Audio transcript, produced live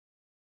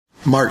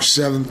March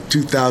 7th,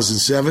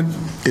 2007.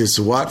 It's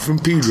the Watt from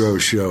Pedro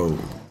Show.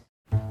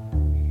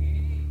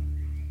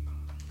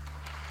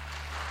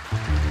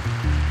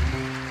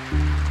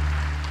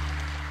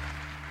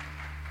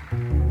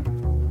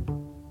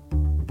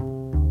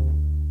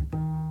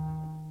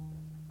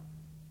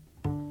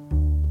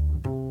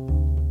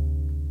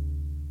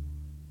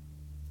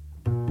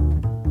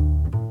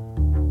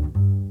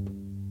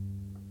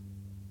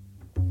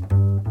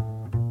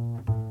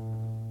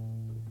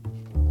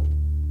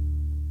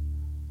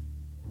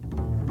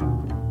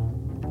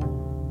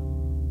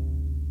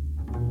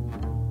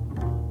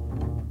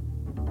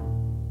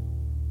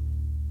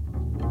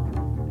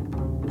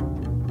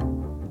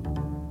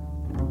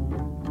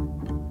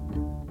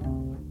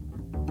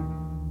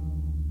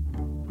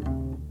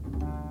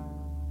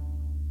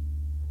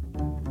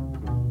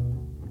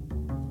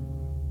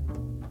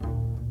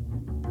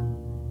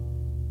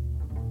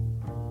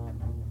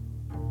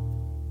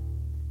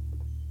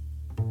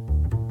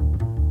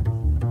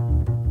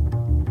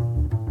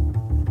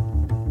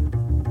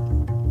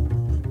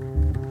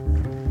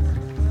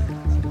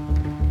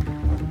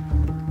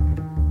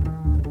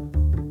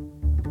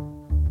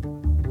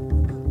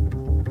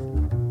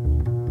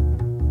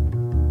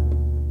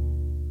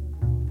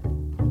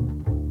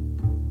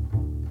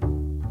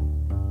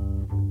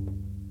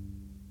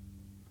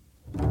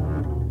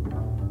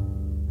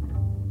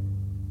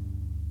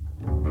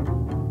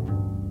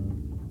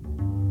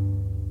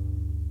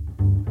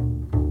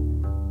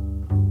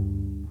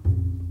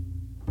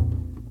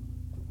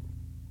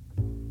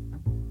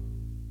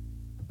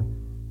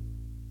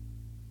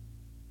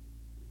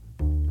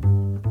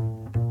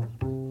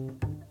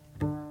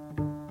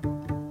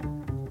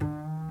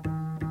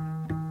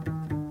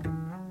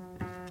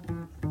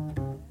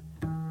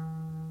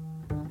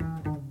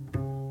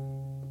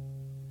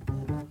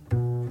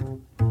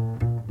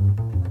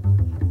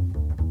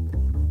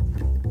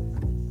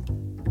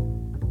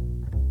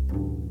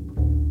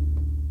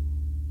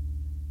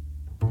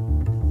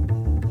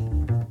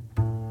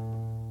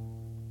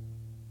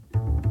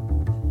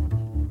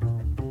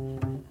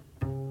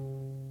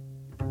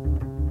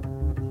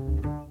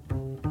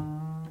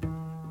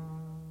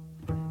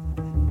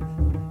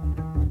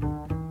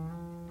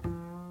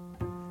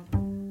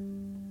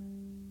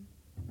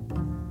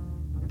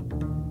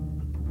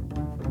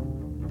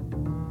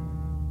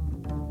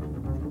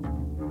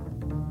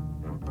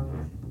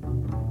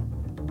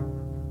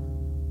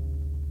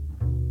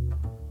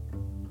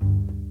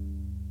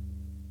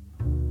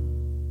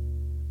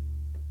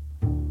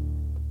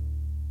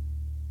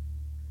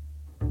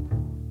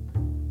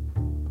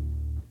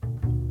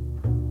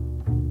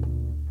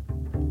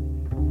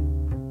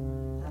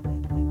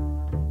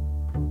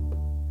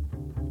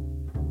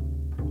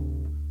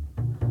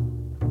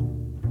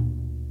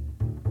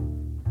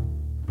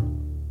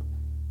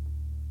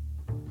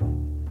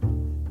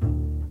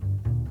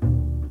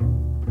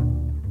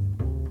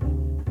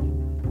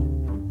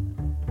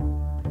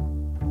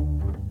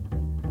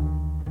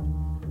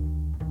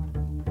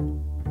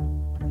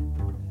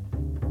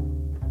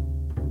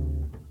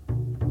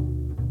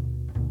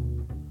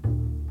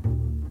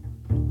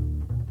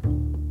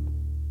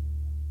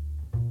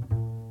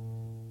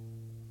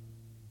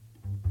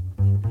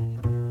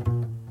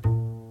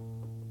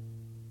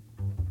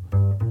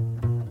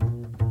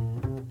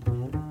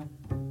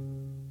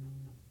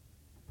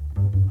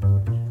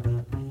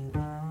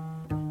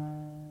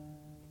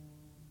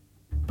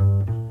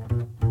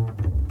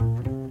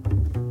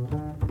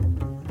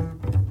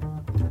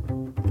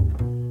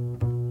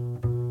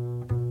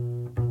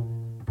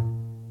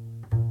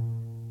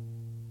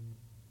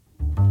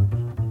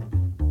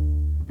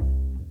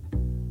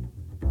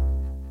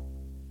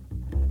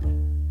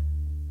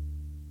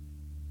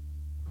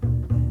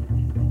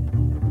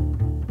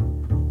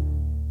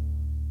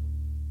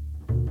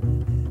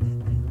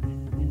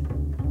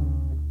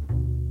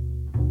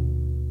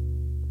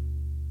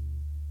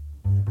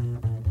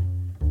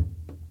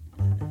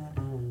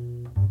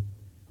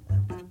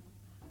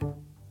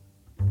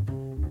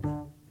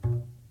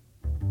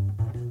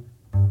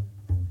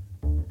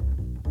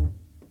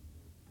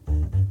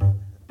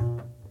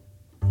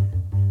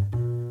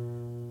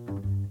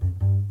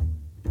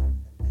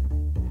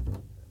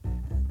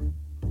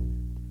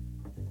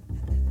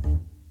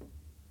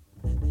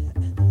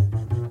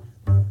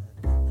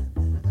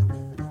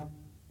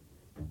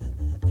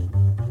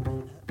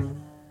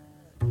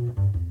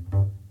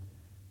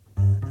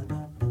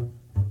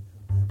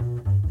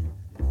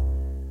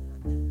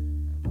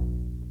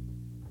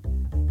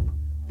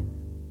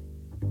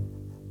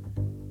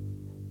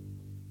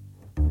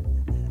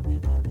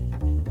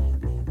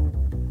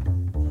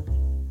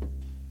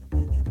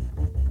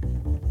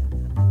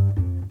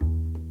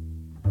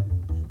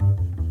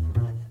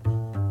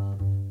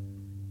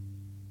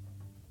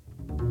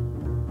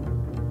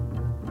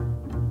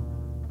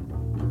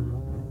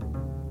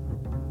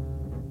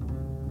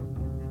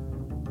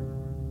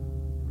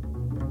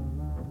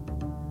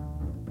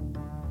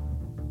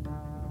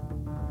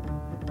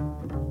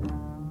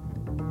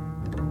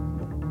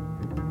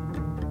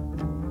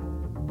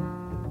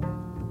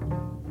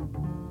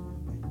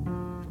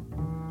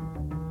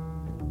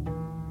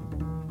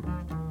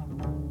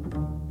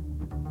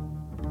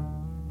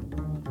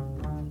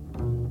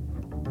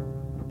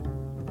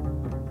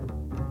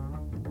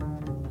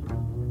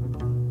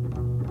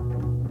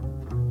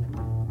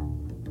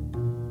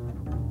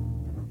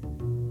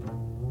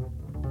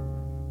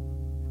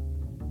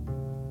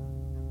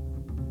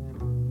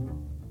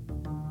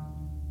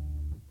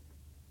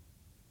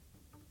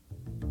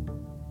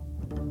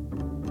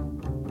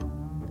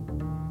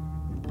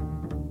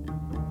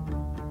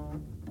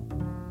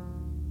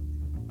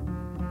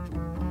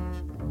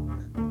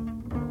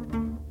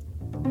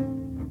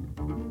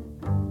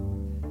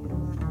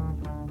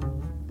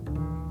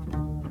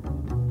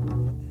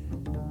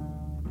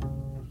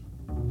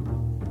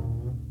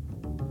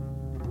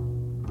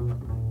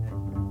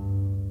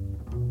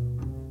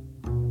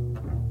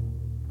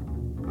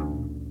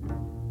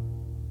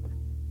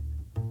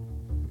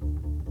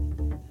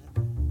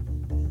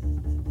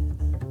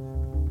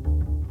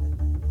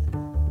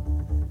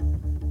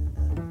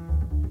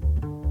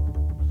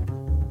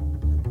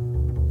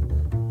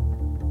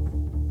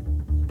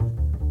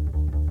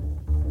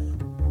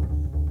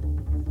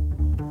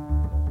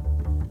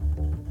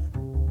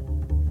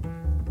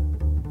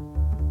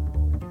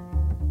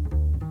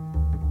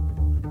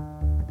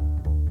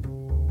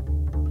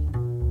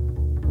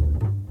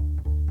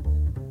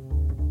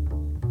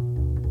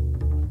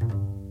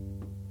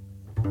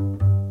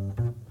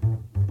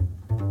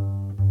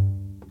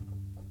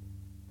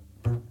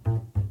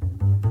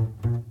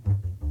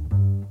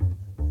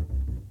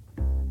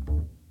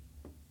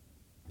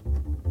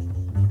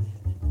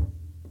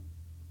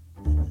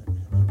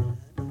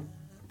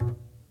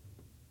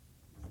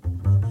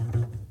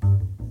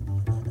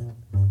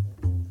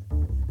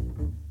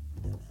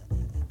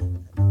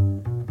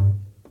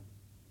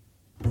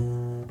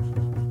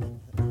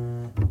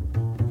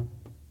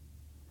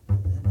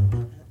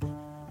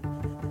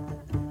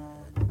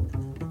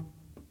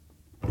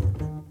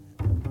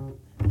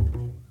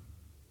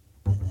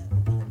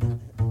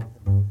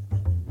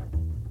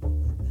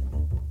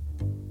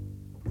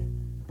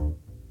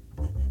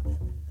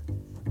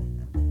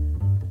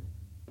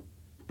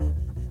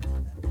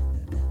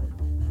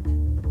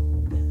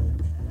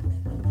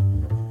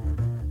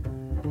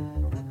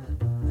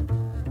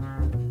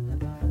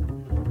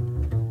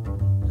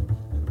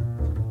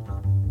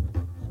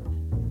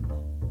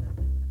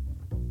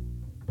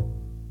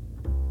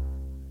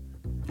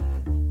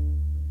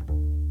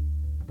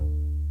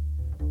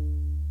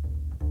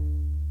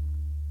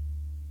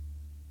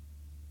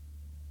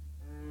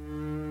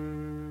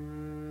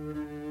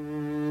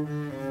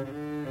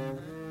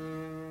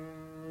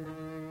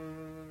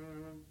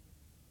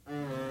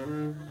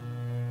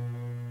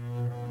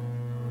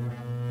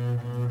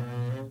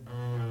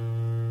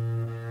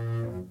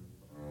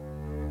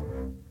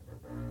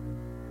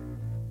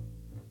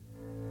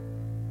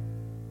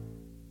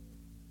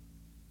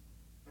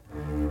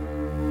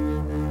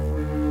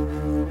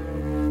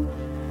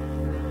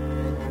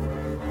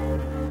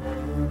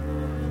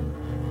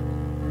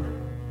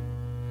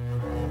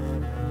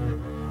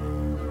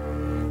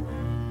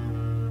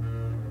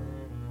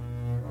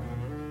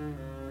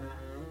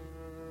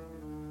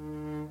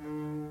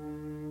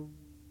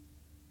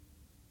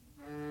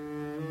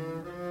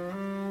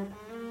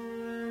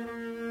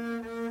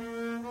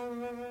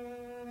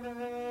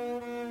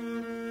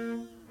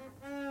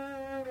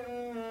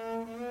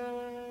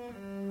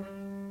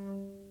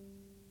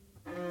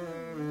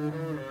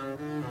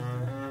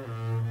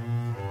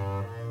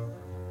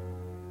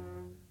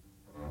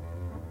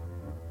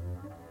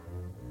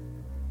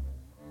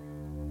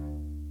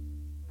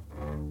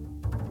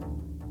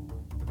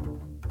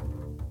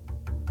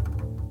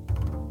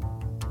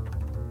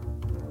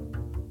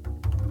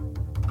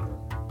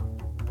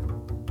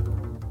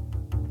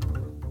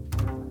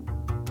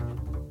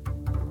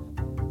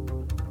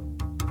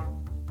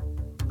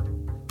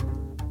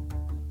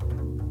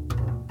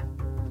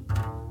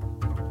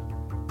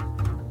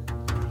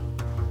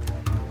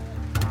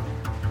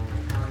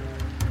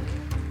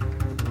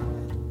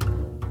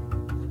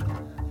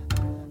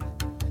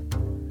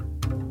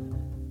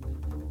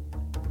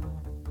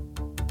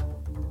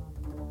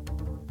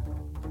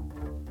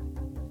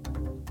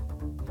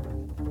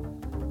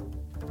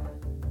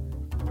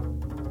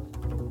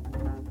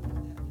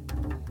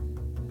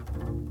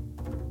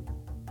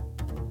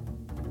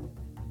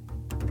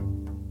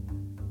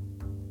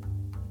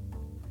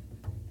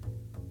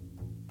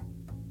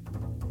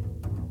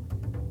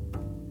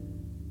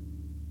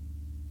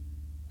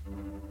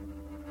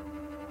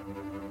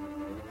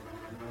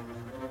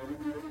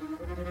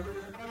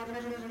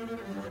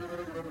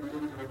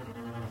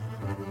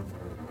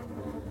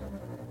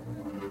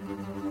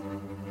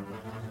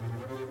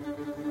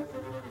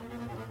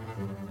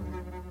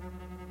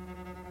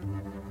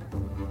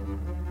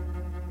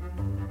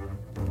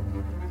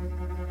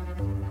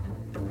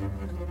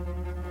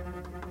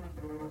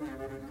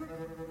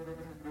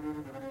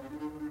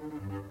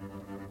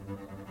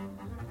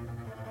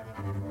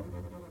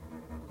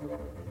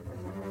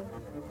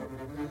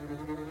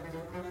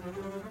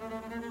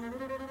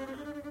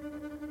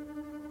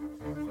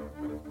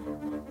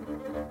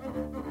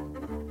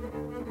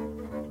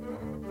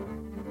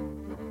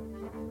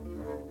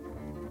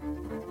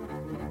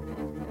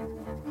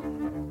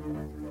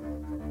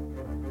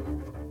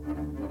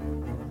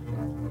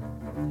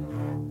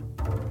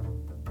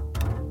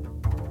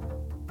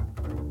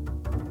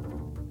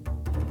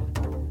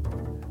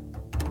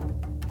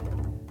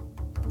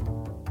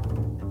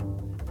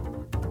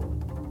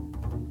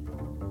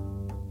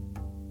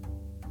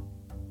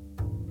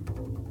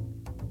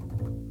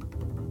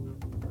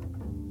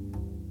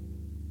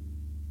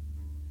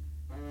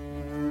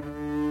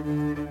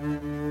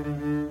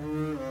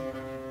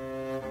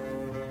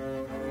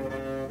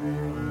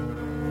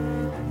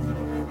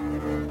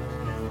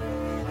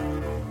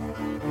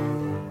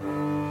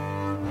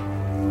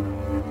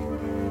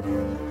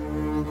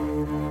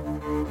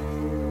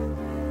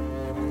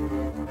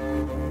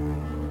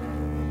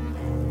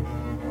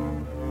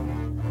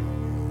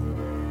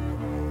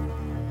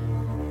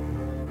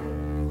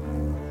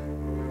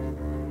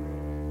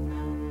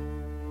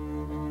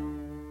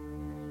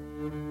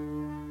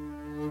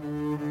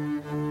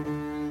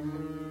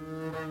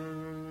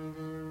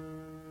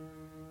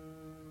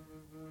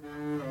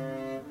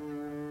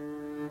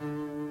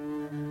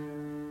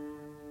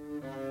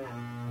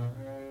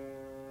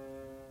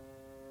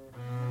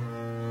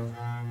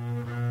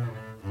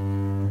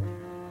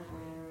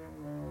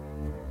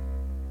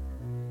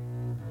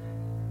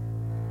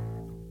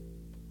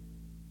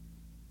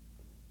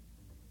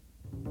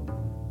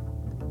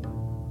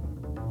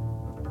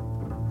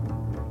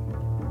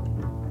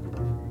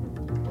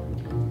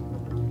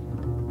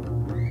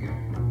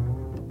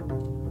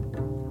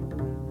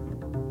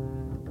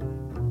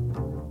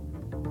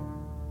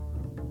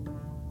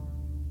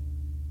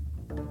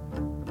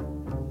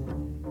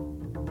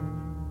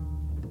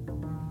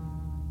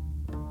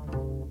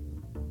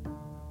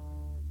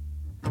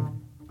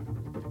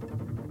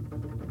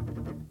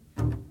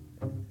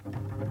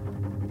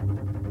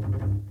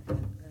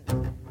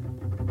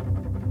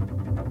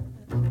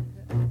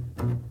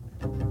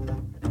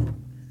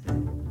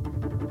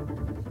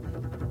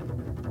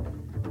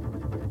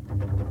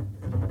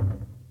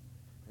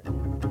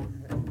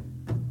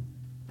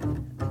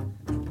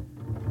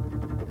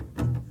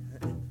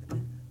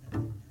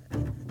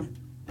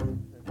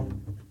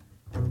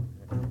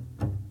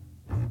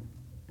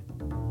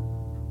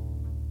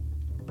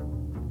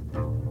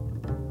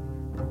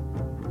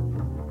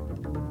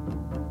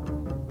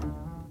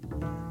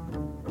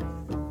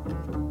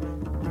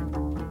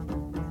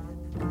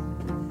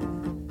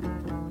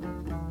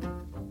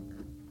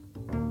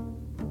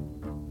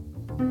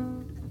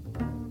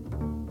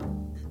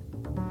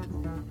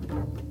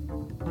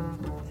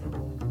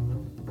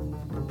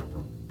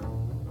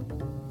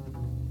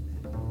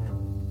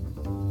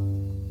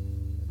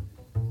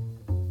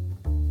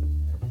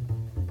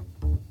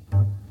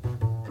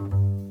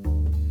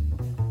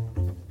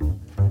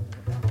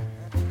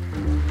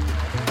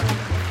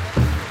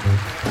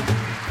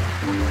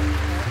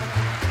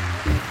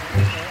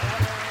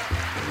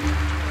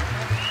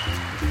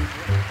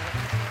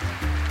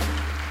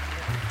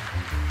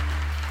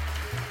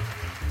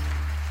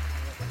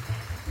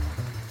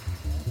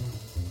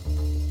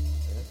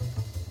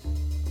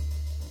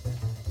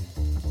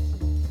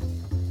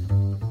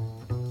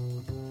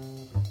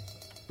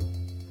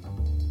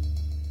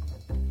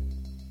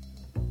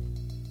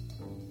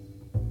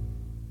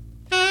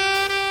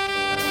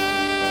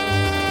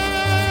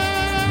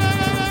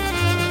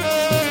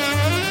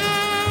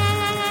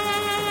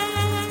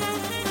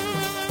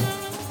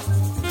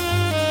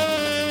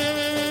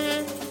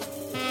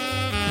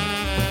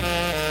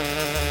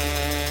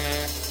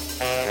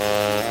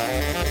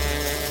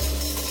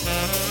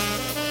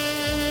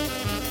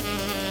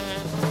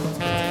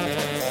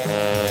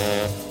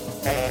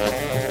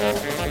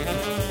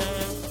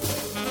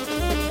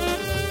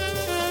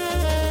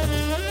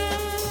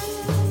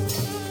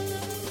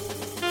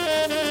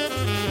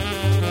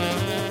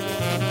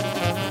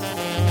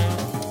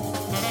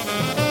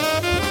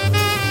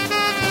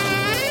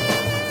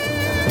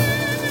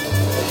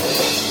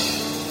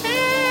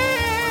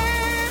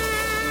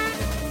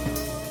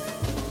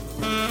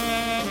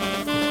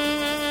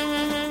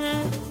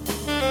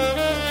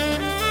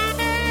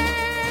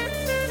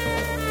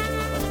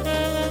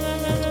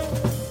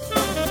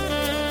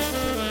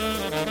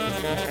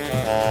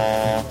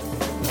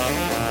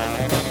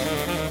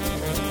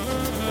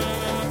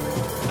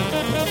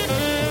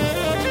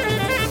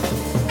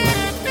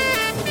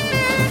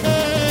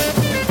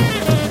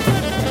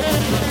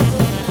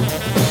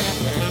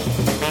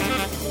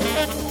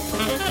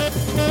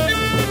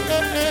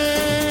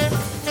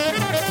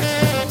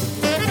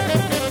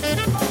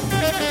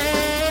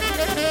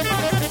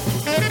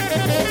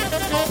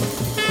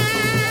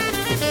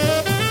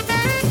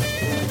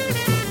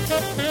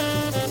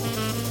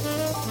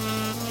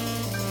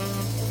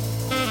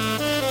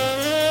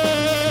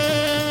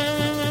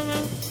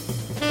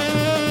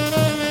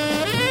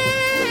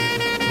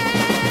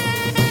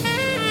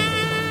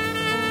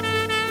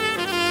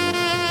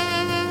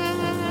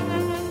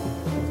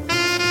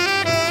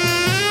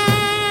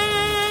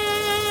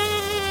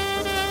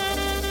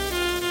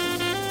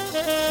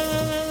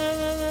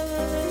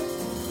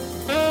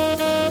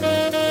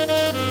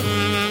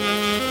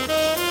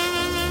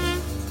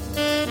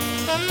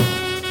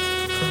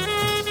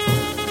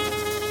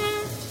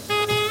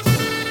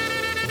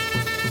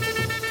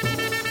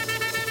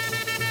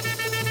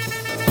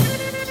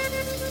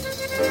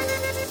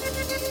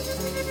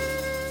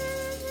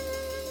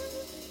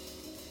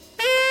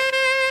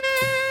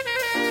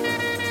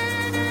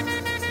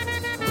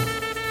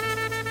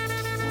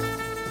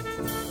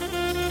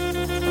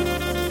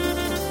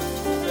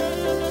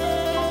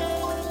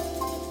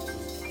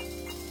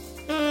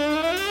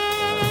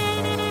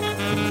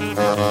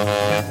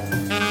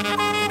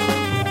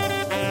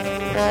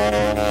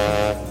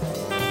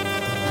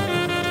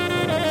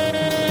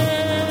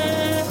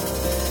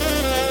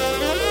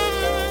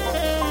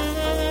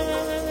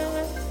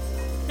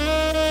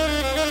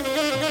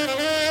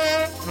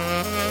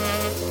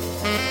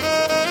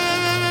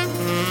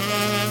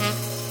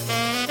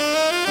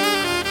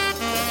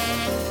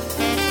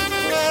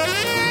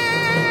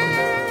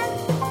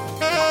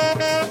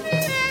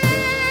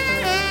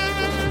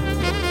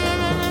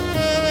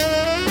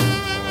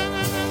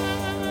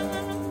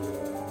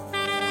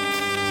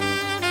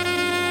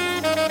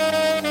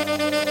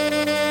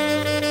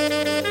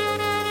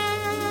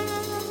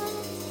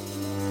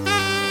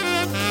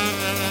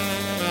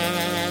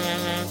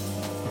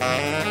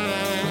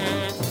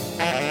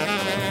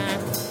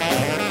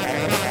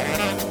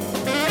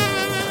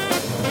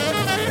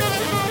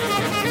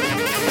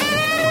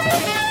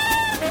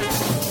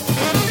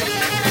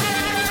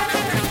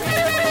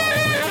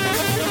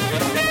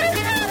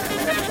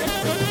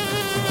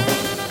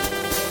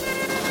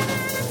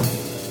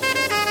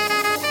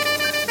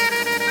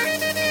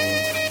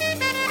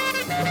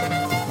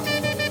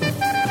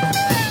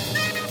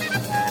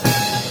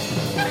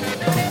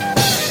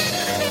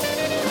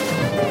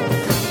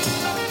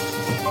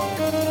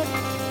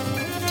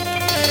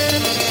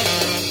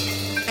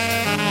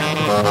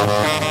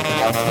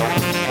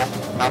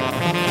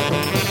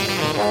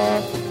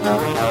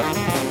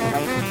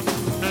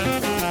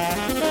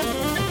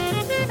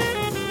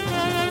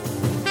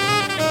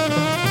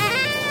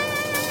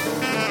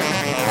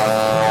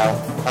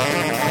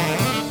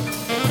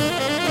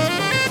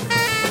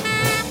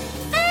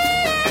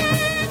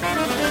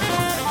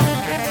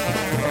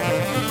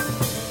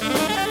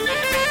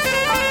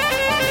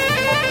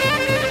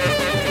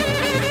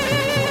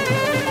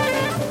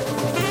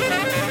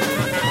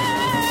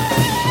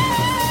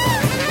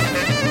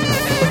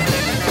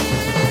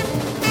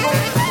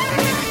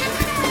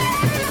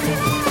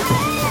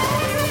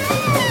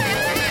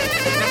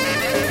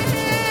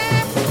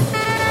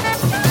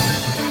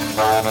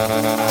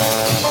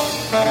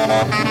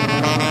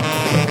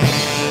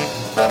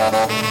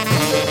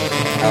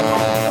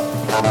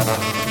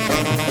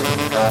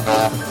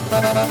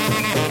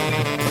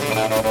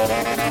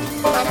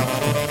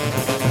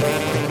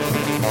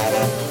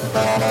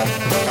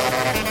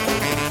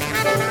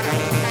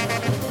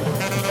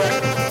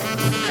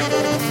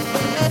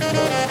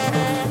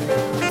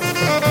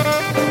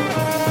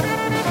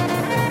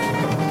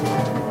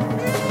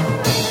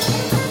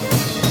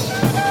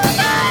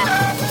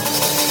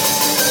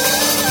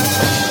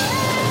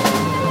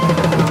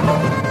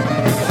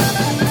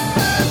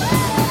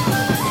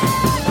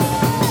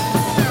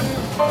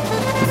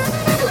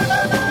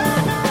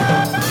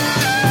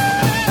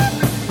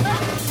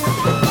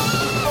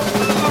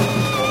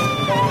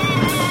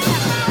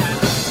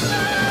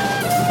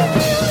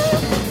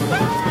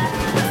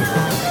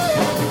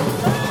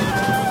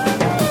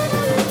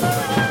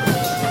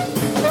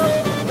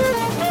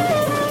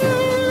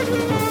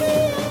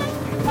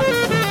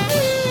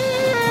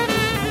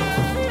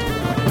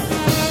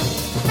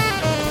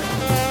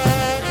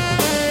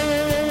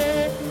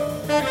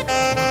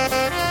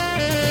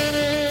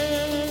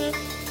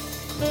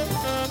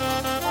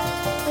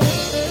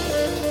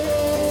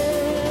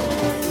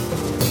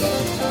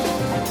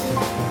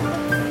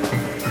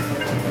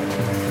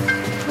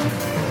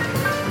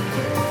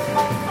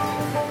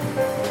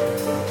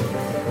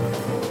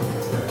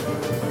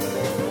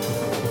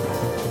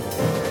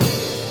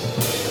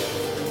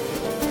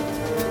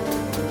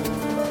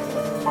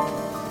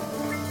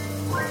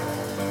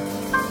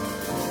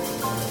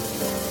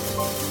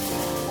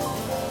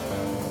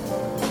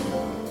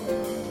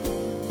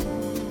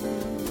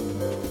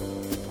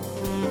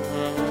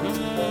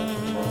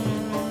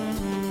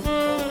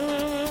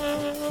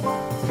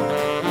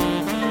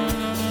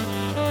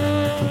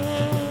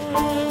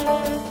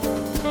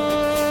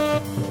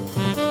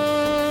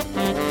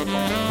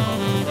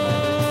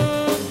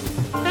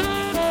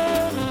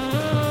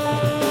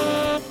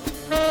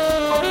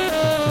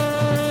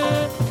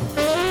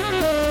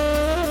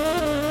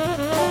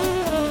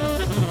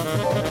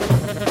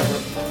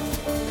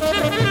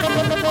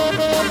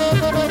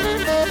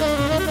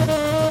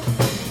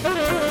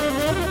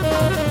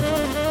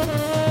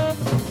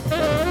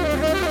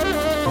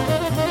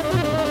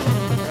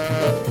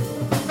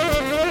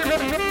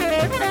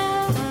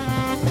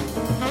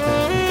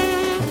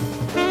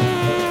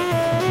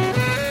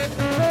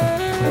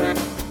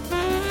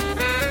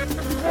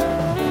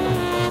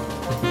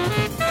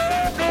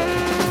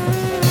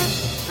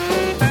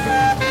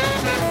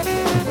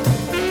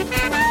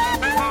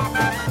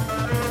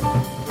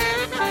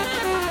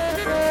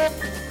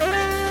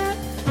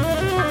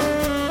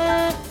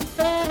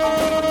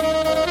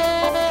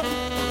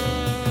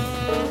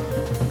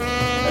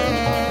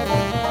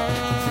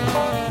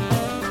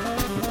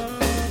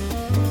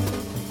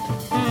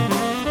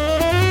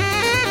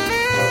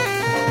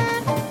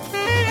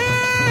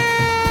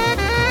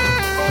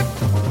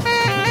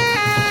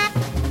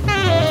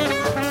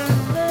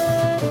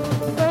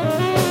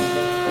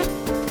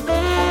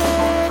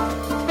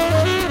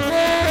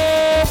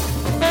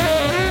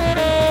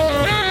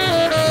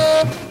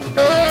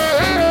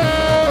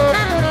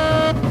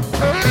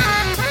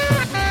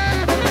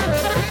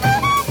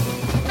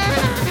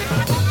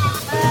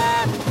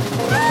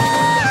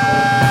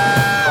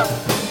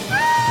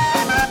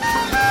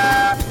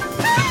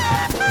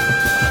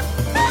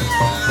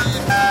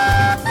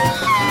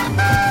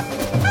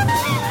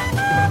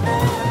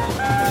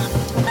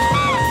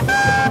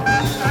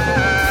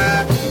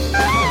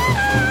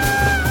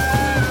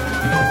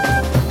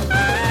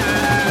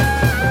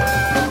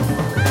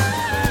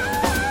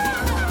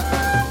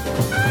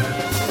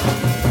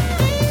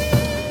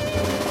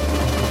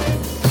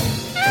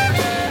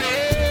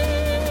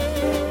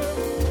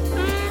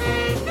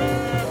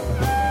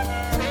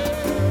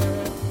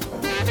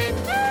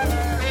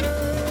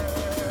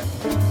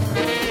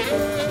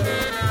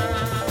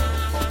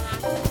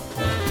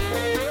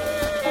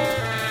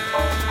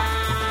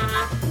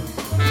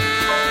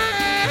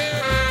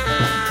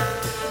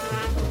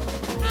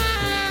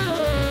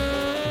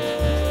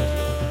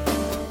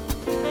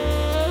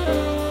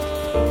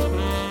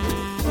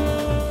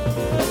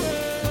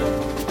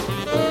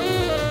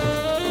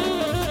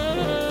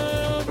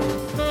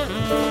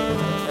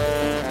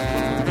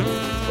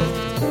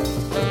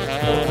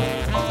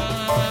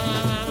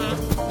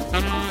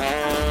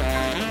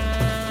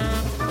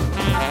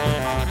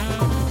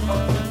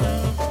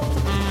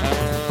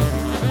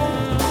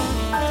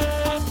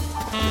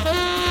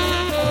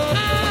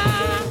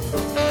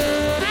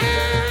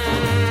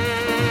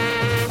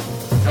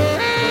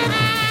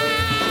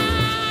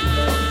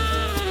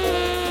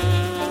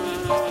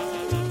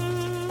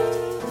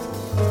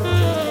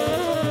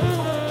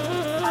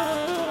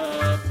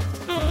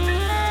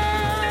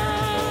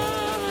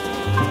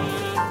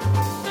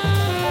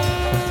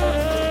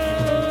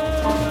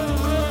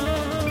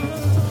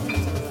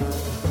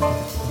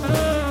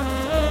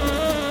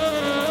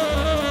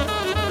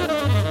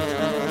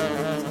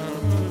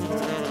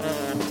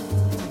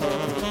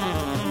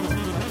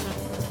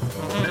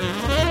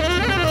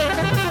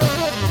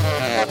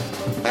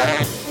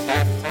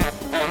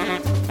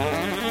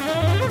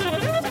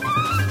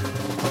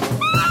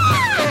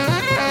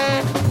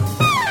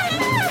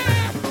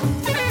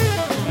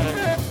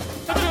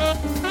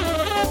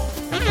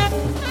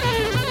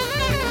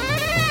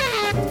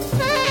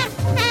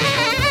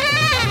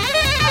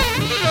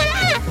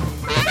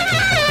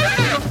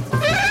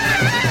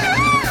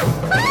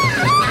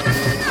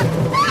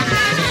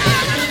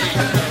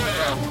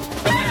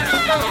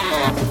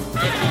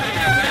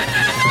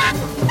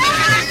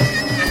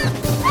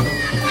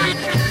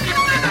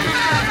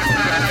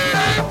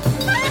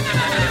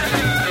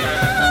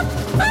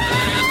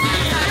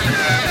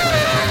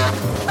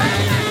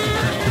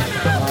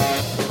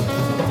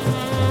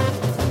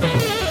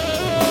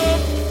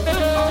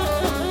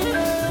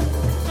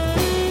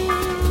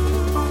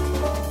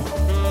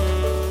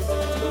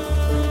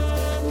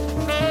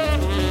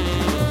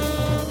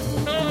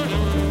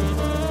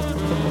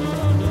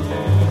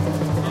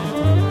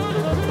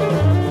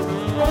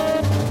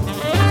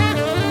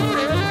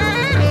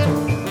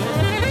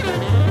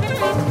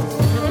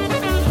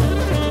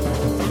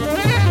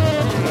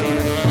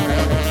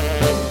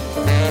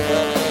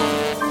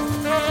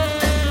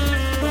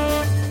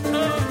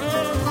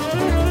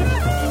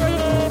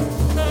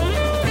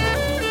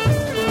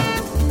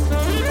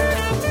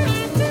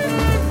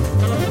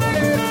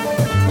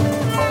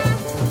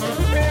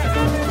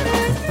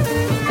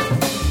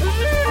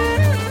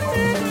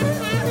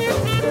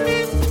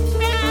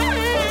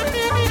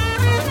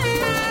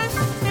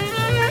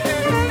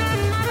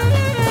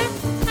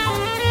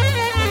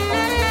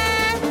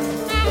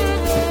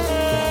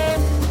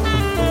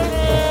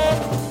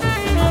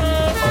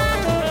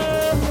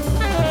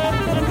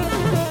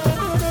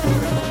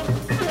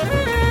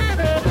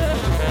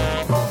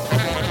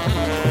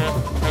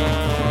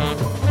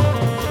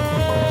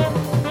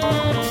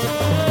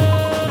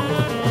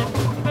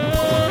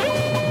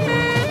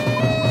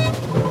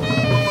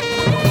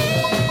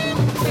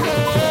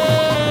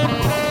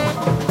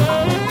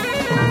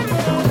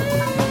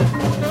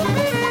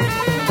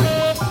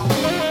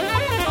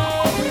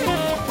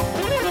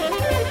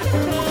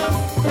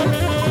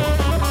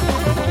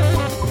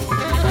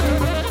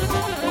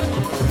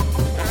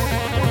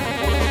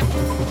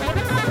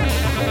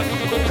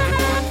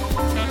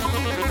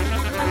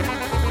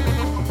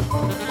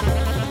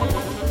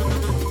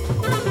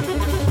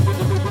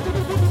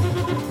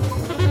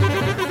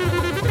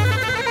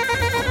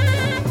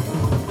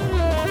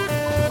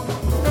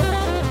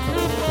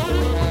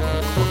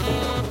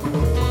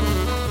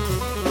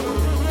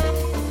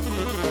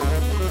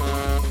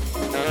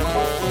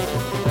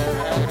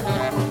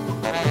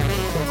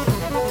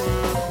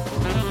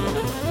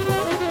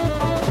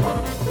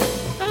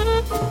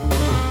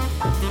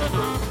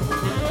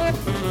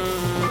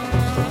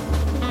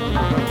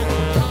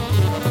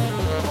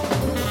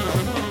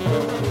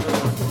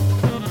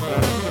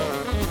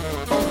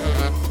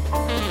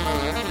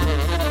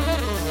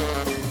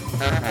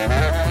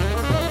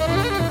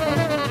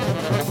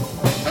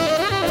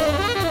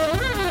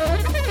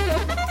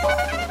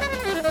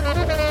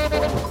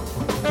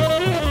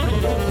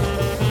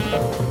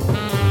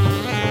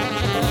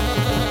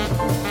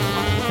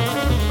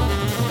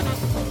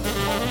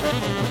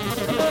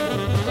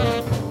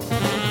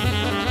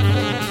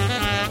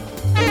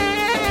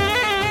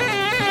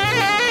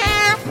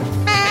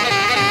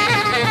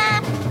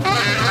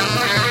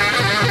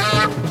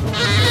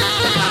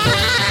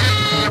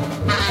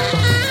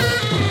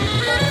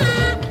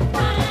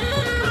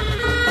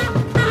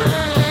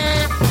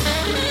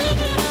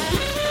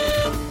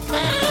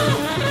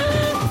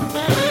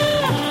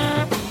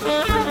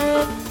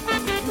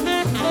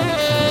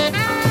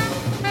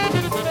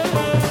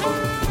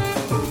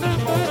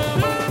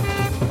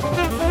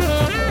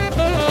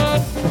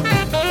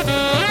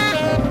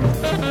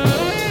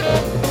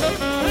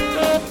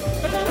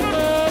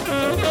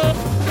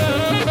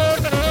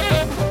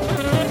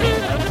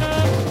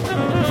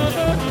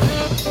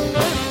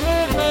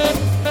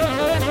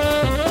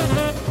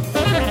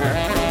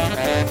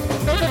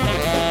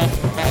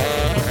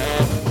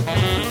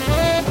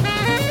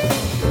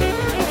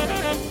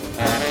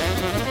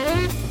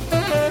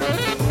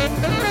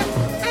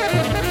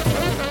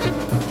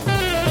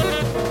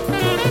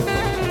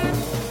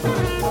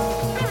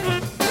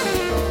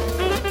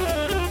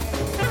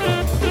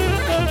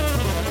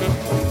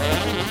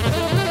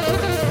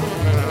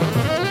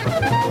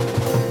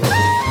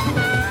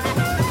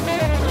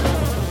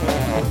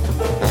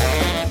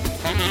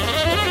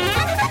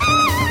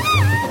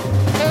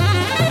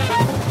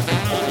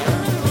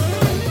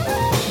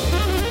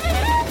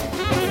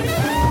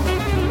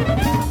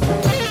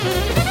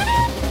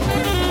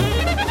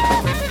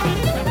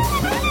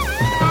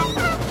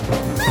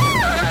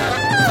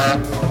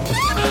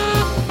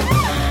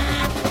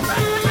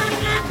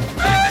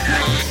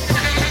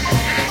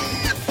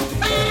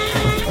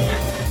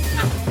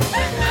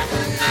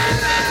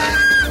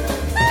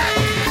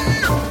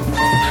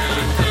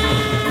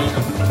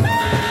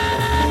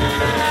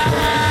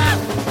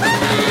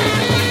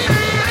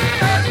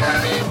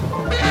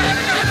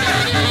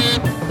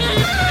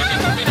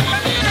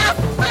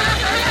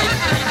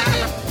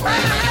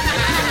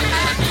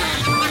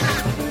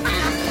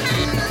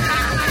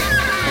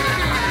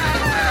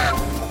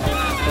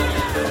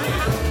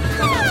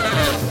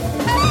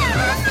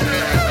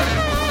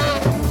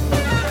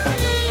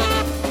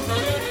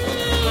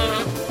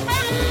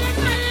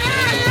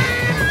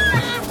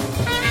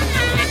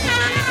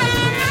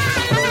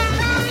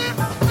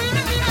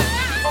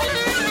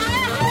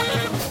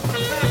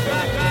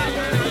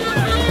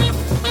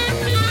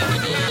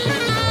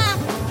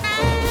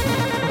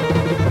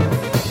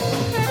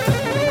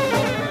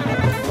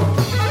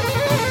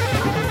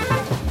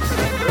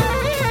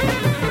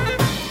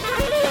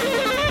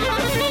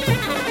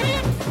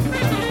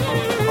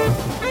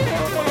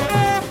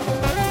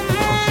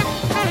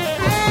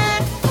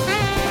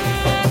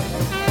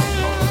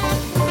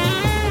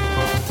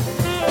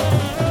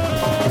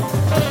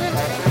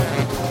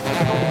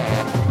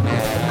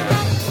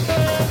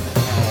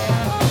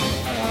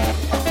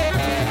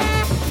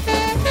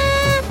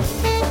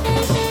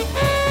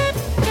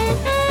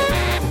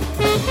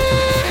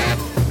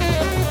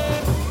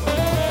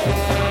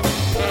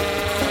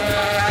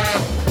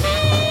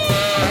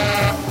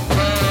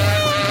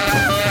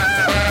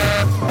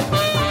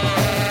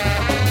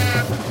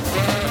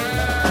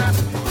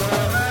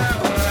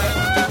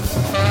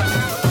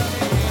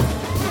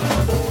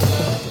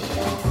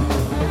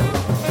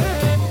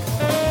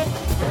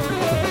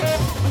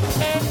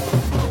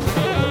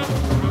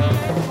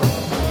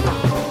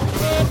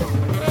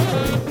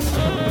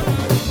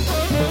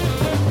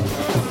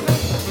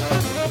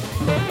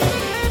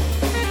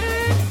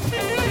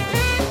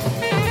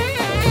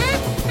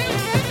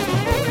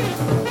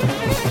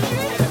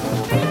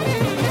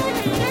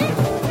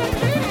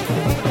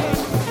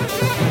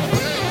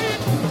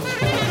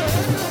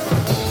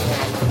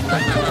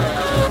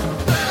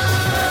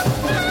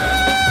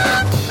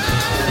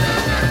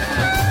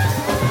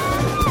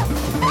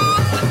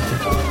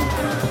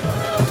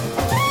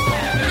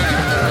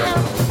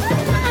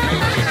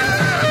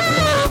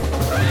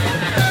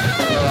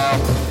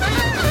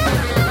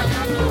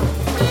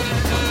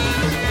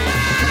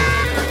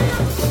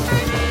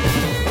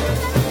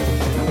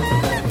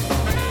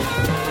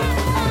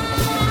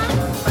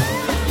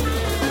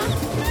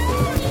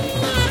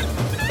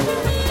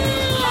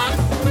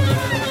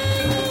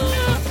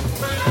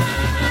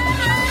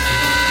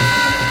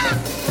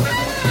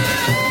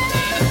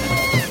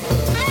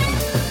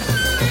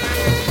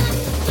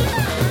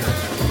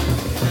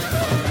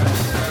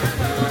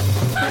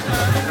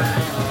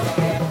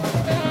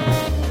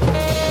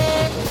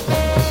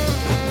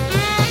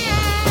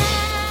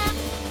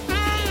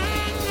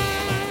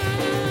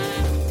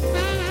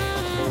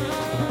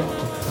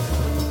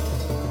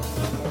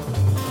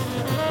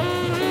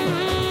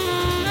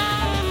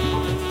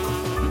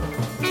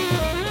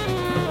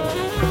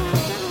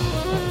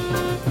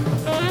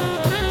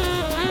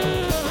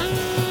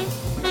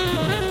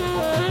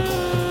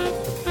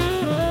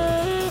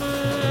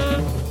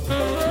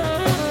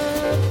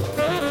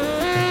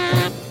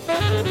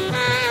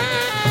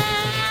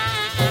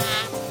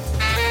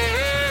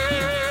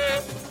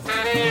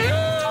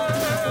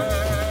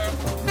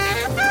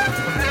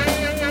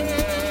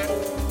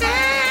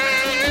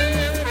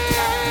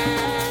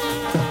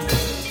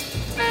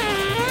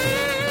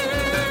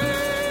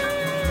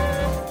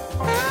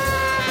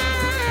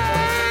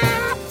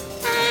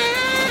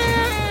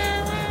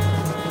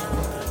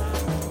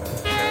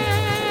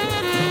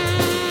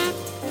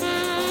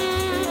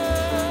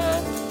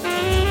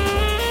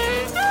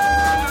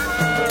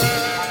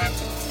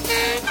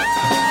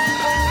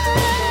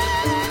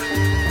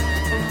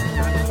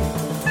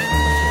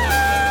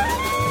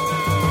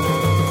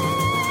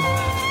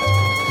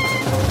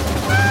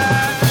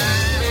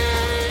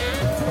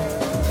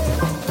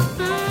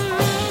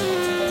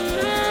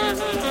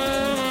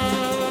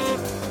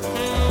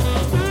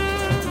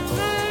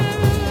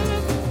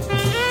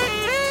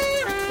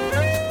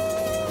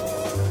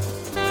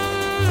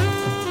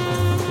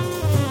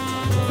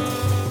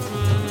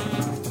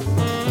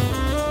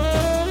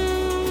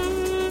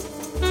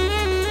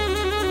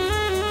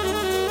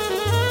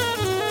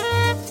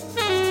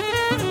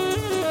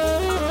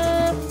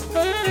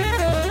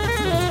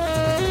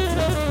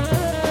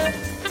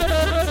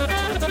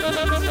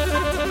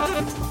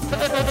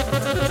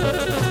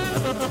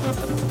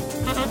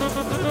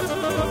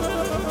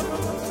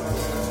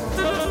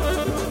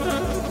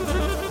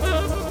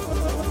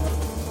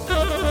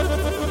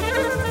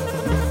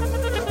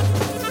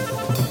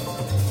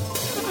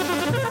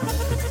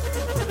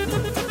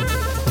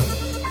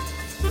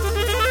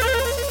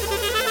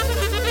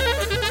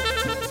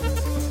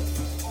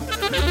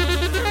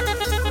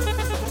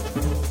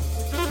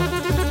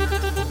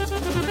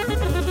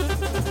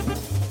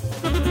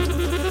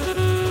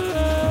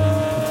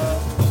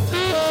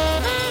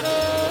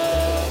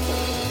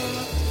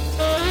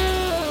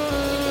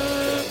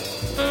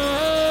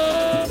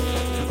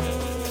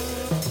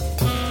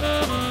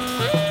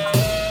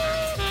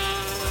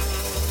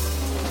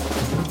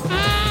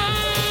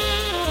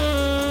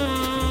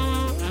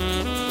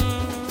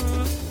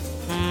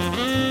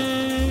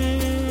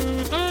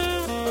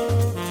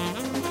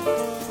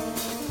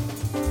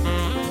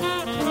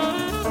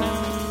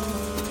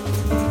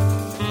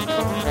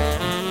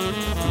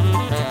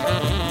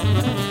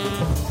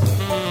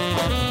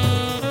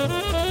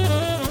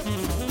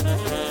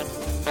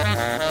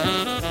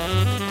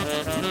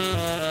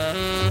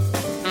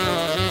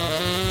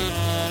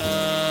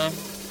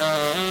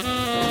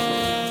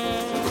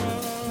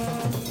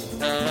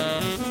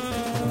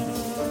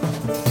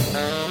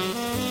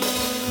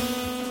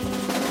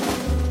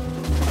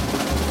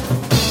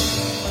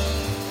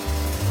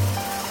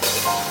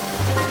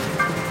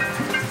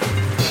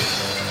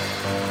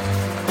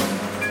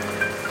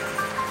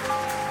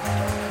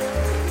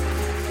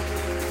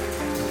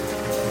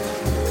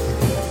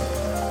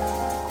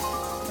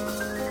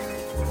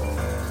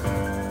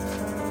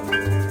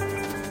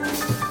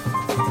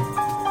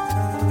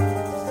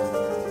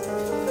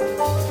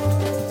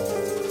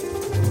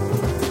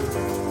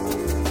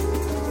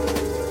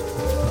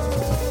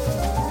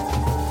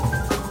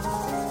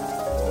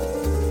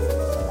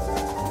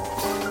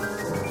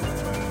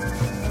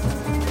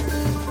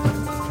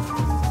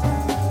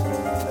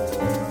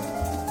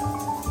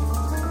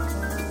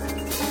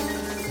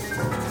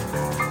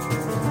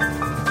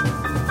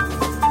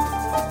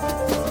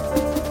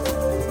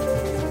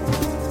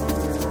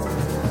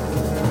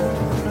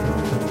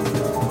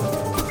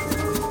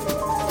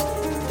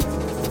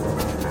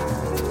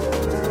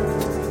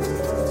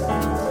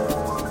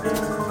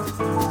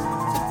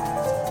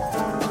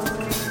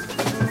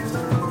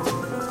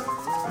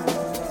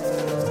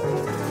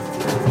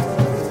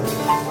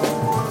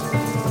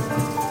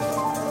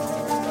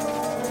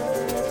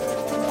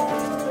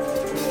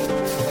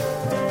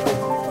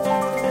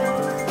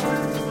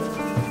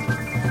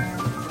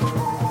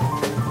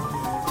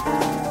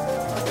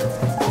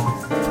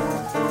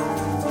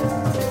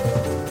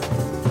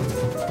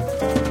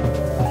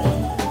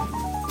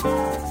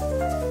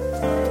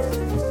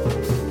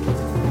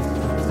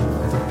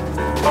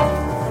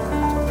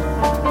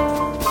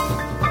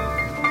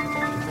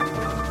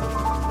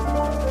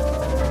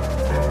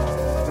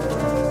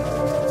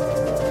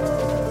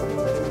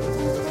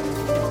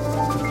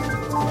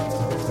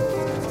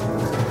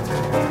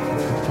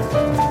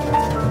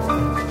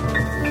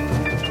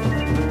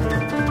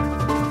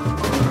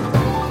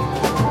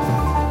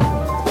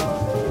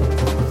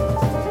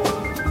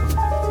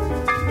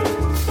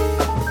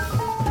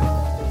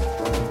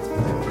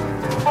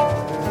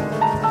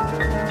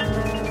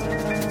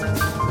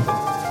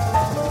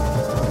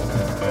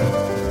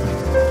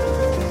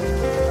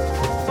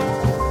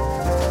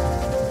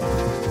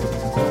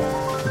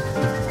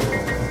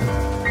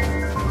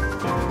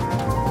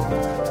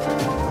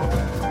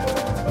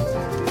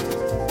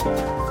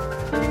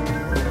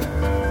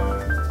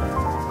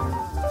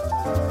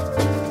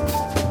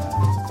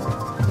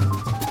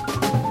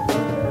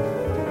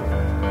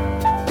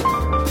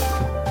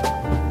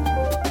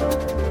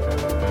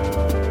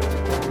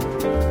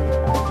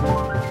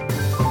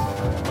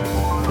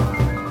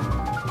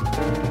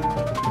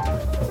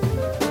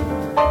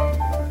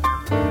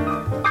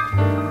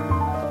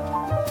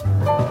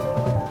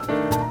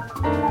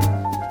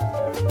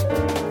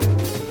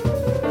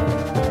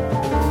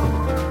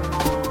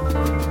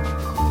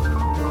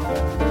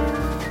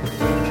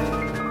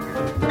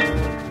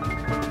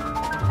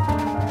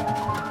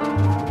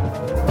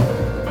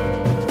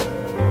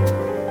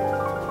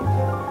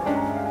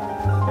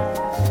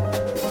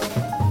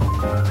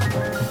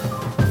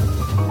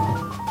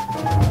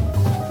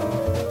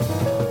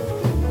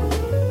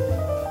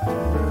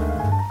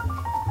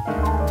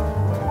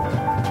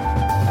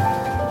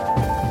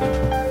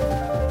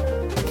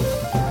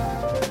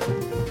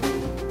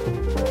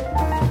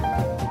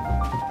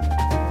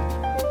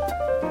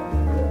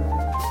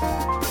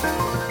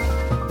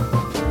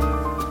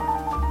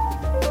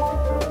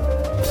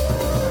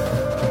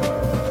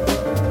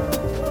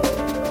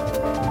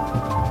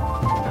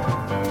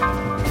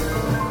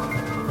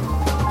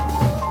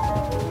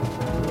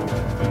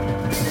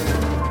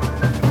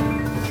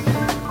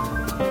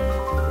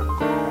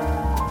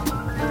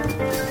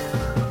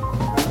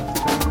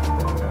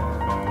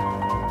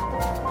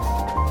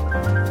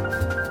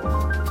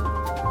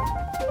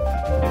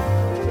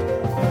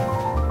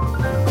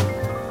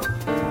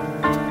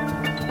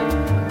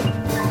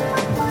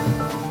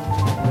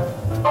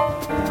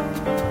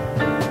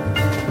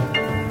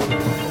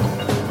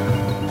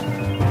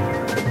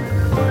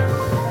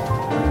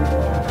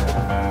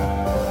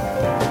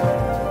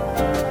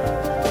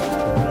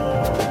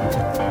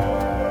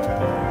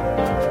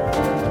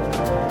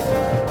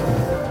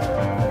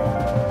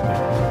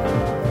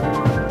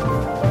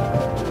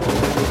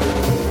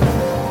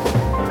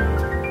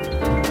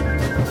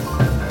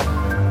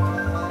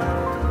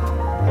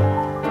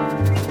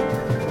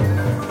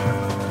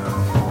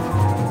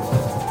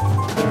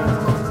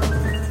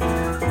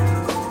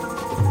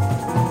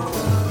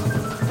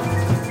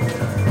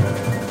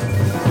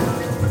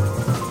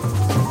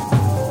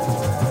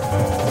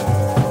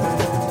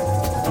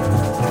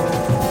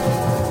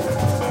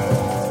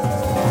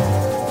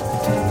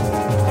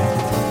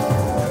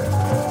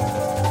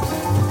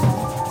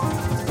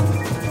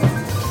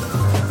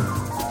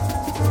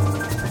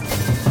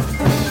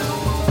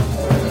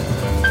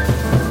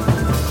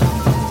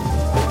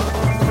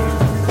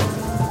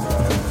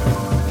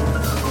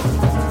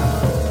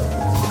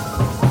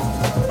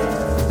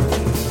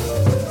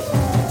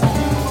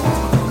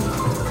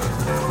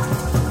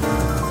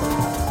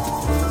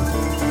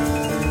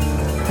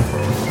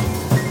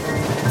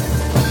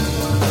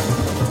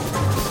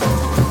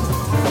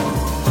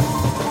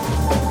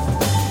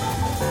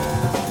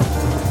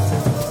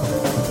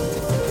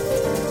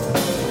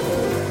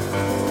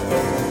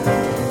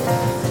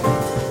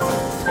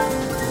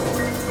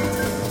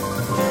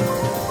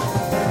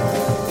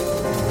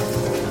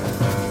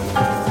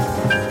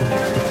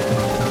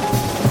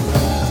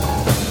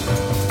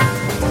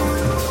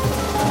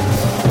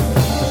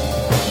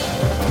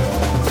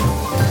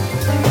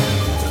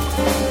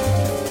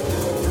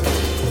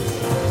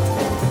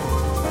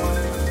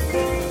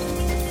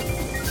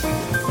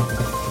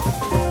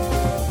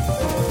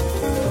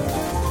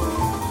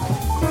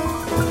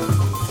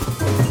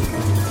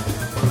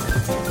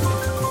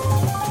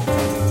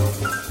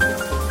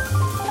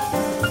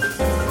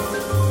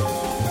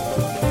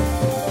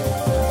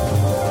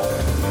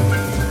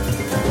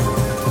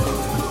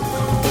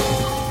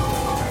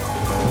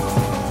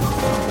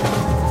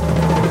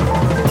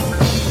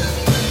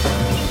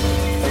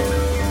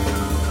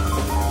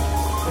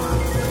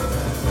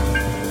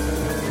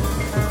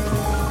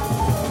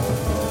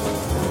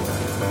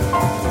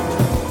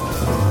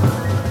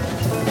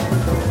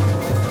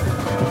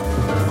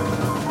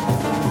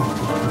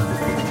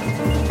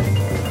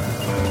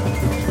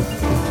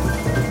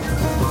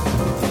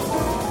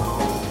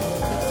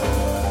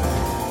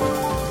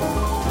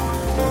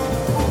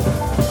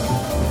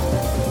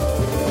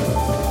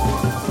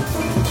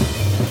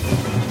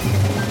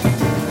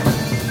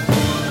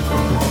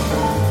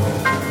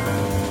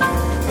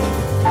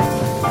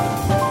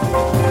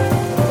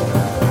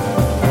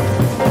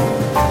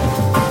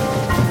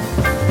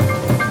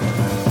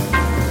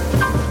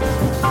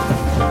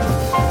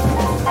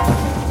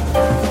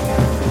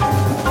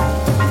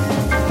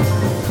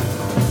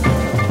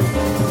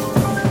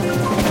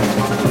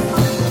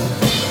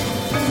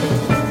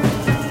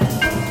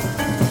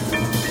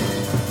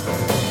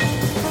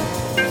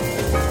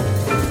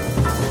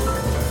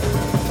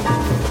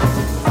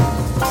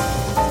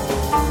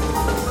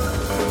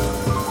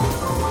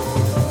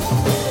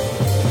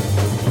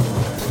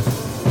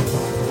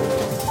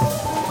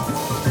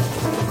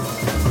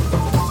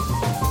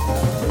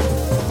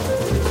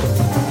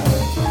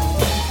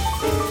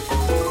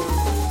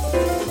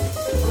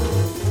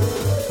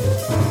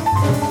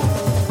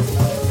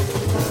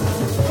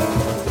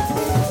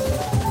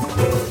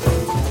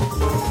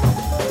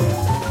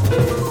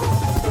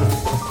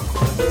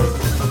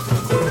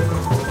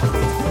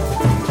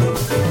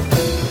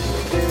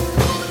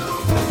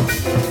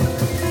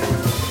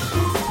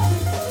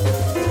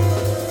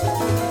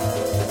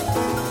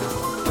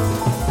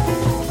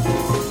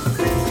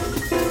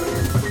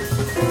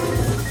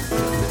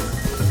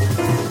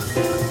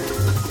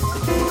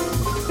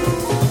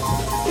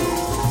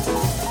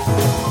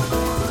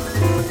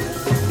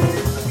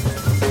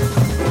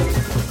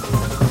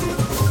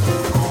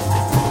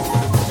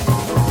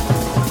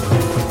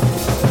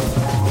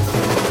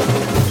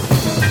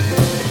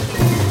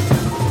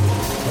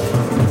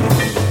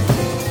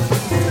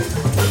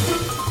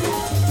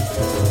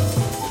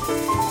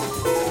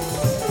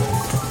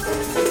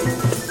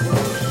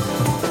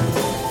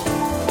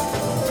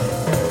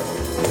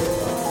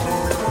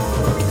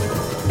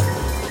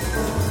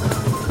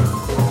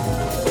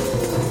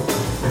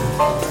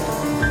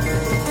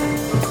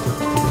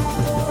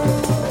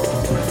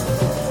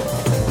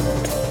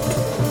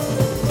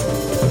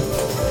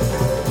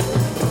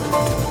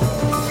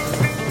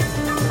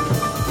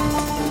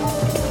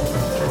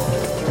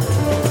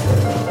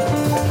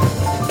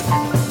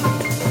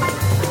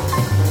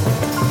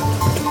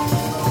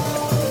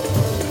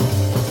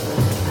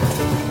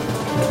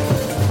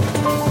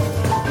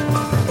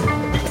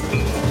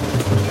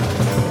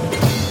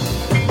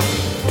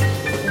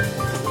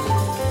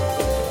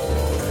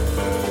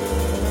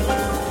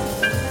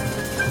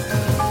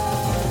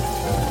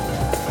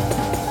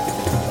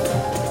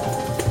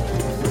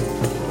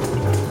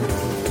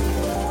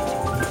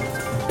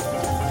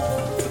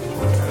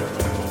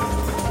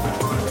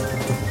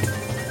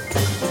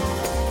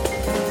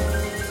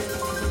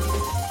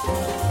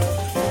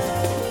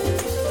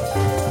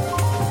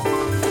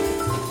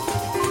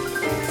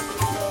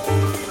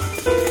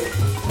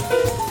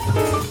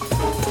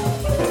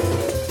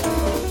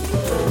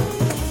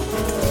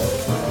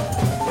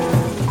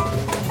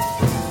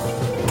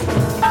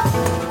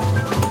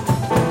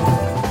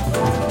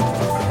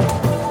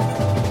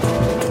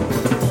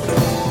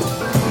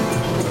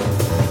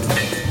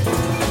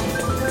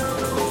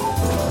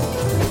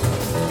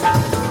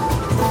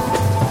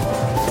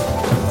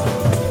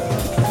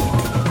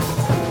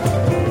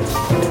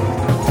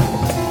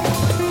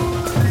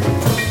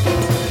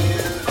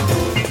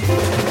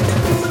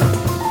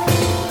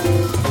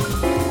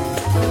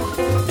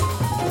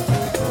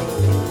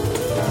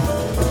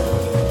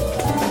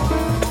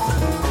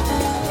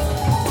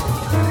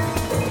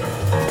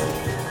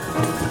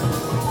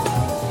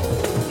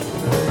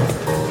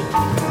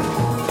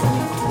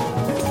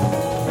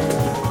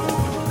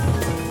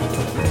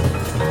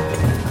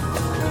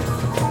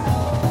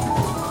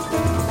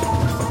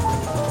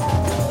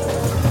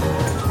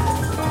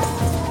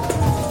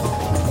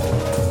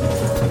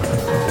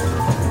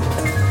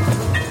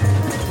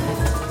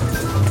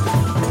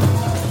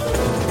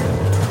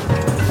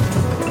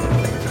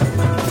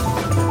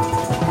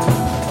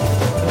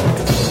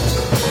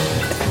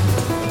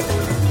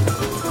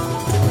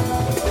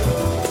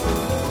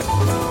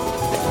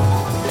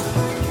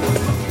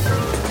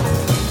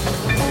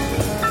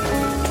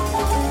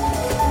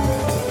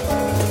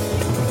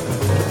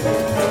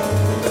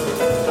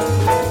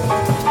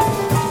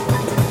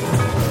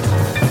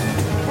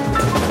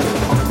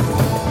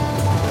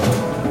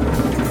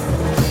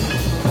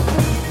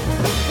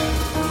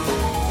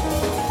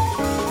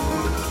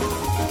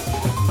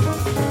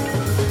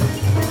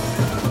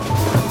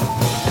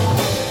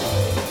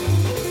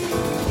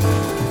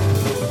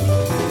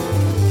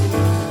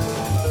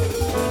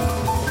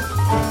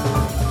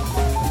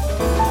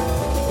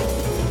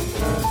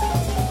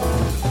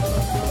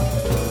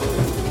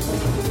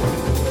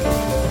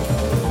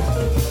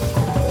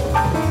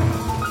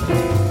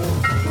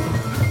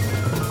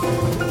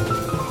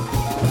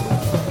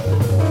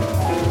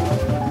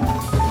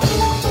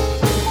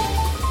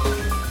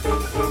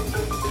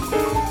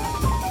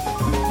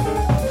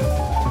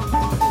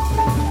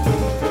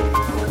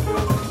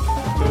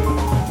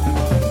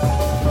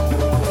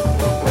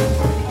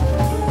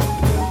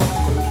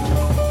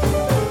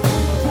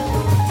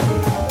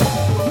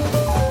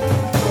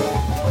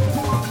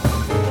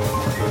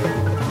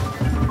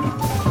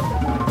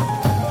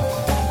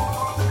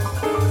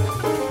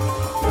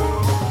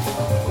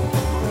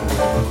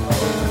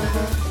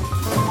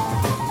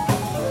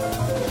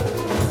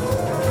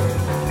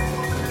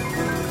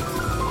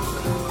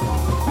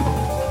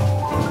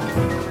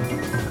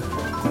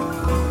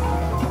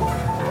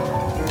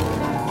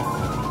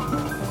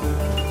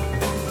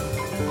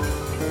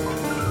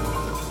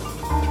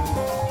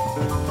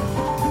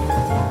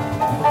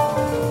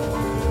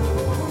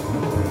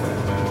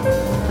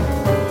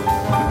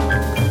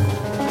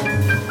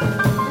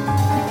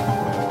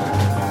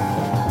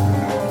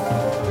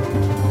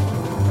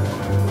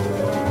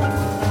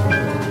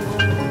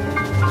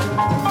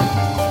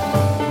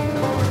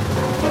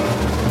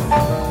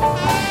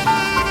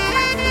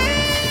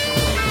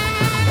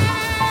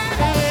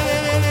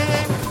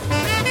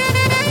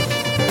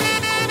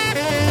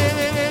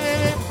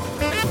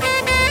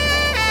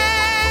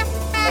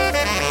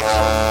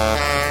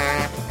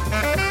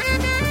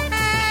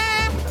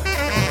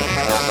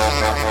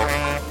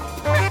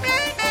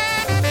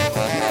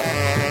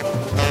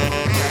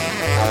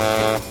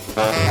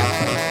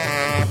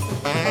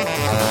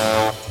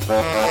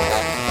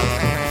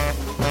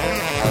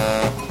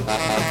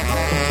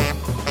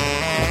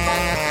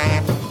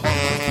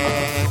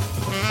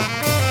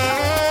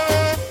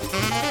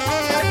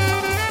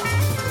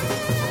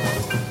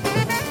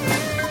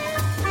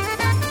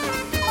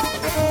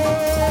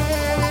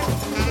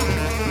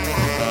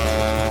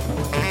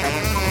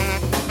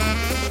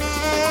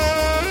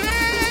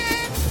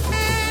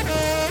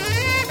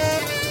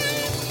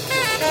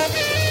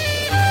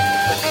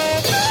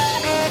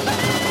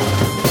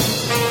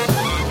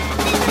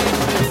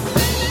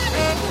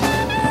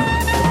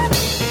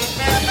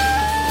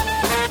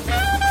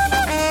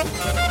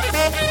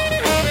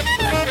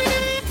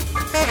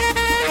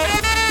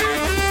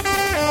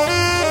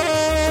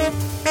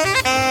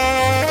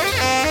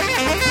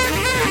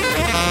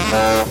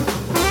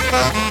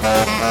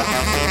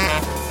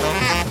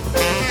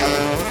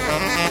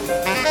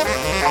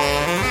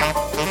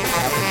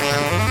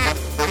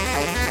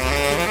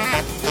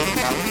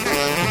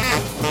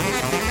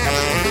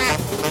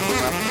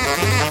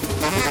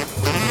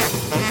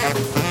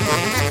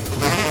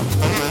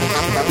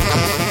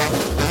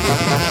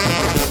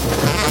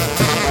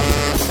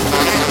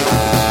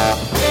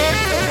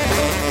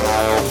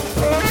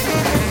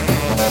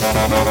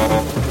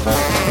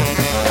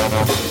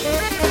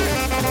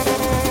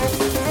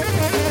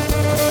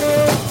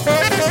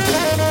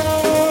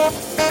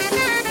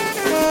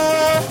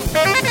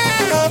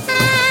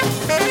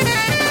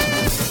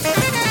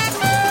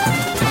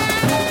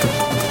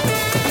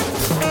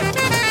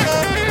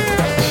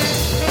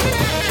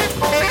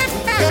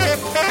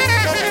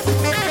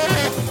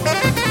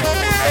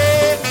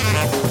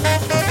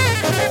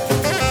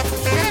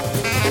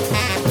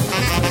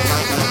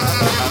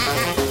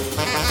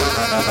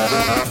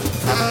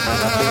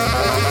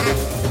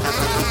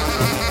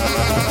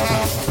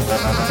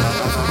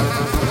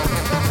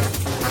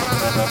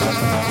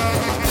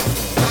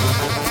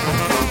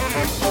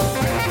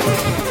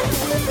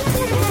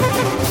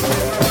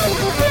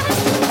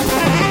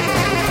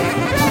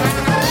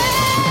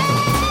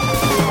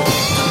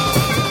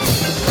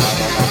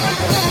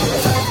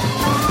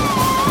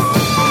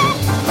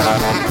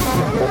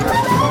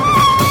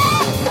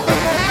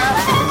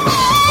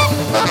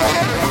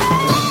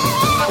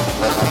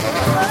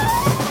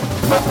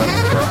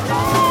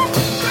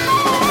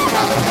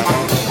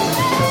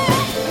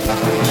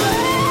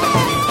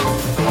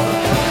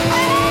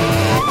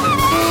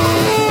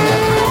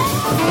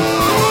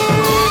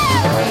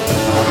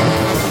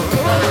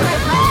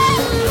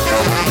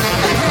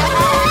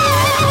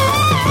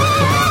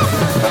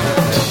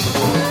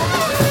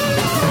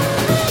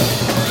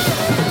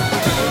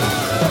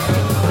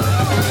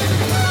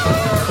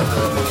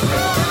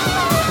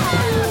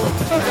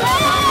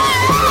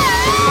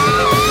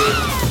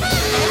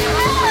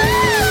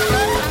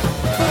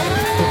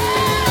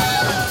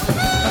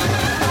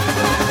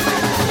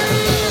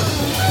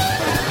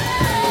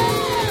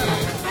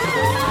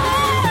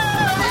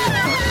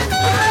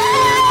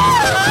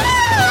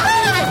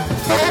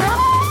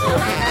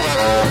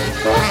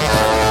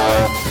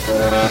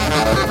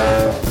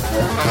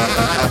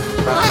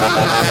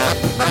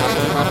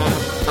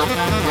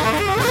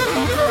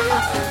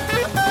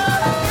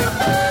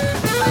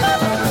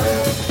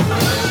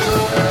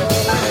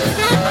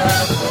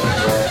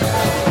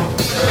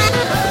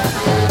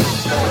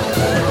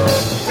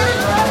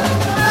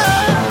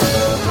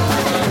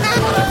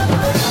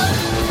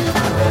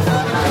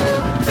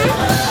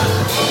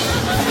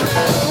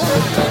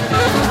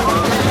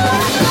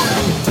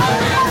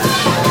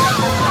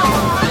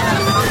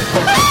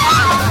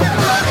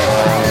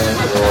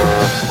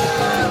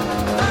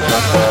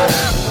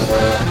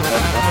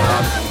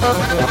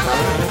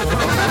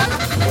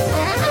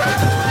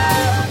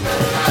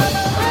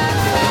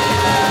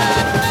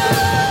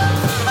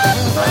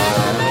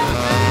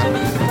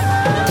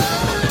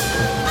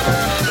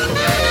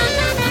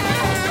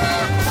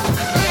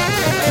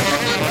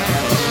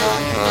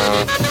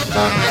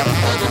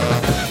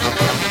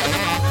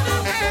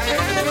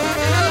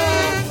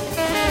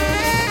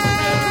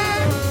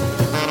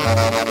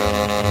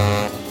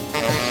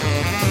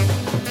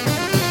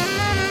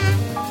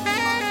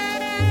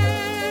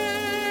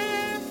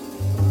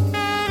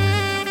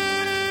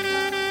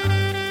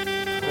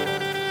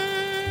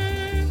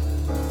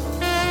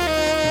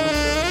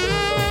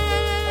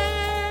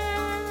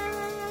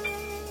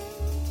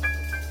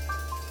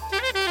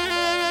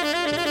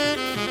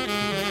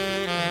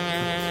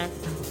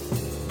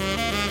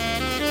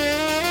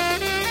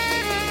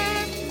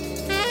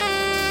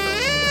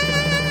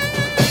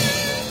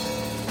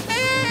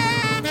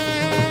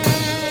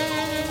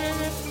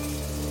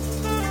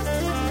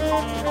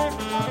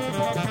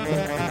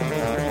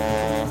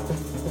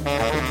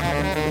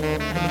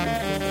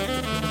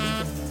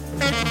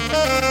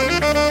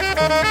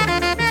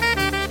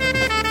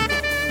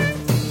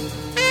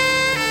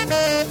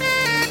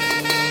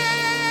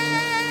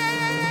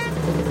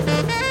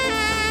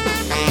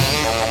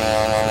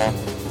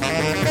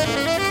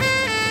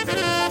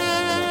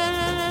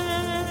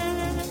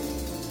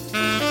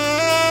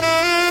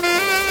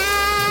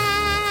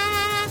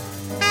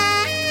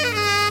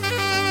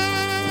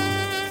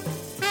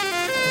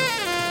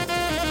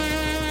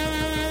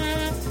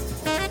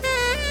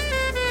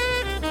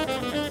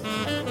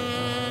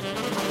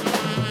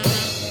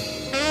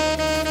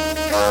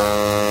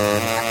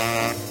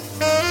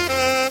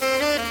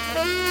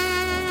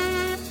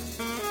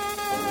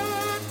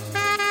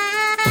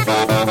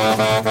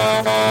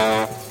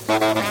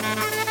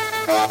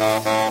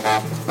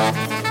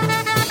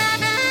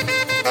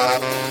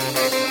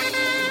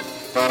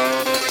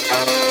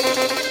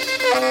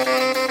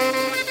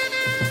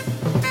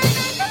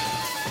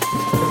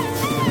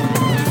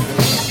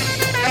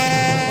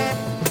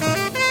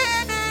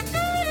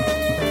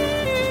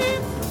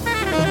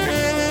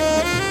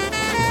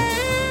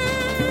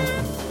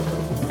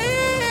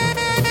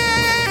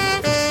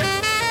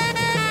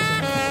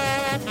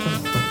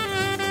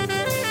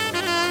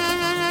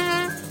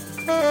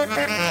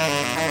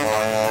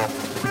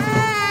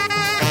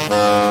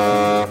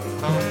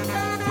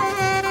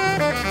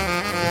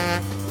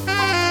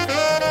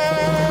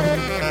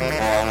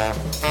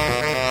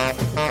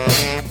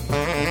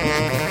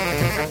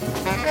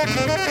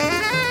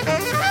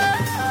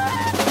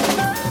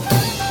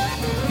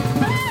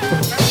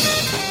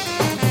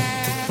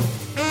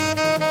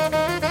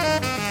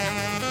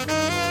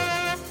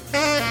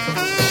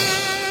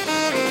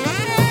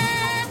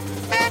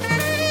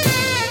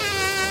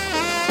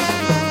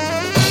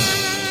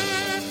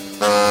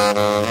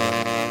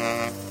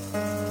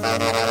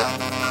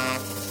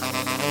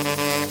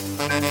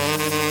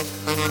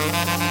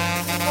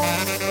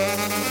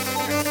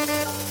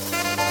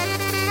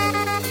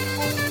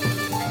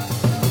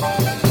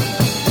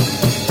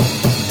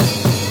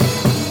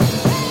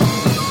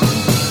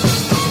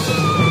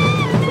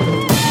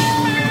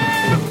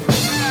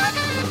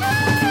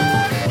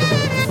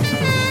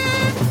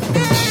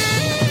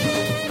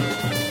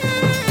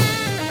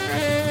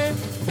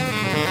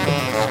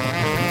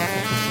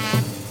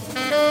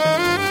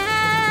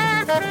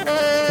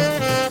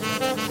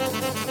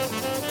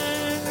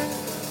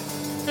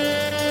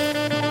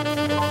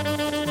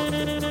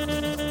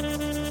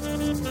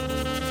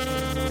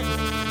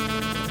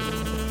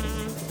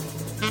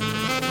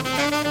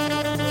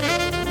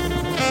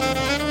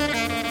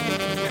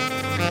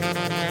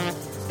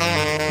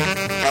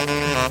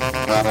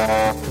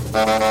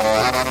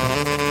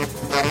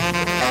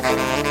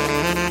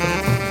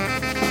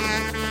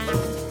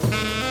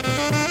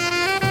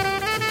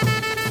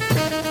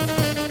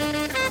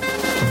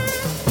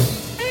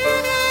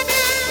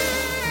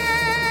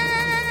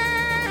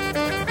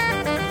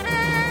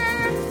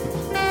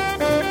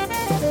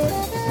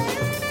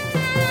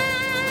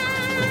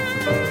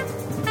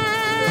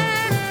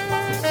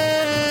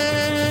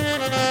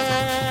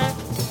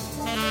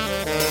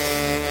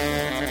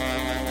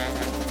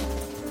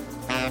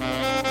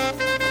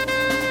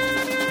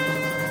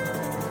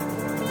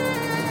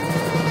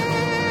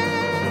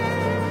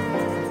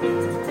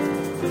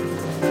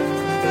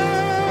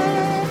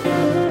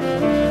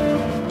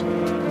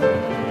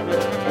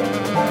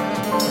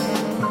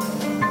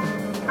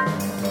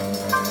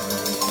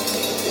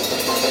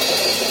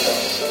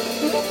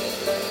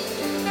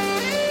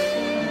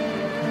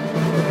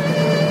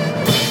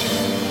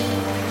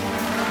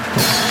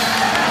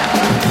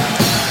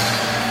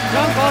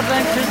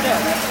 coltrane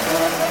quintet.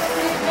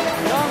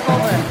 John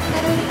Coltrane.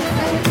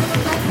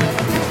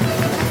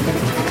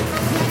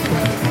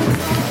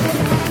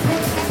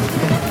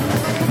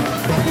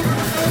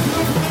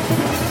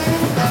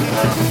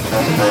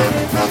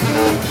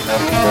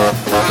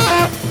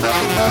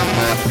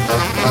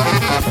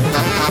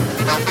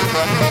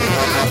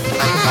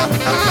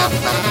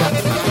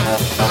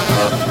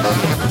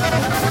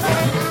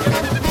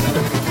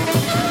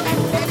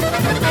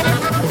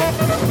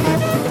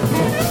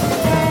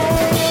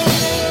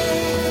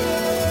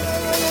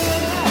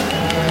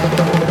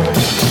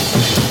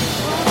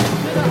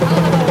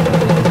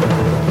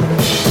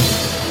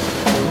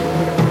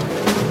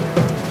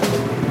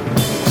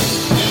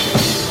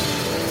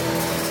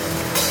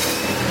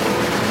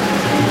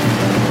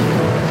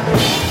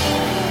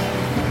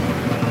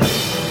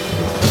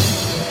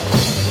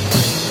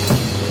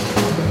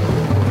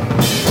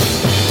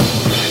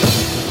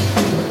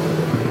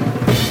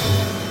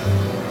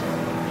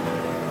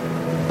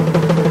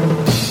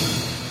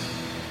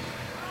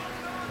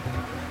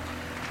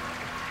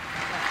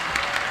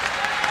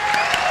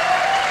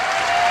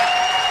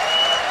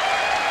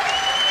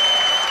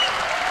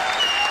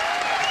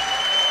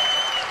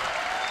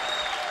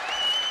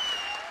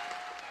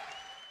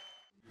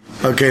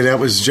 Okay, that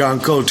was John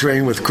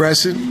Coltrane with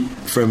Crescent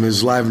from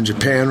his Live in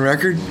Japan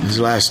record, his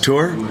last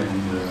tour.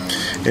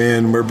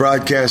 And we're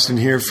broadcasting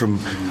here from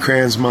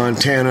Crans,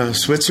 Montana,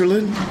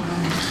 Switzerland.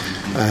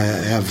 I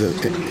have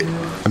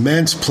the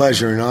immense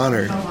pleasure and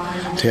honor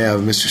to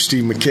have Mr.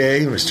 Steve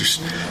Mackay, Mr.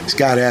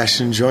 Scott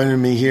Ashton joining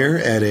me here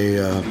at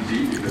a,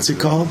 what's it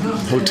called?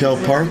 Hotel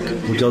Park?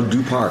 Hotel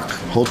du Parc.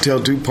 Hotel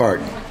du Parc.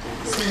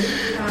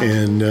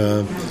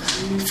 And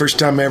first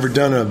time I ever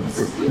done a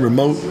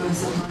remote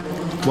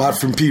Watt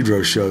from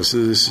Pedro show, so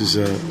this is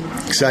an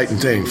exciting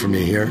thing for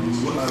me here. You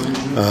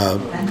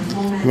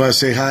want to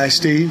say hi,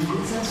 Steve?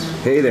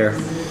 Hey there.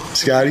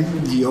 Scotty?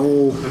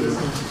 Yo.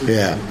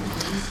 Yeah.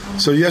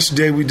 So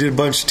yesterday we did a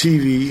bunch of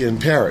TV in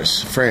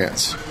Paris,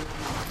 France.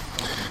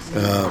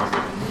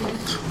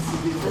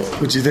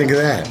 What'd you think of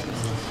that?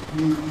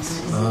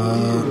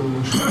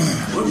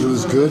 It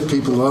was good.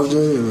 People loved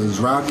it. It was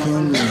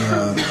rocking.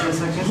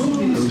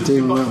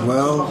 Everything went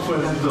well.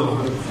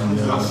 And,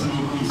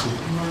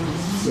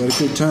 we had a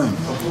good time.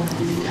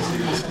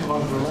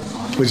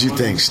 What'd you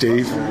think,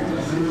 Steve?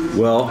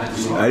 Well,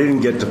 I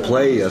didn't get to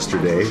play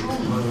yesterday.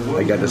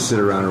 I got to sit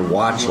around and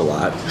watch a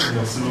lot.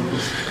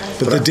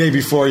 But the day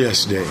before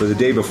yesterday. For the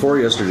day before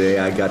yesterday,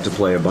 I got to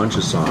play a bunch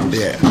of songs.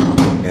 Yeah.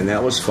 And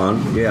that was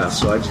fun. Yeah,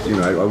 so I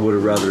would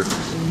have rather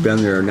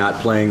been there not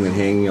playing than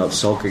hanging out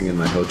sulking in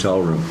my hotel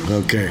room.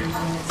 Okay.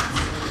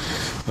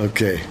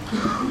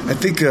 I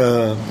think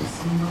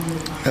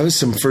that was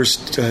some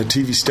first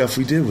TV stuff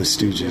we did with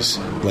Stooges,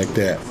 like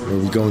that, where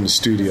we go in the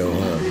studio,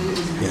 huh?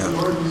 Yeah,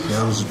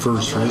 that was the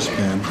first for this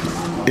band.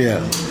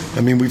 Yeah.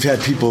 I mean, we've had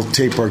people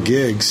tape our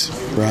gigs,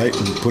 right,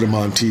 and put them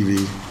on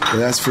TV. But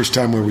that's the first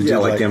time where we did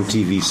like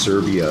MTV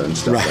Serbia and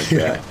stuff like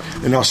that.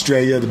 In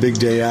Australia, the big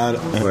day out,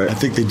 right. I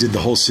think they did the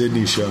whole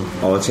Sydney show.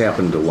 Oh, it's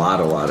happened a lot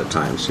of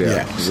times,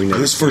 yeah.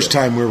 This first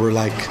time where we're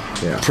like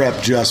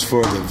prepped just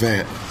for the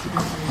event.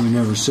 We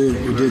never see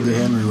it. We did the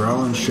Henry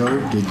Rollins show.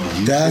 Did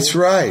you? That's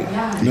right.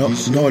 No,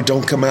 it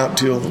don't come out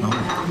till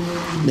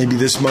maybe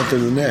this month or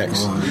the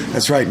next.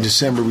 That's right. In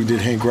December we did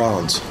Hank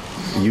Rollins.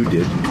 You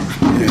did.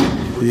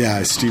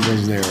 Yeah, Steve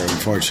wasn't there,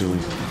 unfortunately.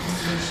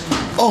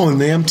 Oh, and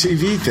the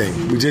MTV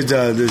thing. We did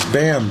this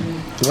BAM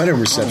wedding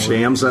reception.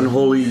 BAM's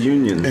Unholy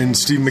Union. And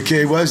Steve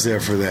Mackay was there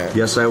for that.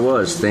 Yes, I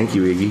was. Thank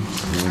you, Iggy.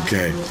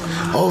 Okay.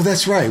 Oh,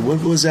 that's right. What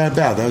was that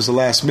about? That was a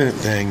last-minute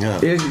thing, huh?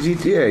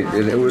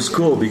 It was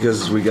cool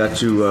because we got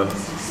to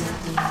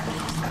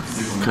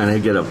kind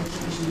of get a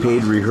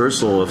paid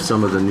rehearsal of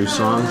some of the new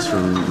songs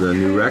from the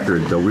new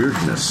record, The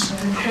Weirdness.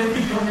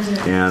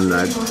 And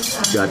I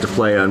got to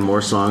play on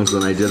more songs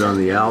than I did on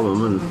the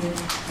album,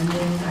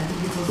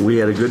 and we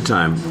had a good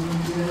time.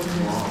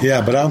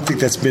 Yeah, but I don't think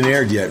that's been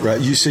aired yet, right?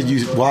 You said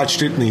you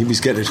watched it and he was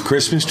getting his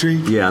Christmas tree?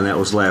 Yeah, and that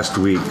was last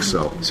week,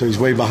 so he's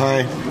way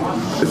behind?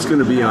 It's going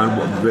to be on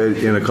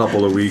in a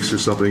couple of weeks or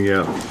something,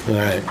 yeah. All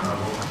right.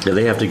 Yeah,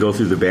 they have to go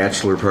through the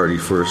bachelor party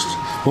first.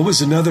 What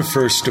was another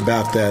first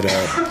about that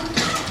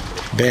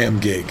BAM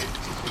gig?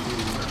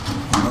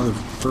 Another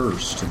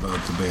first about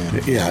the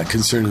band? Yeah,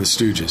 concerning the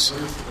Stooges.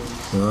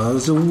 Well, it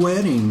was a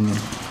wedding.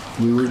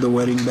 We were the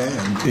wedding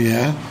band.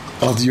 Yeah?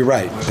 Oh, you're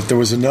right. But there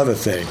was another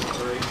thing.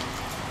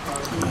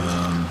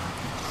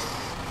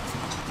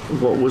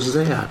 What was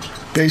that?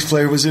 Bass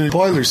player was in a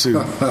boiler suit.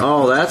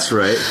 Oh, that's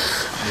right.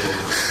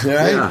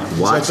 Right? Yeah,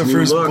 watch the new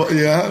first look.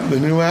 the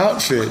new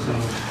outfit.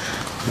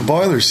 The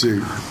boiler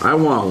suit. I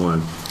want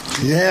one.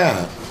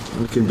 Yeah.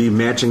 It can be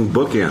matching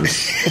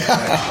bookends.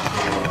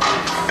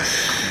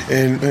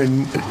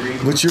 And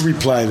what's your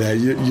reply to that?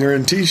 You're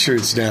in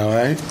T-shirts now,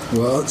 right?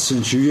 Well,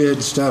 since you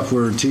had stopped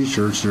wearing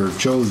T-shirts, or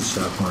chose to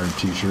stop wearing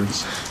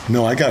T-shirts.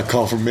 No, I got a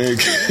call from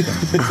Meg.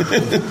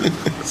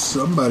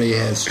 Somebody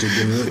has to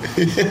do it.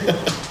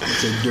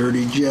 It's a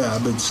dirty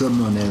job, but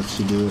someone has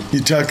to do it.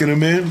 You tucking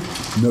them in?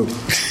 Nope.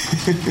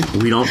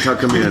 We don't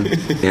tuck them in,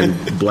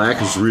 and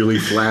black is really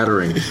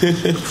flattering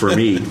for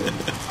me.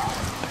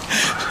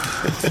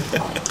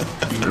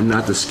 I'm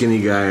not the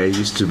skinny guy I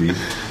used to be.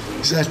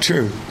 Is that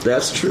true?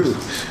 That's true.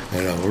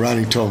 I know.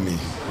 Ronnie told me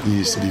he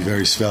used to be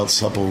very svelte,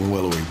 supple, and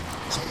willowy.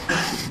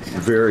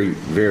 Very,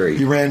 very.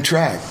 You ran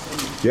track.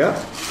 Yeah.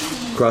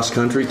 Cross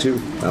country,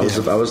 too. I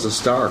was the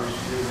star.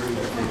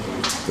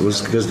 It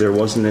was because there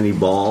wasn't any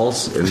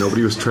balls, and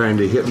nobody was trying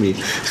to hit me,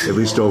 at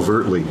least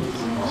overtly,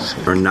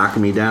 or knock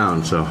me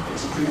down, so.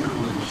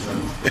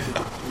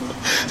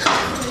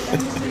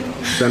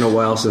 It's been a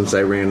while since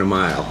I ran a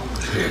mile.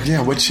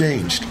 Yeah, what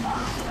changed?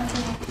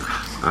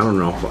 I don't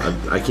know.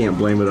 I can't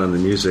blame it on the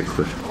music,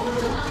 but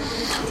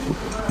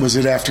Was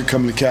it after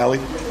coming to Cali?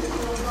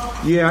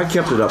 yeah, I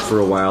kept it up for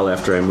a while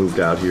after I moved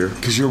out here.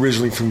 Because you're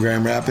originally from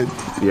Grand Rapids?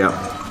 Yeah,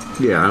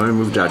 I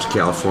moved out to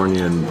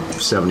California in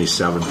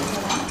 '77.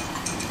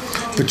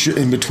 But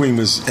in between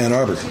was Ann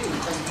Arbor.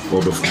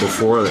 Well,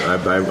 before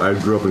I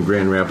grew up in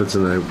Grand Rapids,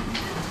 and I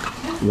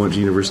went to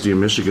University of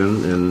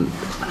Michigan and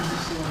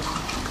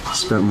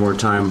spent more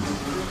time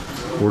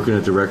working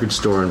at the record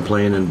store and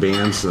playing in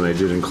bands than I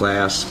did in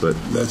class. But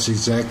That's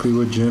exactly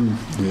what Jim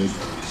did.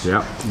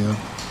 yeah.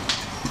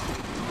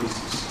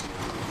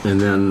 And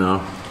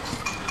then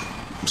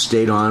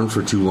stayed on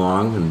for too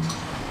long and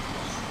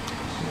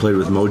played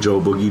with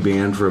Mojo Boogie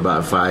Band for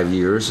about 5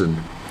 years, and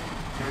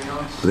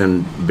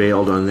then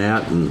bailed on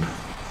that, and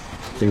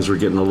things were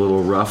getting a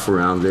little rough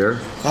around there.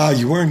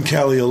 You were in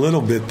Cali a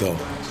little bit, though,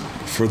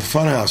 for the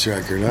Funhouse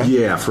record, huh?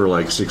 Yeah, for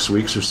like 6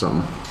 weeks or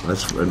something.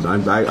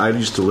 I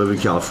used to live in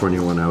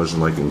California when I was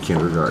in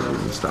kindergarten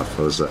and stuff.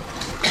 I was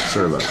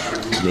sort of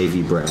a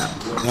Navy brat.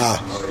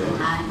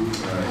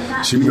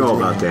 So you know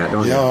about that,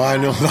 don't you? Yeah, I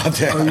know about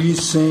that. Are you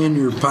saying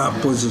your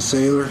pop was a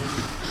sailor?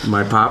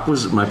 My pop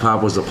was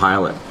a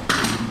pilot.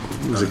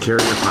 He was a carrier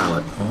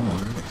pilot.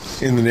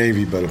 In the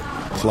Navy, but a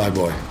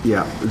flyboy.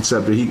 Yeah,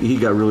 except he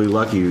got really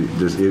lucky.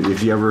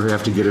 If you ever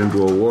have to get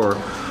into a war,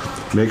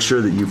 make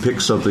sure that you pick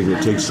something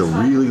that takes a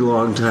really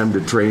long time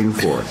to train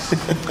for.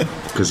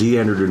 Because he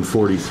entered in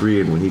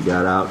 '43, and when he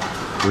got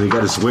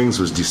his wings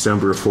was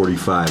December of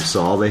 '45.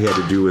 So all they had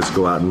to do was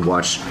go out and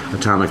watch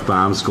atomic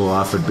bombs go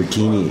off at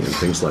Bikini and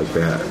things like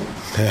that.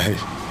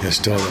 Yes,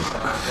 totally.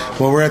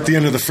 Well, we're at the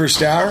end of the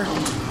first hour.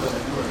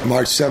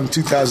 March 7,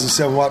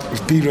 2007, Watt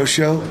with Pedro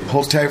Show.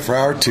 Hold tight for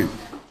hour 2.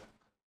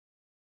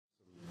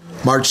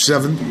 March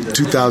 7,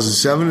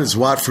 2007, it's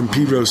Watt from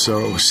Pedro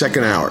Show,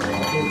 second hour.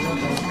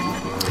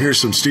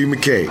 Here's some Steve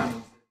Mackay.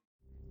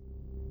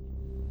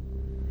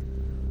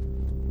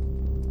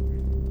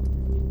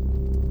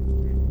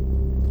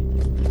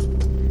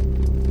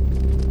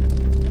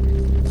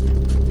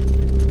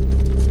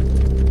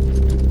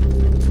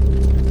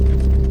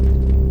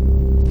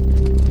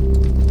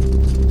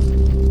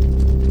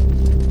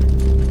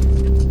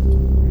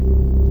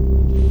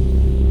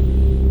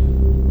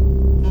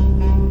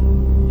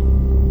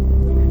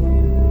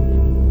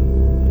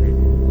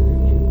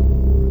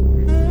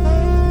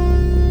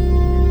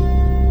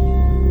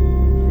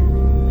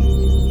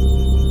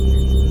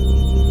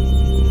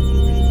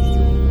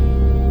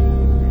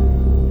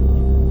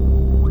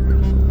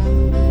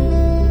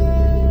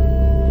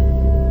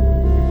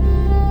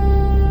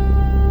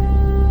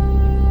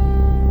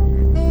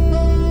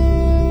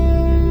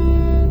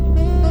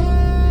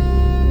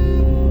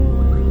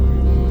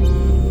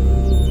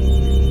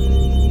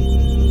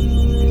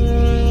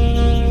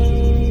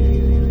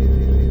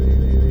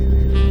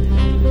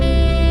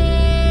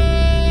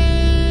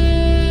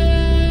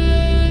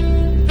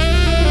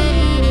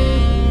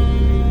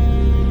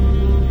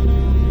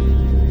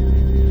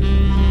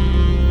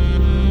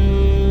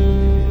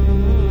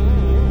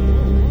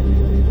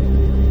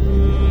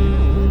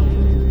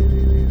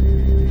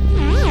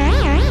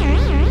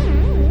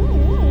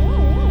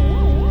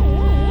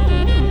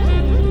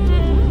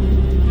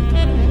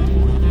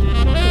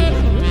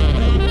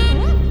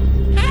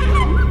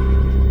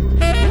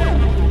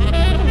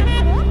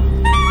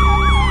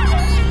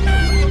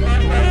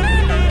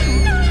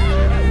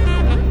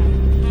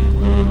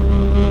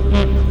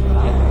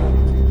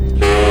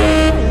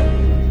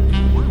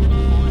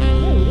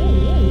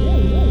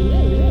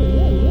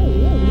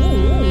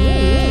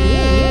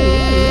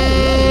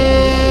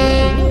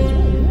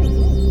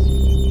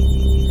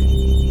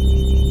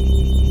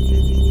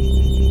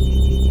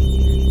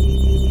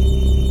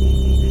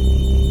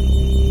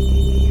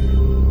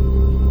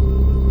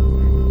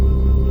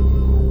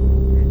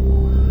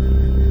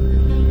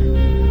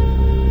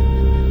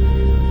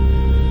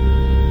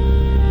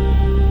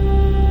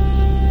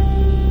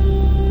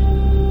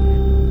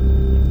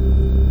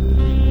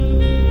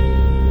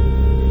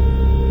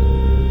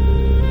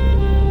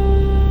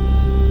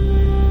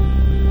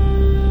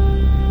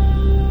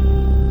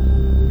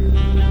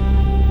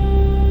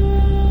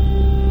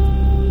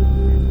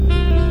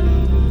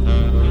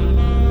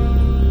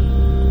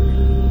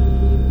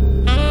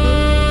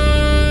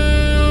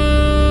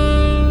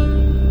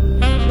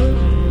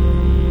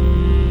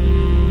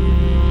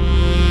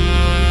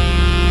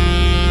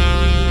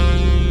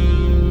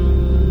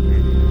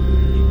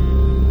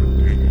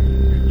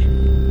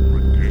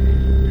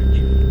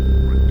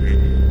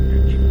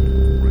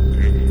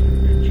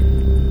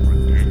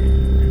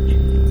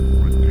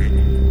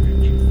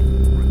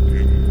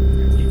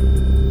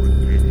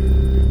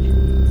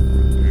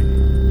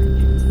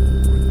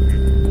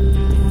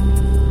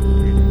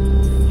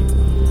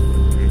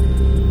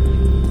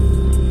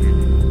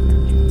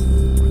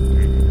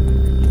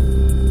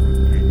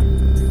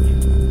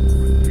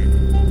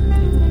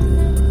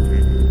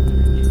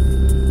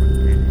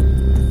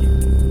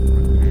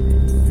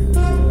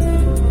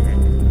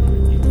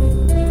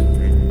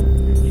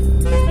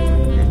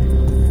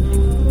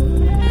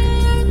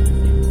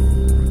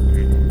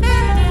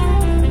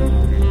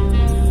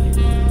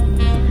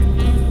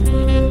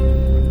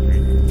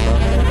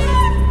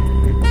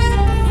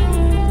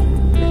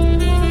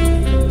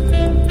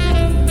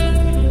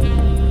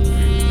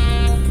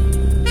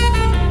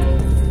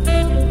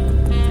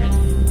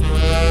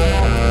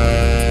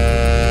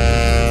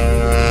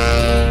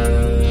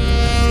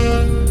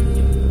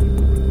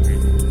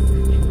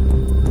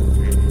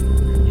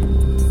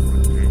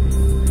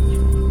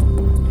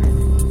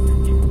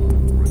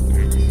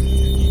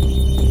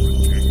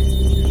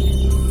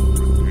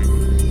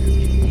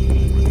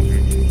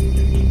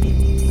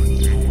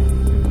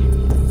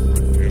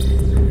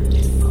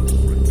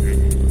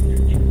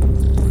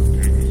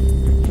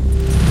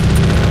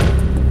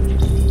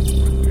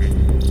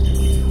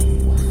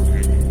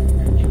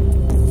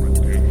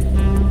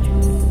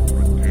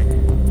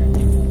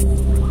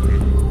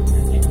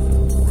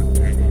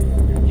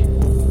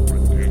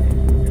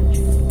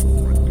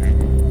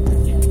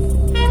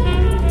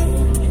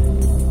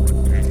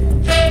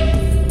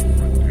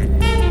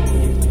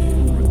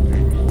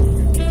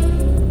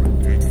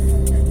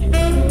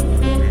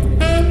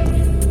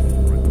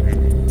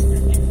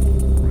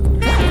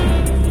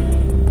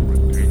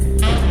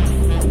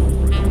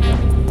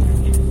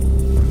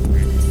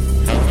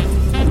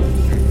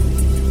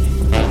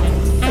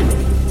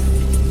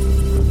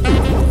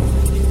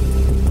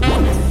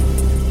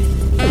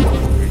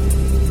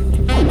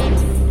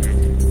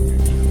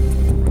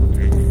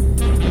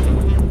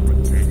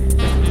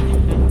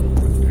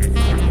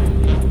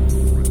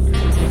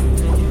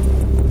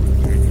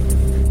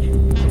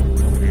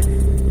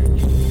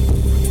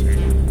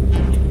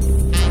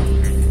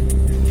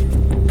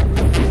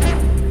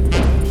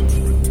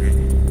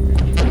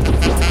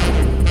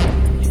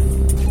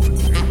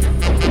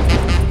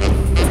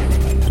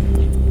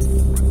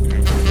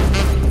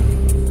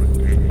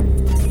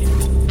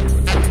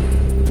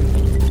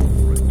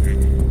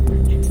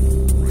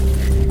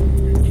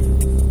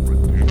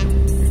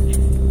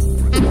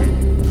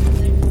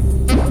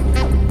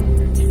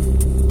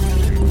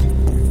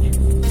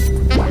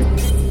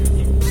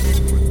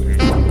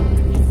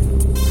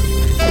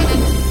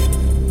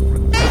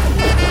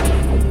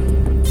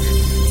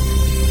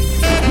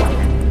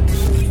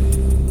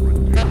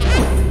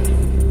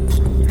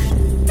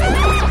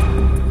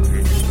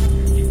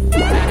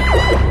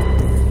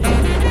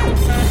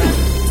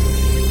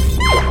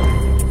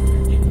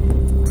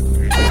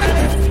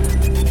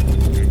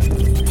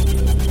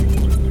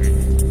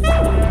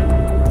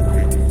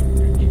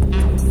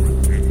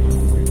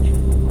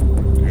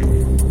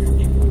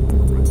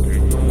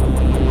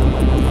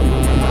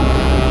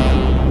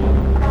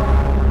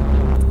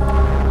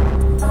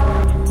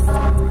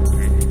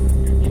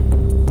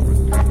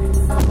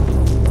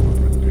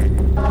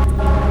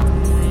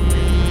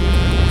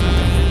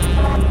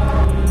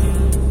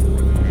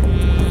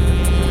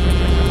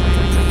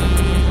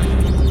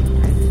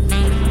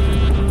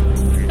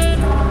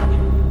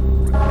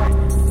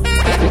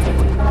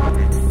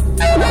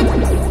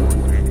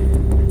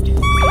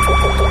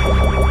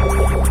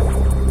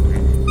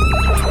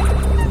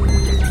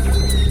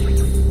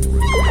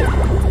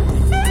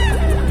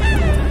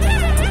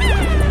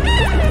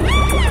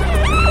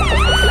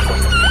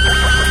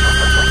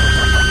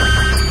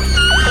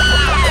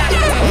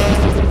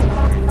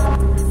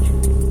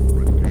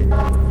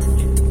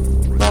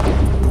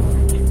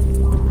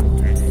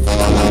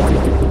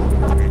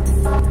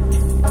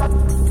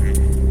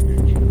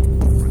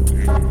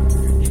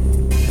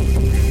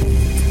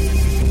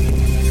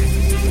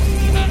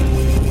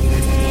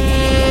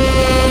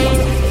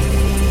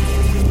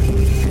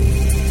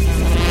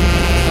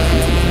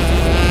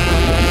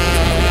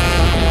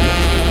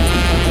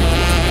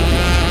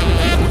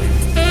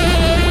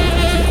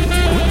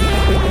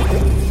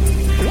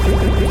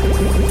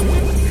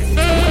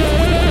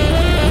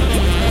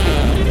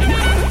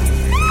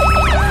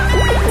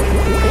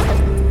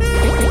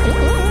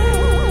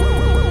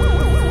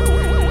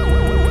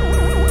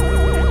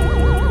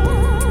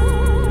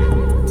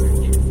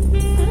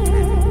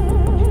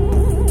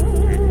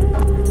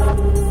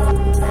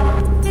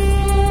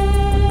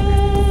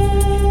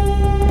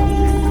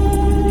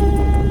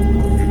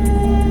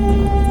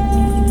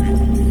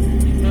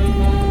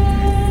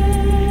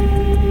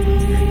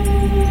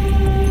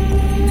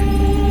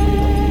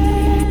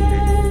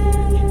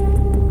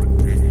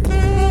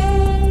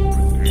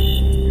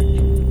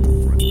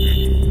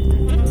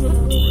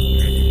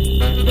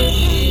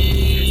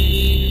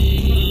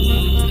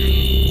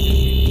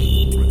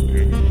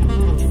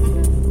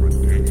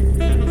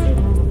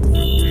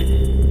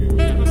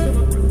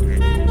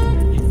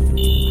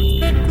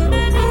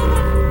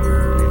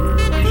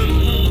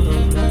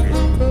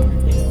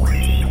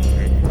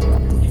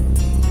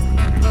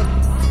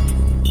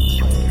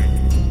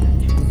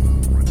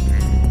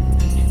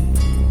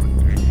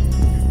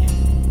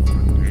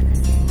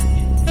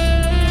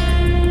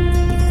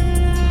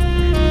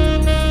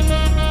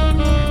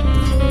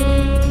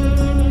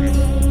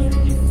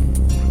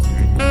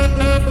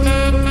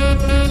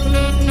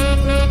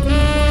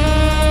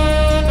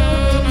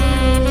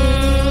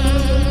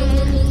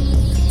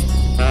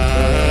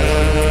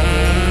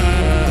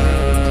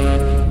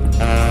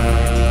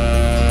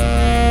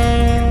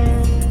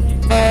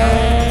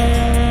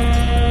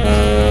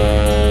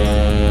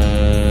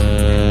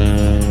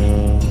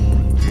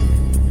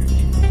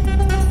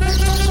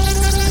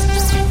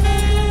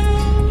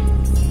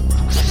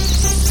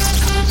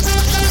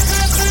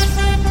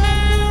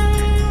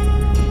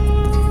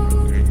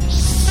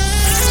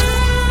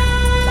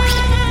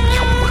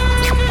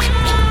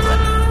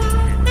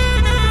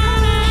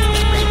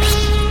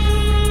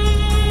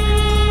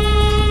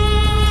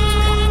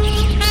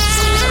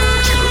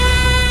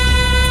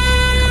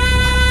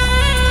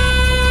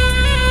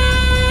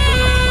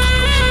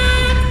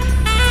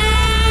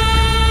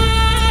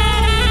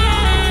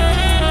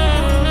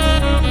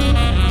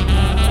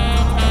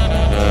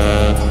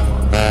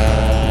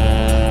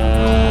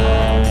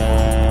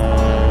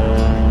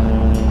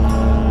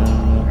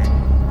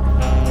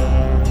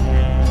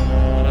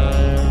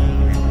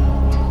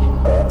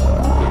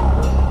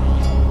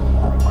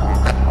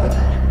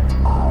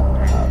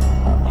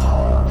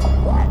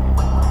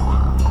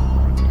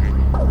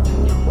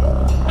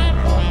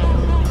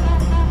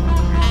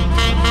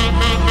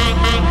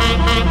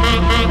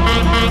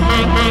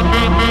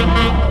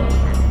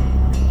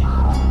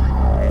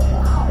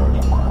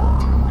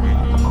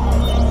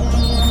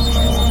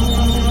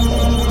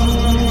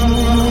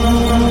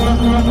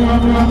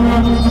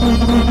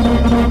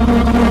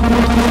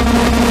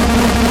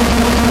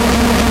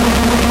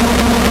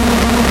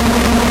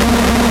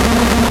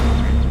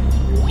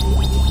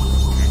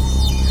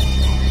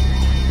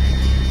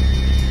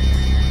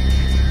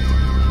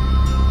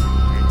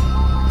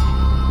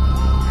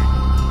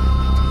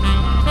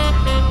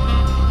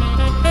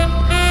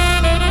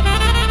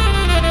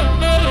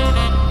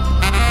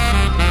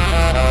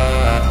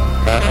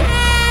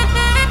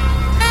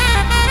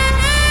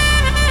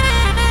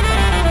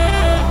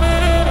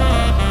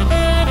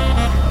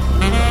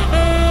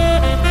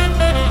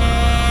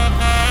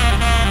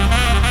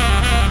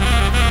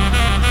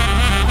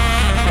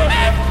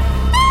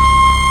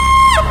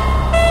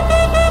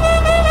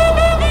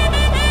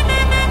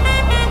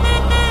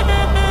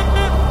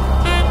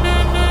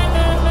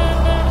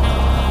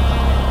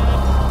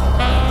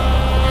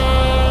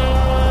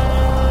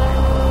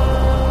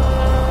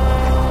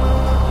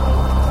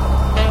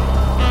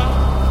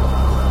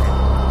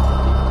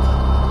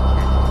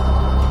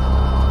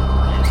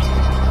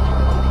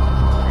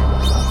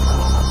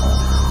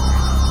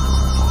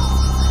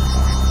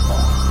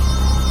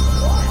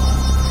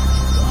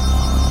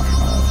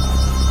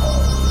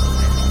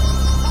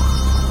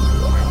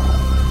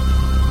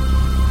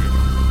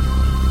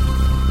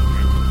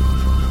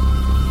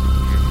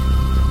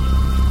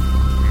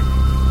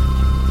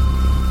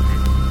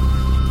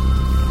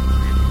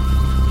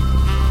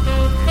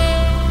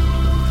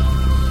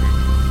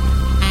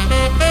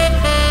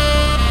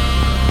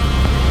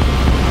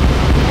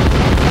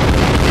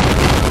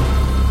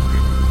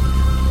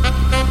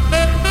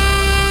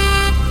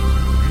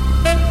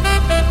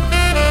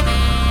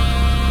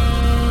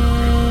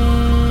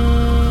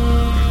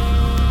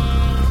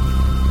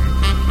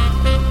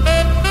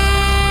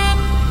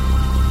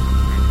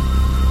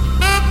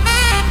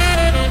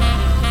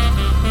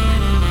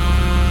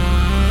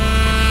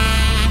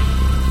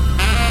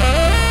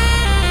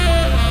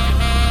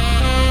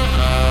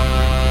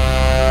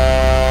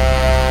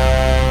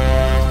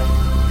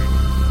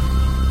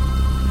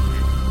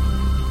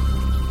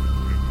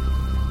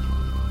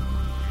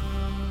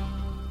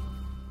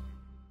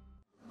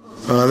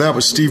 That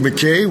was Steve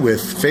Mackay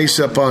with Face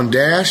Up on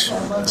Dash.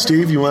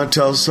 Steve, you want to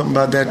tell us something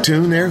about that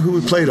tune there? Who we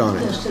played on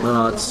it?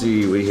 Let's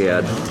see. We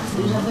had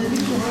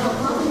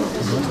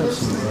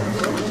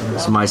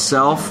it's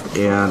myself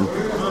and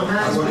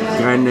a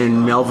guy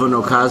named Melvin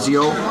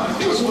Ocasio.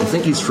 I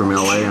think he's from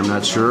LA, I'm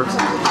not sure.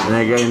 And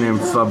a guy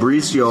named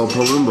Fabrizio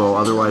Palumbo,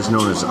 otherwise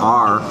known as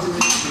R,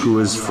 who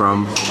is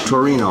from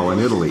Torino in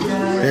Italy.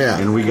 Yeah.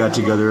 And we got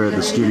together at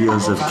the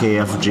studios of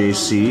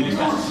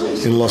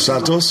KFJC. In Los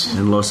Altos?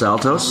 In Los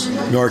Altos.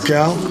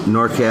 NorCal,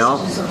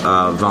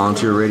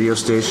 volunteer radio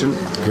station.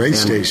 Great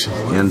station.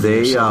 And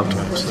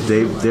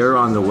they're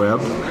on the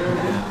web.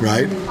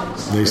 Right.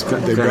 They Kind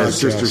of a broadcast.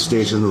 sister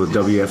station with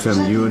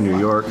WFMU in New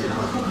York.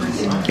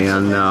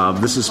 And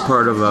this is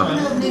part of a...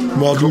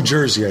 Well, New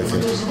Jersey, I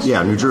think.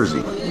 Yeah, New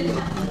Jersey.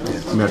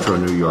 Metro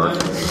New York.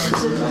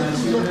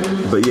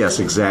 But yes,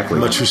 exactly.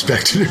 Much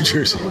respect to New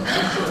Jersey.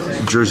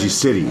 Jersey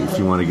City, if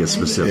you want to get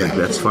specific, Yeah.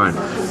 that's fine.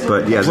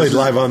 But yeah, Played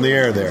live on the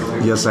air there.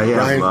 Yes, I have.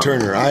 Ryan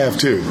Turner. I have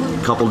too.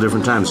 A couple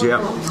different times,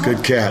 yeah.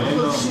 Good cat.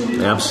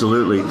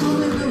 Absolutely.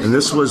 And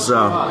this was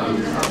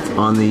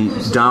on the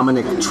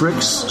Dominic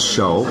Tricks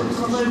show.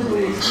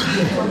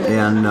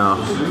 And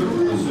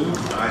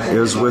it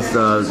was with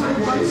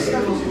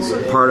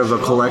part of a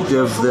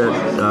collective that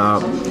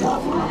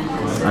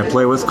I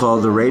play with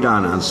called the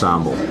Radon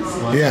Ensemble.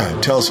 Yeah,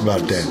 tell us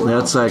about that.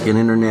 That's like an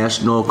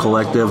international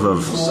collective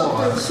of,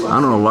 I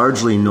don't know,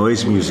 largely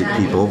noise music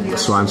people.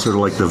 So I'm sort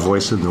of like the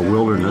voice in the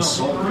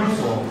wilderness,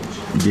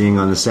 being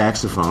on the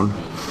saxophone.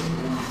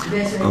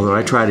 Although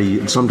I try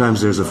to,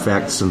 sometimes there's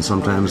effects and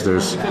sometimes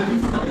there's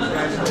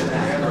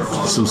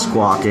some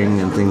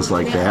squawking and things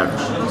like that.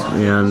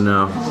 And,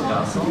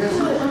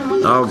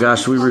 oh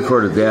gosh, we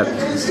recorded that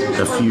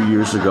a few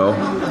years ago.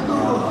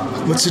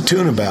 What's the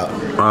tune about?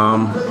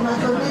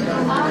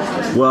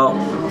 Well,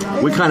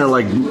 we kind of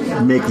like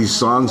make these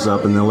songs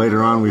up, and then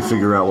later on we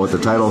figure out what the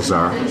titles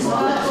are.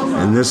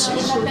 And this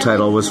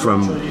title was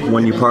from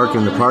When You Park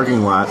in the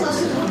Parking Lot.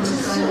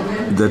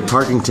 The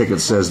parking ticket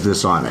says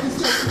this on it.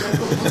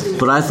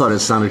 But I thought it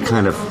sounded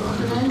kind of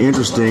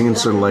interesting and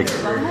sort of like,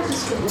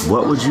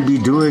 what would you be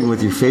doing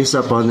with your face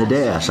up on the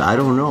dash? I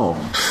don't know.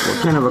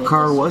 What kind of a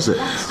car was it?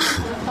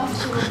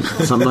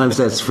 Sometimes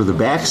that's for the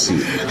back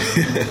seat.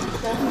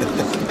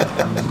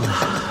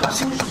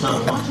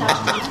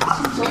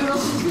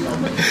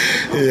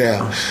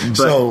 Yeah.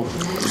 So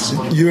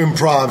you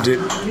improv'd it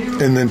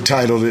and then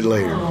titled it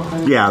later.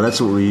 Yeah, that's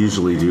what we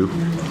usually do.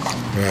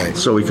 Right.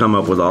 So we come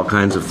up with all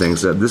kinds of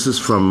things. This is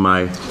from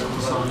my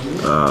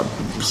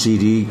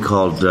CD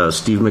called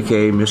Steve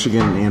Mackay,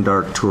 Michigan and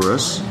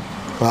Arcturus.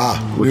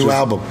 New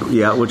album.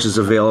 Yeah, which is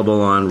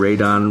available on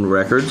Radon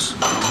Records.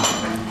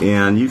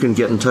 And you can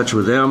get in touch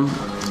with them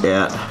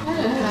at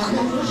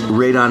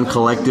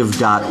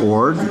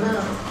radoncollective.org.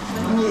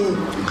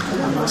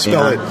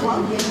 Spell it.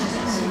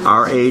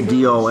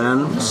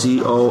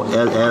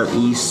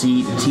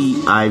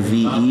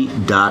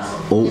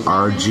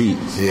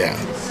 radoncollective.org. Yeah.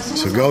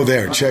 So go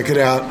there, check it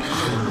out.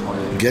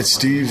 Get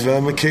Steve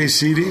Mackay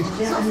CD.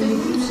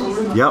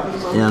 Yep,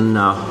 and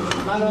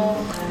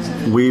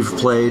we've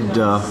played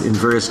in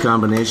various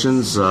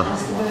combinations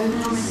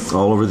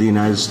all over the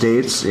United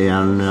States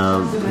and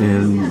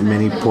in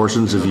many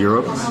portions of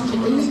Europe.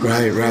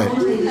 Right.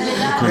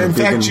 In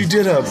fact, you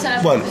did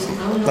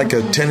like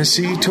a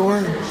Tennessee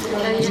tour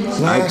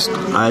last?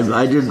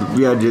 I did.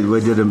 Yeah, we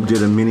did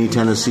a mini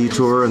Tennessee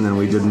tour, and then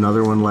we did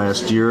another one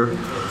last year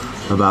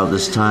about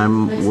this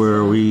time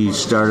where we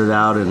started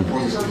out in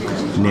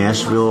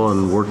Nashville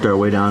and worked our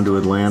way down to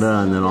Atlanta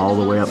and then all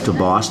the way up to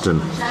Boston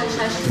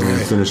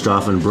and finished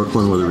off in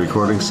Brooklyn with a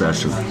recording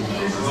session.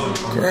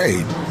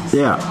 Great.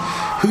 Yeah.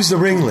 Who's the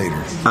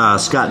ringleader?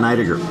 Scott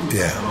Neidiger.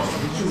 Yeah.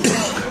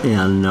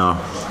 And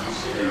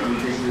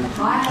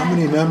how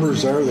many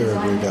members are there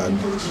at Radon?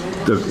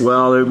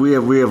 well, we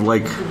have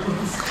like,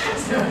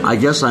 I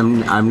guess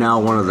I'm now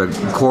one of the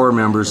core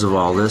members of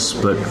all this,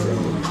 but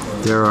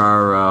there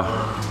are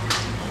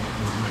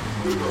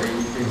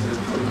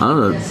I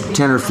don't know,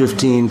 10 or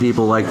 15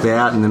 people like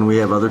that, and then we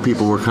have other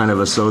people we're kind of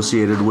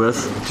associated with.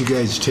 Do you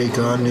guys take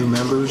on new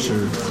members,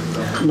 or?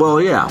 Well,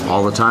 yeah,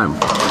 all the time.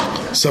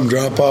 Some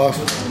drop off.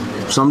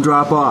 Some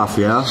drop off,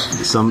 yeah.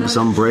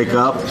 Some break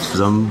up.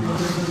 Some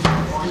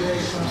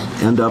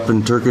end up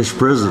in Turkish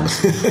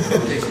prisons.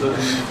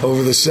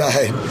 Over the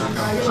side.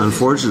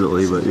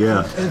 Unfortunately, but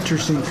yeah.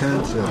 Interesting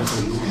concept.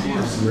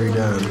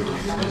 Radon.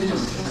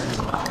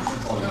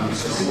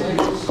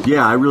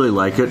 Yeah, I really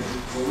like it.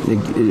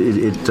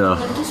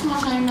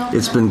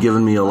 It's been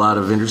giving me a lot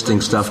of interesting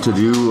stuff to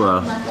do.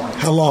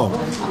 How long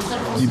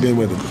you been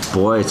with it?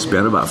 Boy, it's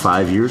been about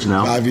 5 years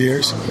now. 5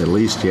 years? At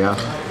least, yeah.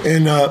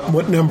 And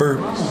what number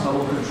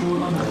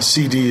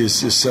CD is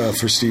this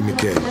for Steve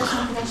Mackay?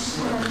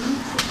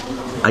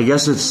 I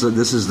guess this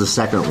is the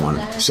second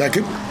one.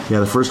 Second? Yeah,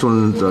 the first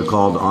one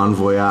called En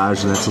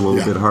Voyage, and that's a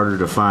little bit harder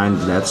to find.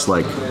 That's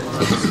like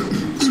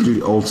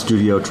old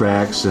studio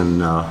tracks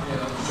and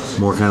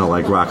more kind of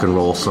like rock and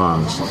roll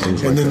songs.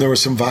 And then there was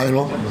some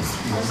vinyl?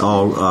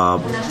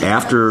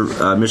 After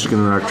Michigan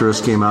and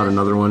Arcturus came out,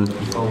 another one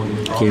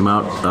came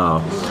out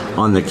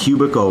on the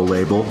Cubico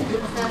label,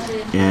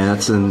 and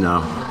that's in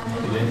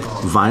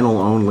vinyl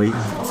only.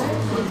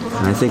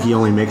 And I think he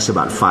only makes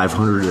about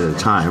 500 at a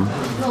time.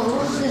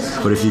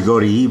 But if you go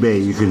to eBay,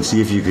 you can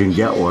see if you can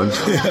get one.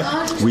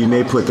 We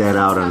may put that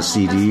out on a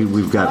CD.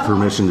 We've got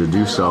permission to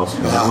do so.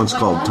 That one's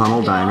called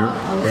Tunnel Diner.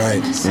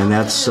 Right. And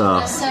that's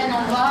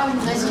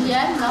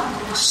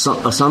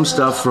some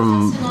stuff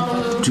from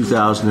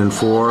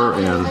 2004,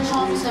 and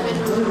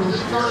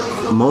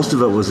most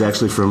of it was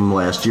actually from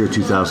last year,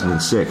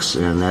 2006.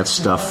 And that's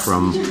stuff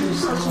from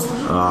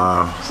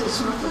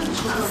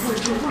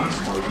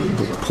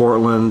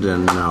Portland,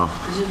 and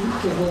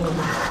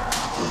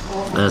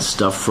that's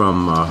stuff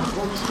from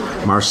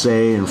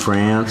Marseille in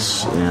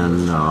France,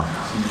 and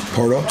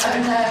Porto.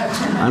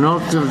 I don't know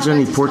if there's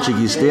any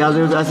Portuguese. Yeah,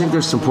 I think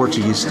there's some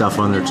Portuguese stuff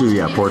on there too.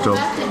 Yeah, Porto.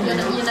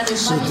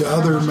 So the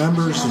other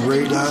members of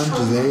Radon,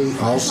 do they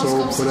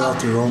also put out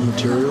their own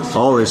material?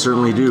 Oh, they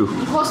certainly do.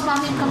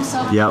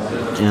 Yep,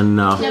 and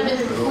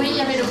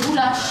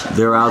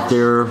they're out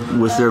there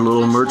with their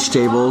little merch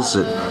tables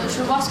at,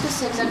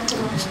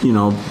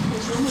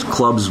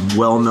 clubs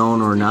well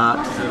known or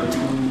not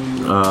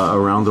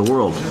around the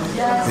world.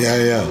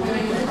 Yeah.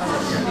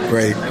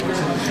 Great.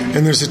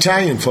 And there's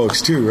Italian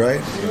folks too,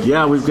 right?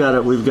 Yeah, we've got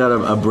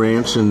a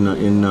branch in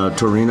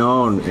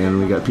Torino, and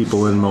we got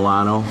people in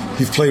Milano.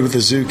 You've played with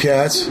the Zoo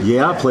Cats?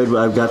 Yeah,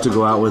 I've got to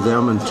go out with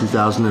them in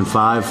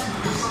 2005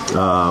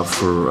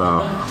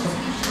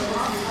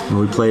 when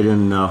we played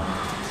in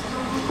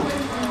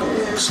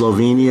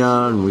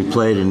Slovenia, and we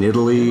played in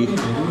Italy,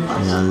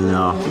 and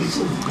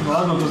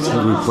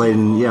we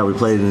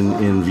played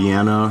in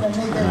Vienna,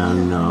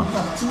 and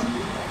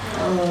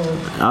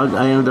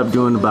I ended up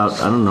doing about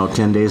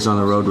 10 days on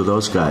the road with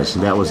those guys.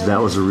 And that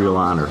was a real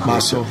honor.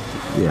 Masso.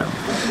 Yeah.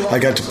 I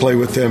got to play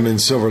with them in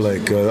Silver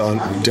Lake on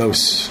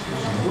Dose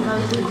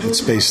at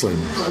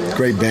Spaceland.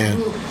 Great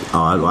band.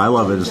 Oh, I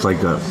love it. It's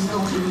like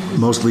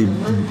mostly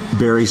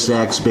Barry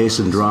sax, bass,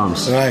 and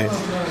drums. Right.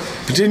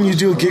 But didn't you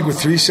do a gig with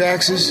 3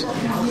 saxes?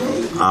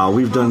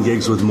 We've done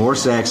gigs with more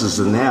saxes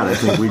than that. I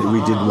think we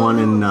did one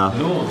in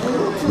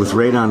with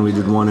Radon. We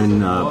did one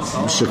in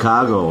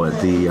Chicago at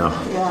the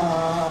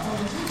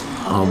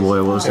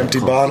what was that? Empty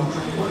Bottle?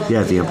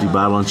 Yeah, at the Empty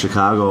Bottle in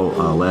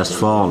Chicago last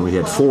fall, and we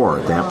had 4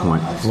 at that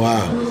point.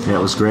 Wow. Yeah,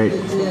 it was great.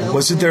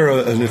 Wasn't there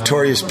a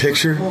notorious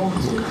picture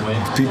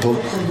of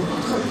people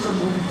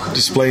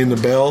displaying the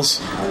bells?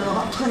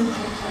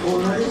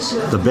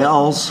 The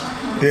bells?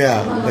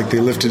 Yeah, like they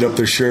lifted up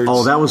their shirts.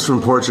 Oh, that was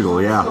from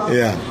Portugal, yeah.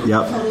 Yeah.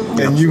 Yep.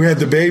 And you had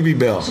the baby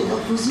bell.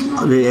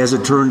 As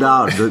it turned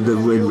out,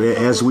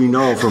 as we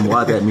know from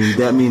what that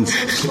means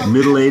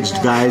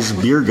middle-aged guys'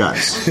 beer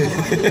guts.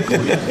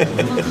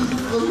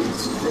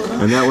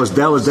 And that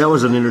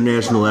was an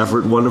international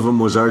effort. One of them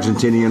was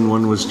Argentinian,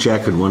 one was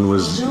Czech, and one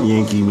was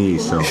Yankee me.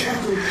 So.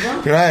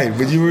 Right,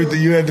 but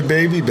you had the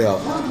baby bell.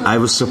 I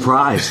was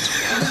surprised.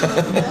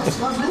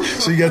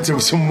 So you got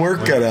some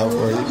work cut out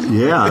for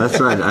you. Yeah, that's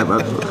right.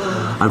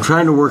 I'm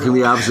trying to work in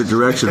the opposite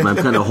direction, but I'm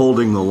kind of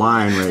holding the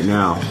line right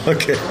now.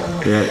 Okay.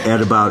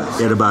 At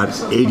about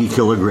 80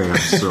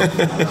 kilograms. So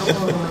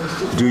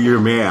do your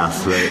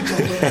math, right?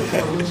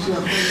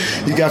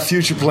 You got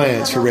future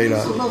plans for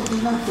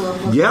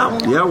Radon? Yeah.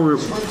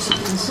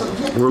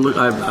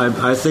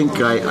 I think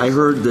I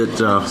heard that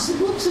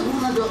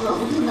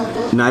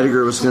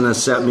Nidegger was going to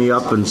set me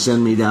up and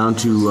send me down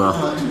to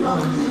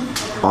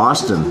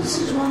Austin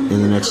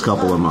in the next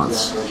couple of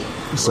months.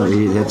 So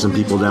he had some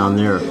people down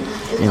there.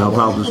 And I'll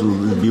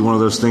probably be one of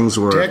those things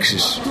where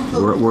Texas,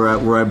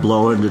 where I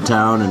blow into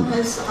town and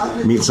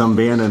meet some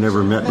band I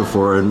never met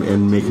before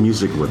and make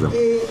music with them.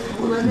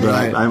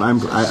 But right.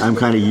 I'm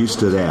kind of used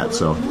to that.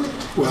 So.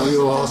 Well,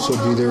 you'll also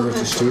be there with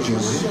the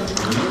Stooges.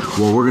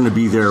 Well, we're going to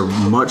be there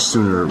much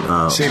sooner.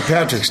 St.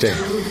 Patrick's Day.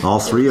 All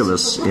 3 of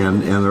us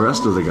and the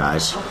rest of the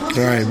guys.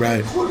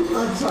 Right.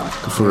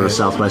 For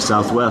South by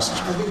Southwest.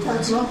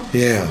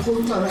 Yeah.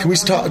 Can we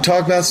talk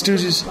about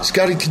Stooges?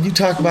 Scotty, can you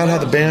talk about how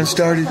the band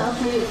started?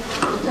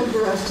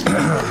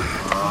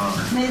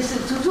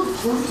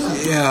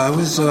 Yeah, I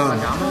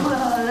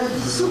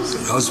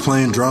was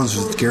playing drums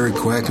with Gary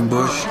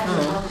Quackenbush.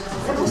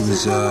 He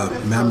was a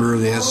member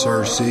of the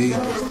SRC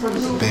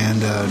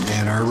band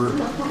Ann Arbor.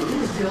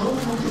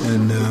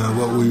 And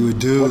what we would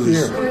do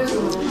is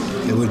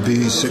it would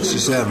be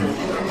 67.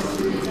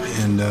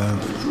 And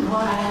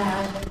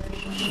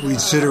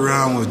we'd sit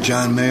around with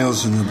John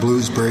Mayles and the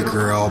Blues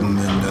Breaker album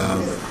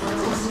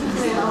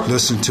and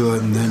listen to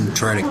it and then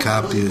try to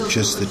copy it,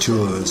 just the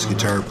 2 of us,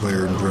 guitar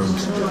player and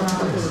drums.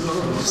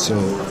 So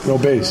no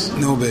bass.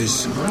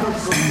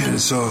 And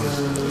so,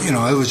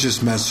 I was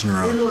just messing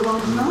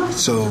around.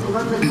 So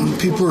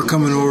people were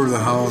coming over to the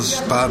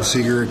house. Bob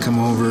Seger would come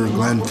over,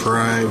 Glenn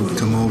Fry would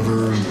come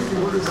over,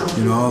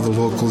 and, all the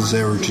locals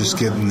that were just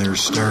getting their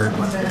start.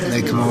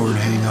 They come over and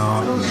hang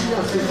out.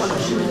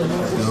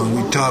 And,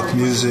 we'd talk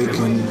music,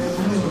 and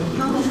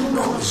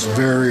I was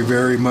very,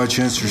 very much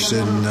interested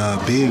in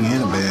being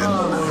in a band.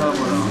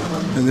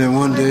 And then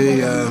one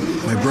day,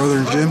 my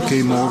brother Jim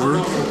came over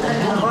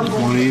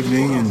one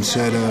evening and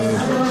said,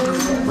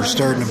 we're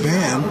starting a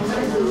band,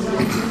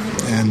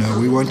 and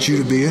we want you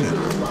to be in it.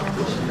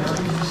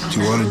 Do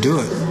you want to do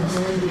it?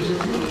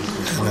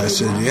 And I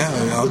said, yeah,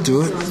 I'll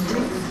do it.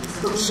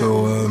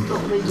 So,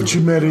 But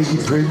you met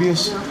Iggy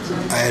previous?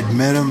 I had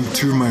met him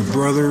through my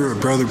brother. A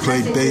brother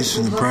played bass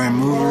in the Prime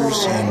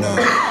Movers, and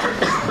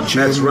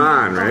Jim, That's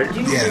Ron, right?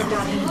 yeah,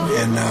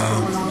 and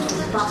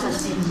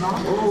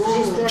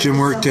Jim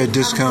worked at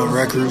Discount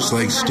Records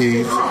like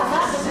Steve.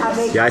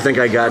 Yeah, I think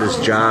I got his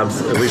job,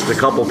 at least a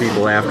couple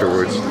people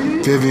afterwards.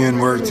 Vivian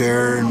worked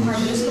there, and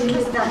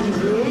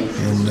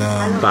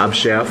Bob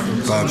Sheff.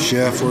 Bob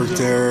Sheff worked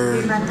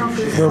there.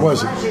 Where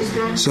was it?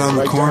 It's on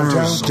the Right corner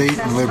downtown? of State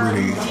and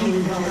Liberty,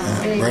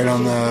 right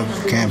on the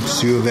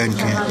campus, U of N Does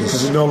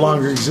campus. it no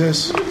longer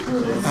exist?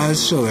 It's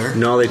still there.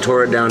 No, they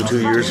tore it down 2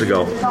 years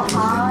ago.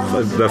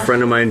 A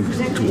friend of mine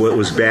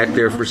was back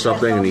there for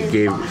something, and he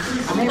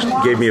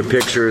gave me a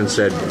picture and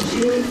said,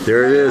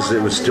 "There it is."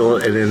 It was still,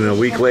 and then a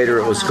week later,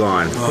 it was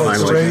gone.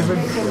 That's Finally. Raven?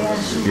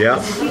 Yeah.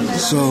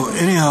 So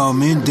anyhow,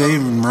 me and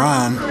Dave and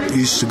Ron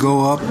used to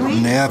go up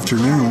in the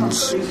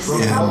afternoons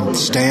and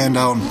stand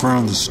out in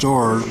front of the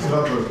store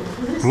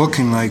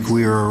looking like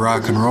we were a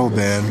rock and roll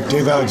band.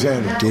 Dave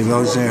Alexander. Dave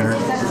Alexander.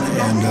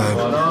 And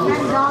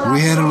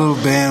we had a little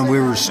band we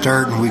were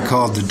starting we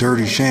called the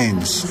Dirty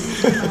Shames.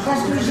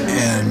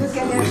 And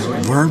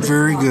we weren't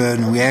very good,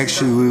 and we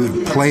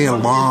would play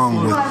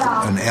along with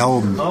an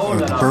album of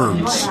the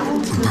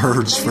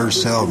Byrds'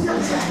 first album.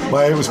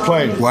 While it was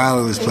playing. While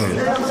it was playing.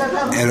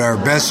 And our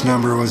best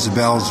number was The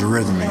Bells of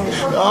Rhythmy.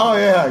 Oh,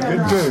 yeah,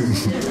 good tune.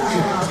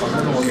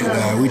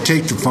 And we'd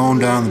take the phone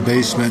down the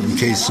basement in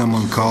case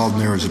someone called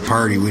and there was a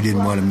party. We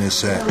didn't want to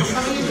miss that.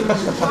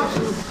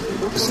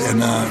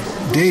 And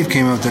Dave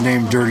came up with the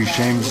name Dirty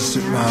Shames.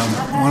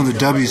 One of the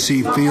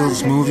W.C.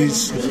 Fields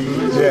movies.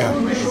 Yeah.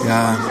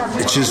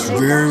 It's just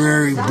very,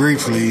 very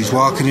briefly, he's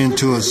walking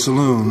into a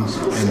saloon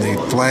and they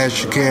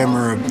flash the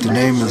camera at the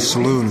name of the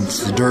saloon. It's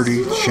the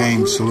Dirty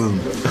Shame Saloon.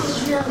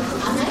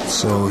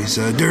 So he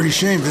said, Dirty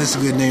Shame, that's a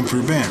good name for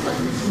a band.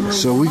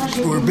 So we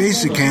were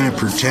basically kind of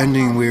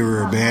pretending we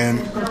were a band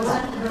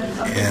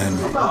and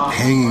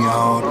hanging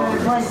out,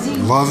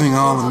 loving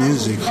all the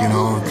music,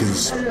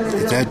 because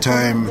at that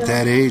time, at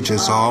that age,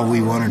 that's all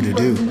we wanted to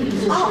do.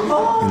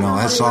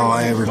 That's all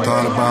I ever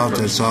thought about.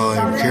 That's all I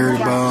ever cared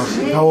about.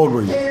 How old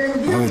were you?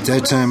 At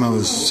that time, I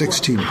was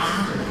 16.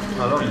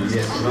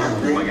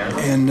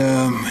 And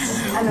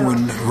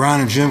when Ron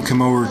and Jim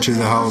come over to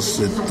the house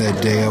that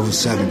day, I was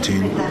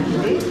 17.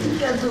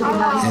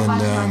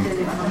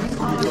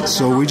 And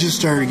so we just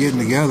started getting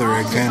together.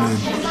 I kind of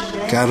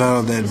got out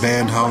of that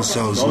band house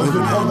I was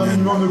living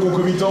in,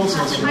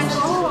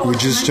 and we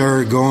just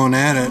started going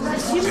at it,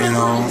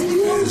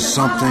 as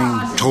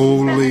something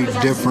totally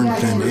different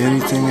than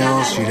anything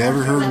else you'd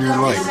ever heard in your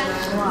life.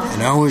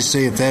 And I always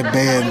say if that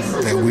band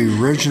that we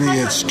originally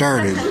had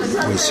started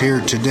was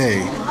here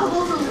today,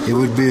 it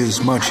would be as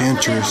much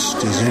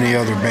interest as any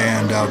other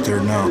band out there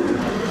now.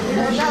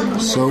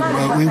 So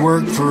we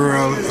worked for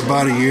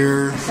about a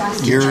year and a half.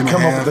 Did you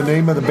come up with the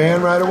name of the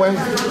band right away?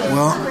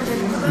 Well,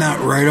 not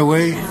right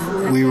away.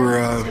 We were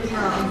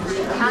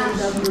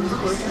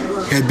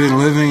had been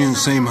living in the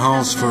same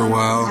house for a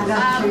while,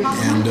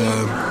 and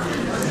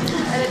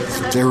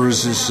there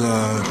was this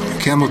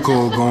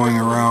chemical going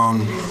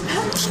around.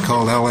 It's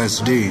called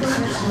LSD,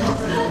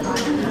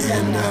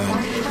 and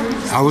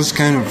I was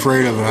kind of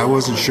afraid of it. I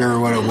wasn't sure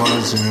what it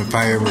was and if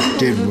I ever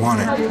did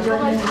want it.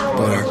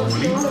 But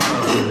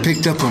I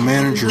picked up a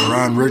manager,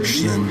 Ron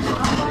Richardson,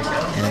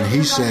 and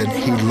he said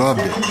he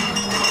loved it.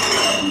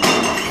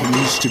 He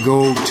used to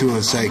go to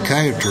a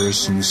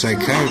psychiatrist, and the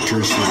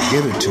psychiatrist would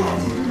give it to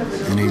him,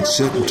 and he'd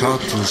sit and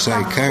talk to the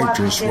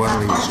psychiatrist while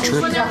he was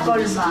tripping.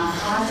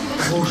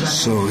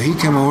 So he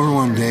came over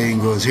one day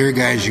and goes, "Here,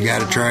 guys, you got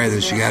to try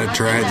this. You got to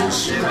try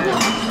this." And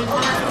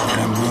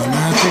I'm going, "No,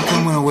 I think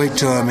I'm going to wait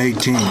till I'm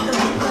 18."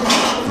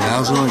 And I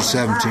was only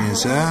 17. I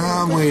said,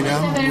 I'll wait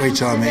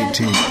till I'm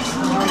 18.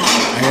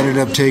 I ended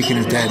up taking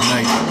it that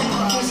night.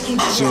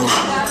 So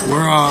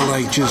we're all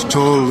like just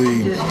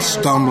totally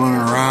stumbling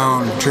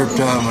around, tripped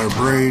out of our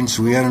brains.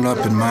 We ended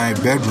up in my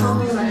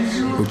bedroom,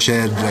 which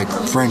had like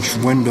French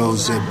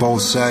windows that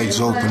both sides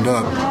opened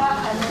up.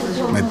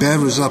 My bed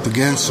was up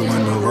against the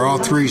window. We're all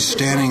three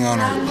standing on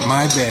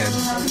my bed,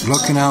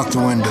 looking out the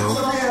window,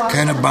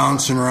 kind of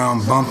bouncing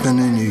around, bumping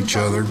into each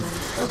other.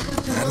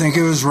 I think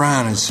it was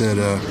Ron that said,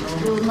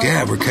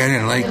 "Yeah, we're kind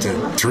of like the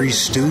Three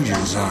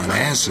Stooges on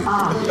acid."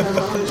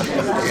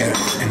 Yeah,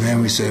 and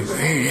then we said,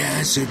 "Hey, yeah,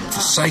 it's the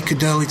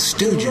Psychedelic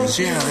Stooges.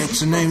 Yeah, that's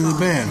the name of the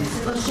band."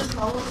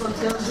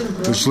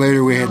 Which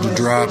later we had to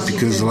drop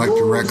because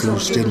Electric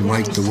Records didn't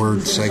like the word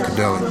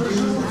psychedelic.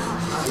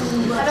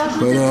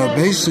 But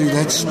basically,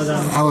 that's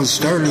how it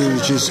started. It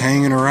was just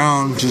hanging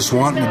around, just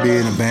wanting to be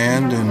in a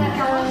band,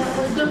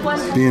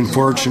 and being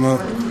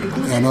fortunate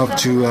enough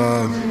to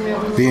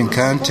be in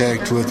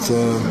contact with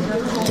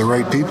the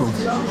right people.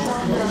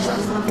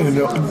 And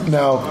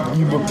now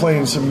you were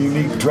playing some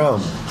unique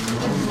drum.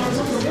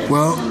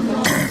 Well,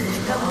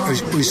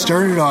 we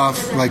started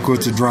off like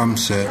with the drum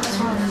set,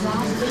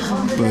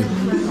 but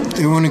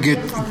then when it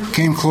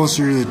came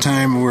closer to the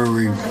time where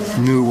we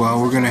knew, well,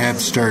 we're going to have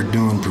to start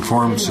doing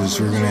performances.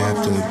 We're going to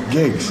have to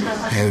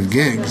have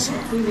gigs.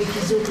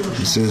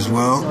 He says,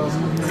 well,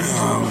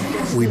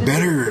 we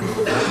better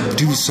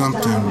do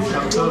something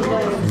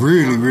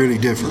really, really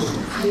different.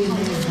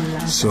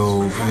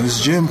 So as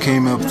Jim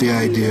came up with the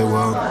idea,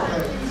 well,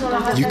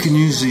 you can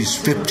use these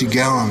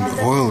 50-gallon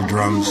oil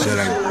drums that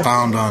I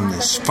found on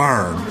this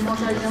farm.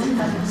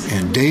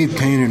 And Dave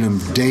painted them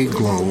day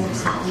glow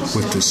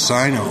with the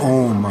sign of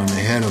Ohm on the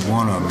head of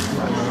one of them.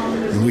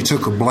 And we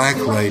took a black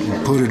light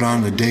and put it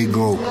on the day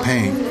glow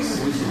paint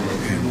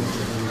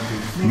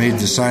and made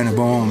the sign of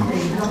Ohm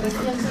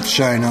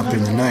shine up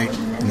in the night,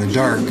 in the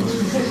dark.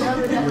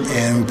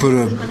 And we put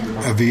a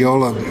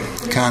viola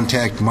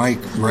contact mic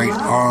right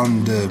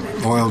on the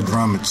oil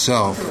drum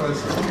itself.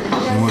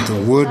 And with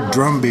a wood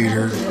drum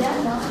beater,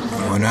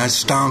 when I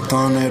stomped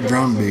on that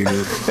drum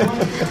beater,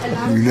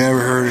 you never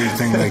heard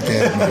anything like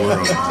that in the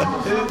world.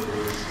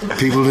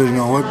 People didn't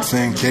know what to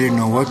think. They didn't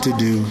know what to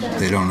do.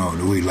 They don't know,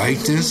 do we like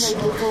this?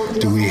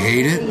 Do we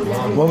hate it?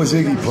 What was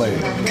Iggy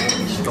playing?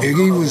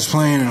 Iggy was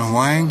playing a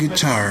Hawaiian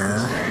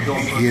guitar.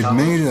 He had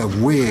made a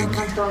wig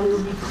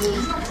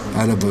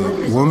out of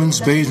a woman's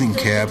bathing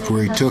cap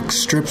where he took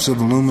strips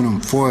of aluminum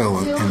foil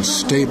and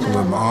stapled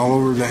them all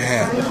over the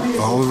hat,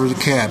 all over the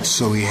cap,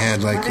 so he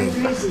had like a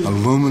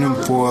aluminum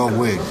foil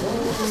wig.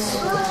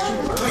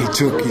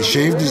 He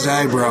shaved his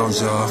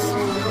eyebrows off,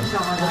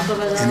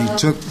 and he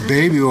took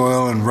baby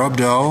oil and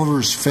rubbed it all over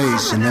his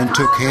face, and then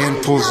took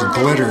handfuls of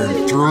glitter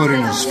and threw it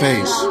in his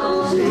face.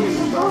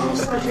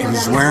 He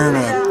was wearing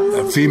a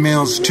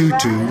female's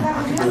tutu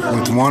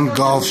with one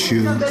golf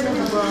shoe.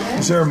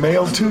 Is there a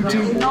male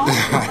tutu?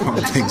 I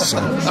don't think so.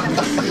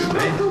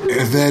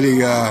 And then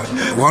he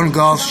one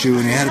golf shoe,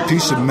 and he had a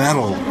piece of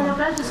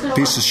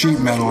sheet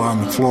metal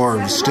on the floor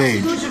of the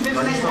stage.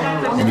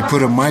 And he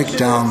put a mic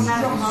down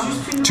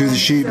to the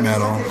sheet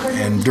metal,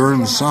 and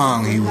during the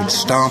song he would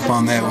stomp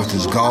on that with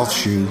his golf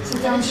shoe,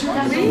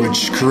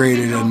 which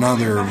created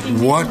another,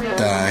 what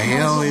the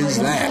hell is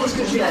that?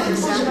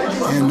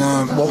 And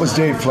what was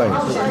Dave playing?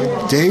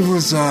 Dave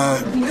was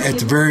at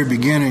the very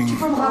beginning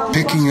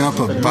picking up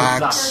a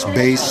box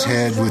bass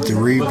head with the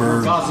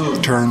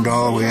reverb turned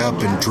all the way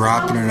up and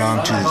dropping it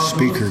onto the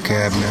speaker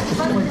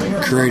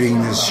cabinet,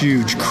 creating this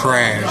huge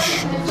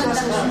crash.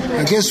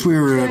 I guess we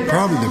were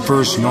probably the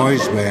first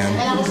noise band.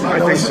 I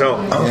think so.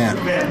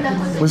 Yeah.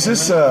 Was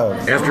this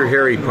after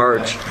Harry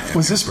Parch?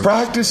 Was this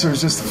practice or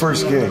was this the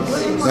first gig?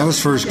 That was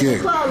first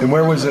gig. And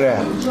where was it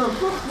at?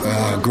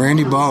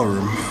 Grandy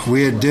Ballroom.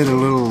 We did a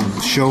little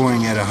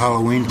showing at a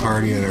Halloween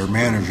party at our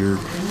manager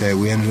that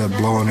we ended up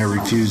blowing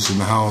every fuse in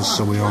the house,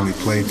 so we only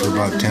played for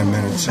about 10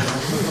 minutes.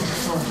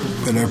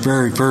 But our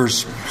very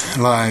first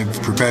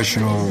live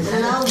professional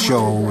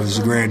show was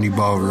the Grandy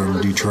Ballroom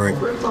in Detroit.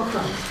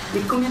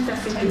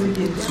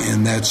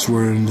 And that's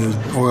where the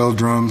oil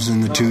drums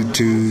and the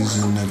tutus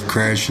and the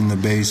crash in the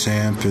bass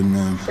amp and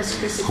the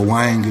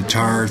Hawaiian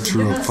guitar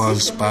through a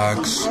fuzz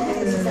box,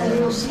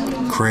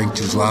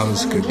 cranked as loud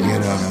as it could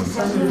get on a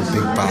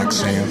big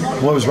box amp.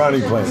 What was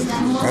Ronnie playing?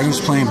 Ronnie was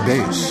playing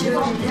bass,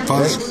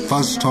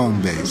 fuzz tone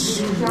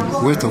bass,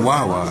 with a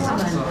wah-wah.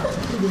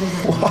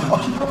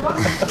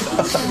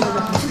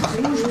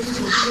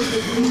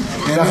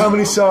 Now, how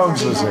many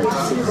songs was there?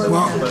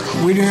 Well,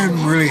 we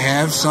didn't really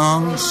have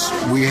songs.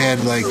 We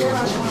had like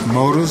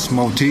motifs,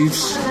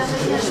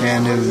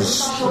 and it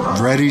was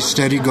ready,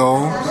 steady,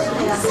 go.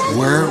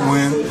 Where it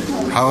went,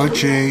 how it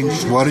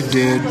changed, what it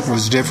did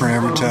was different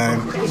every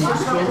time.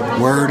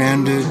 Where it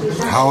ended,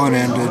 how it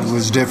ended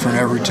was different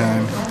every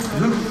time.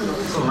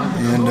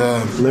 And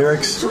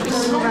lyrics?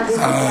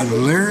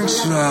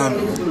 Lyrics,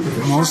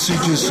 mostly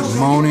just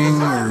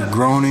moaning or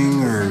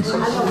groaning or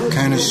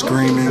kind of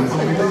screaming.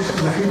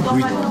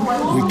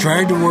 We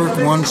tried to work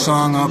one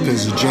song up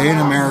as a Jay and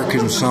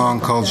American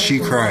song called She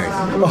Cried.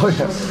 Oh,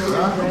 yeah.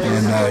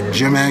 And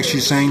Jim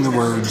actually sang the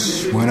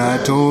words, when I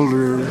told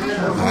her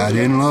I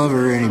didn't love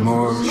her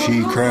anymore,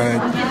 she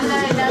cried.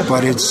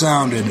 But it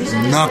sounded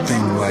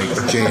nothing like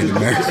Jay and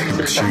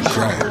American, She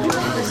Cried.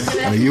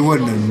 I mean, you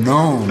wouldn't have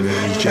known it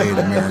was Jay and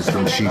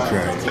American, She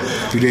Cried,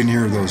 if you didn't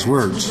hear those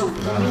words.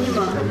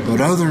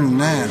 But other than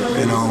that,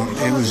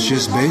 it was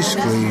just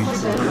basically,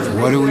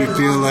 what do we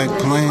feel like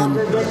playing?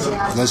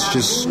 Let's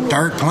just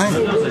start playing.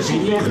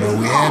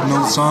 We had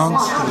no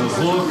songs.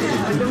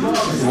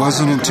 It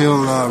wasn't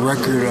until the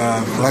record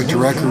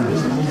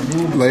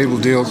label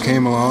deal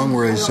came along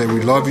where they said,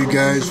 we love you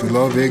guys, we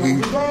love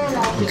Iggy.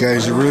 You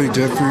guys are really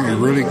different, you're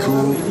really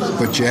cool,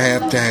 but you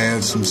have to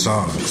have some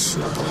songs.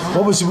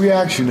 What was the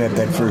reaction at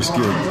that first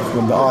gig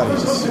from the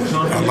audience?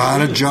 A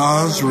lot of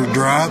jaws were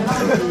dropped.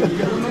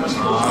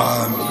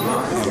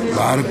 A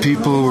lot of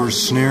people were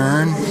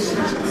sneering.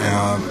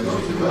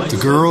 The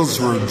girls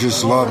were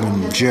just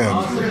loving Jim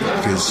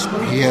because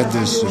he had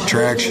this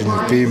attraction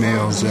to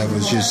females that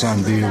was just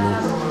unbeatable.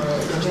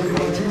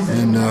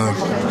 And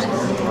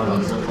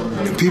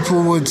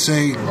people would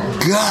say,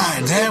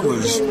 God,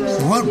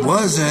 what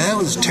was that? That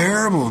was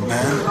terrible,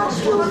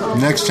 man.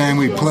 Next time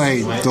we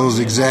played, those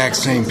exact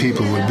same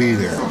people would be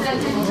there.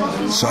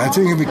 So I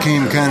think it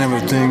became kind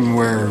of a thing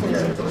where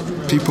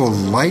people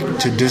like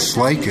to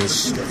dislike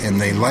us, and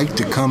they like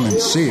to come and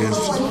see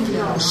us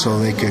so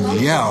they could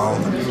yell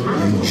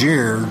and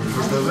jeer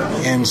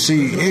and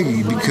see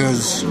Iggy,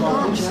 because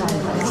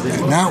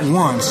not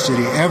once did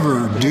he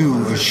ever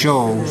do a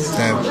show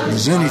that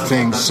was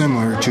anything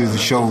similar to the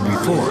show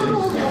before.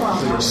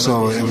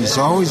 So it was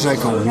always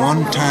like a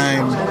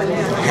one-time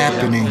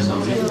happening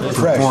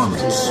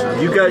performance.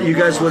 You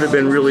guys would have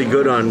been really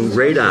good on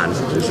Radon,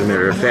 as a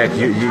matter of fact.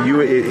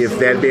 You if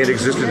that band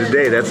existed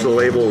today, that's the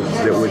label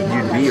that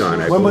you'd be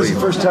on, I believe. When was the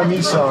first time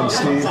you saw him,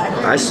 Steve?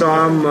 I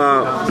saw him,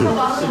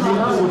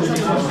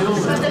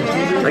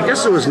 I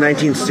guess it was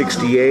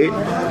 1968,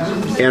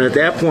 and at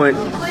that point,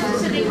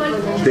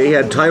 they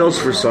had titles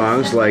for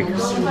songs like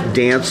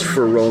Dance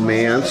for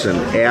Romance and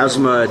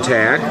Asthma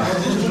Attack,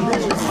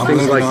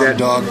 things like that.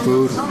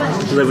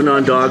 Living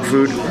on Dog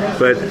Food.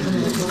 But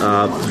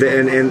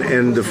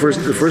and the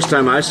first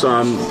time I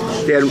saw them,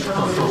 they had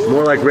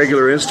more like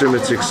regular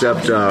instruments,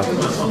 except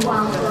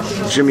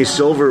Jimmy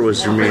Silver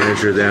was their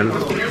manager then,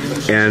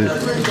 and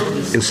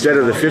instead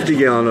of the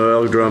 50-gallon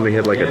oil drum, he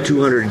had like a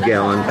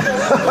 200-gallon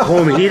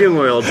home heating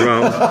oil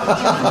drum.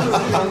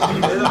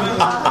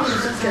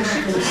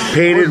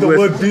 Painted with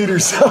wood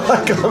beaters sound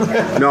like on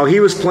that. No, he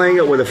was playing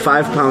it with a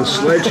 5-pound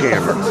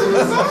sledgehammer.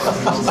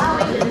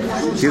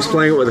 He was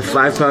playing it with a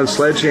 5-pound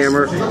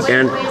sledgehammer,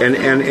 and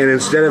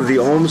instead of the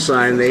Ohm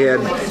sign, they had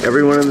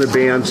everyone in the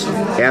band's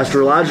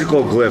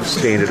astrological glyphs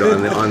painted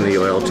on the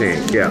oil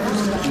tank. Yeah,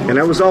 and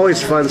it was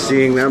always fun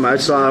seeing them. I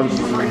saw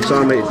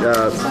them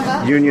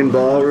at Union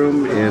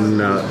Ballroom in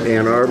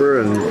Ann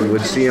Arbor, and we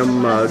would see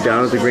them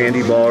down at the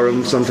Grandie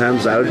Ballroom.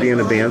 Sometimes I would be in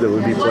a band that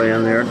would be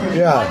playing there.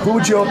 Yeah, who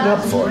would you open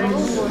up for?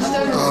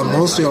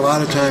 Mostly, a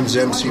lot of times,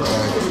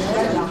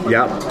 MC5.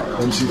 Yep.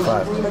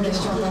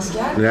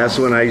 MC5. And that's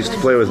when I used to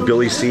play with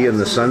Billy C. and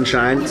the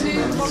Sunshine,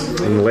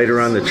 and later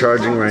on the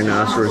Charging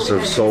Rhinoceros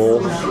of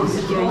Soul,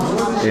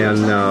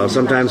 and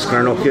sometimes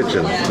Carnal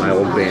Kitchen, my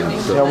old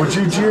band. So. Now, would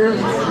you jeer?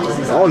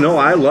 Oh no,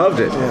 I loved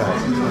it.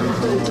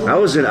 Yeah. I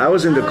was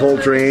into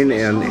Coltrane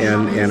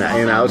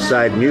and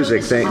outside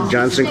music.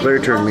 John Sinclair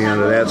turned me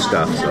onto that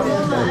stuff. So.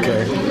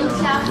 Okay.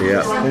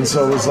 Yeah. And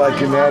so it was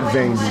like in that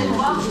vein.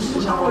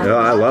 Yeah,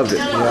 I loved it.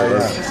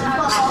 Yeah.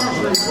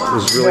 I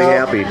was really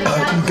happy.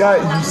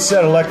 You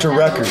said Elektra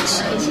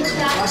Records.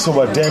 So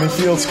what? Danny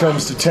Fields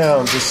comes to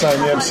town to sign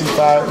the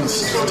MC5.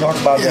 Let's talk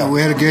about that. Yeah,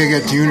 we had a gig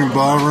at the Union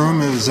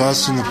Ballroom. It was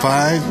us and the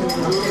Five.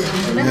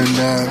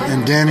 And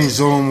in Danny's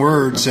own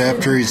words,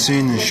 after he'd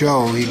seen the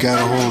show, he got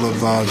a hold of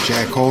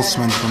Jack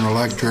Holtzman from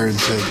Elektra and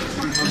said,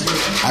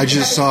 I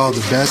just saw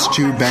the best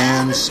two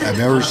bands I've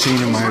ever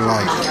seen in my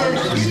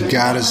life. You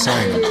gotta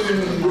sign them.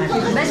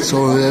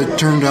 So it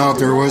turned out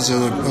there was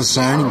a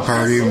signing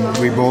party, and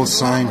we both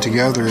signed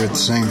together at the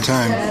same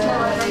time.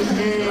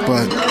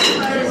 But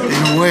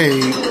in a way,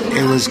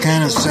 it was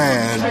kind of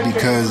sad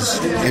because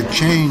it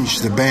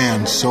changed the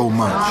band so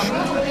much.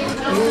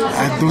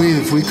 I believe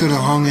if we could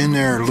have hung in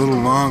there a little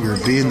longer,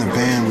 being the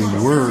band we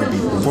were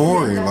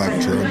before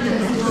Elektra,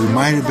 we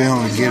might have been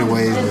able to get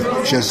away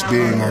with just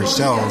being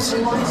ourselves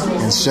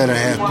instead of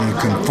having to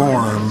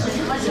conform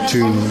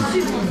to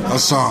a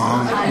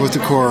song with a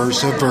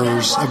chorus, a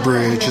verse, a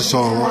bridge, a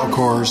solo, a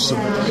chorus, a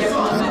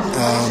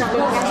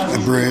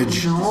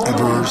bridge, a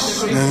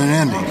verse, and an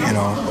ending, you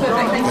know.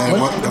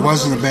 That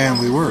wasn't the band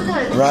we were.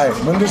 Right.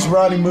 When does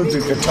Ronnie move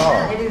to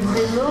guitar?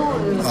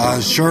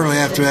 Shortly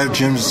after that,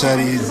 Jim said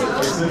he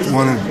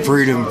wanted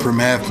freedom from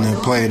having to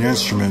play an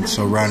instrument,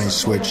 so Ronnie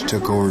switched,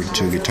 took over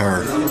to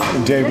guitar.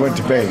 And Dave went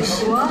to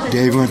bass.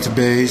 Dave went to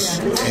bass,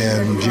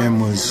 and Jim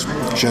was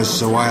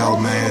just a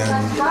wild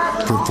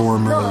man,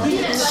 performer,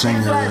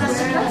 singer.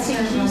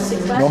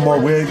 No more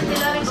wig?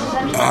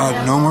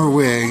 No more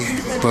wig,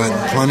 but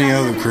plenty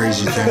of other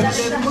crazy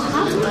things.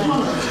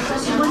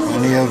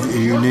 Plenty of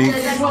unique,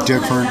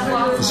 different.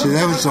 You see,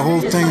 that was the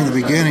whole thing in the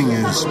beginning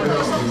is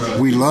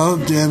we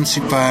loved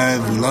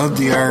MC5, we loved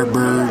the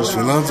Yardbirds,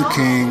 we loved the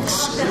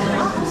Kinks,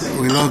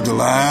 we loved a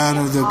lot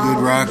of the good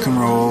rock and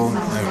roll, a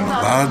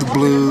lot of the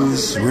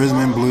blues, rhythm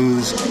and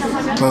blues,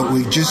 but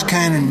we just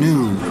kind of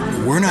knew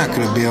we're not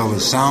going to be able to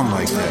sound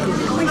like that.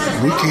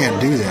 We can't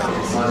do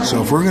that.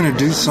 So if we're going to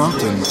do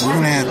something, we're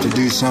going to have to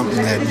do something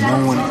that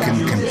no one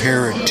can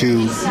compare it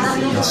to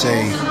and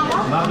say,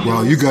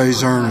 well, you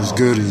guys aren't as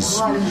good as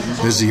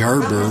the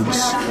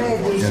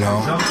Yardbirds, you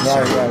know.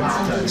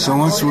 Right. So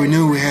once we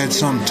knew we had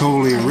something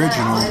totally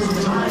original,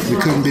 we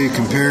couldn't be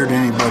compared to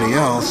anybody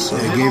else.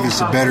 It gave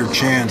us a better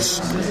chance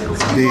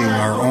of being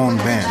our own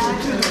band.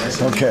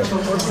 Okay.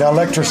 Now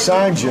Elektra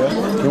signed you.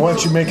 They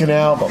want you to make an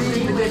album.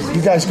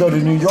 You guys go to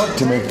New York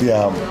to make the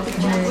album.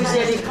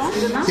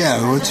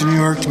 Yeah, we went to New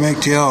York to make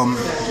the album.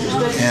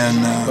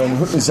 And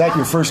is that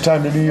your first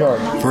time to New York?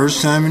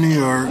 First time in New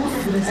York.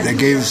 They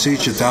gave us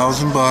each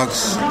 $1,000.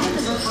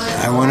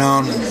 I went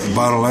out,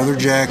 bought a leather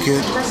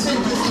jacket,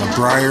 a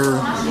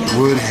briar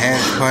wood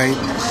hash pipe,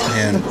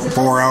 and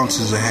 4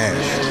 ounces of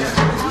hash.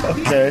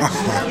 Okay.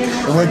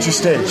 And where'd you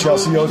stay?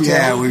 Chelsea Hotel?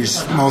 Yeah, we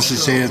mostly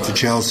stayed at the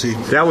Chelsea.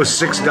 That was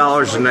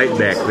 $6 a night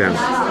back then.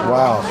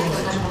 Wow.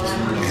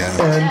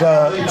 Yeah.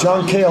 And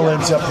John Cale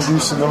ends up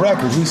producing the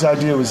record. Whose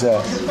idea was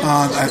that?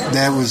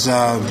 That was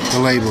the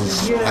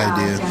label's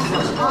idea.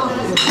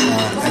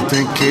 I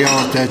think Cale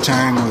at that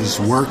time was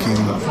working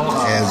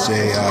as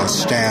a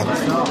staff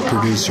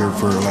producer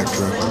for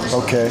Elektra.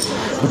 Okay.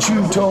 But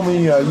you told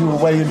me you were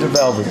way into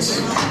Velvets.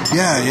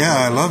 Yeah,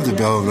 I love the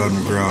Velvet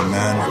Underground,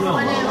 man.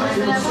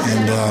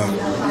 And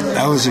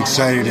I was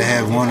excited to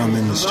have one of them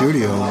in the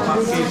studio.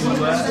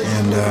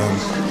 And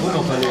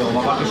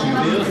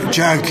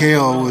John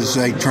Cale was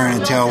like trying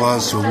to tell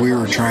us that we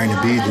were trying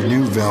to be the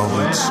new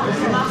Velvets.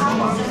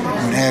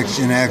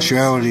 In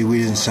actuality, we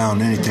didn't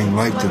sound anything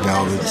like the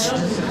Velvets.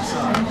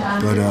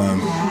 But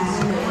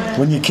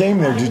when you came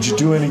there, did you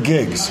do any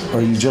gigs,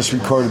 or you just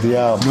recorded the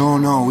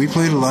album? No, we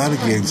played a lot of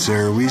gigs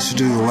there. We used to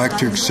do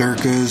Electric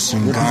Circus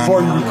and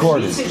before you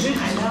recorded.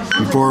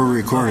 Before we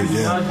recorded,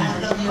 yeah.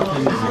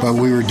 But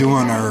we were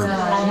doing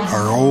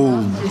our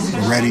old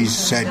Ready,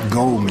 Set,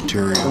 Go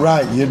material.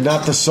 Right,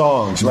 not the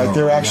songs, right?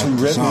 They're actually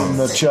written in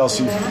the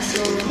Chelsea.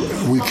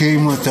 We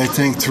came with, I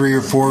think, 3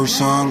 or 4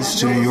 songs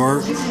to New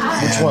York.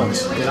 Which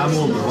ones? I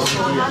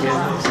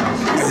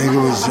think it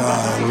was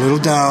Little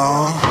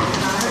Doll,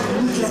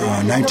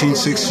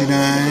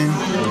 1969,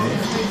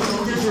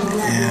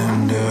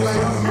 and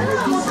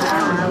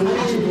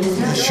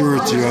not sure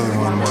what the other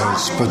one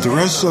was. But the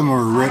rest of them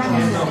were written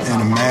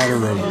in a matter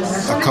of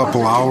a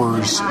couple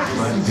hours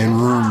in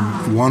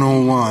room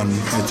 101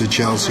 at the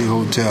Chelsea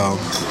Hotel.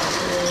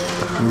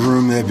 The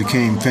room that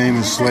became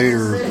famous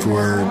later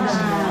for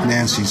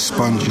Nancy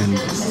Spungen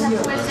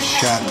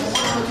shot,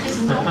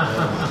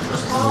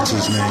 what's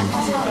his name?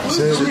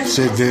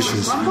 Sid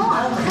Vicious.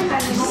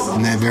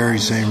 In that very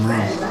same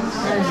room.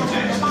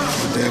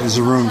 That was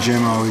the room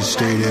Jim always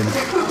stayed in.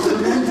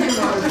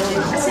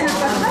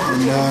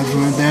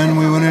 And then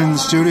we went in the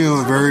studio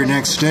the very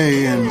next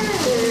day and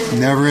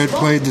never had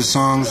played the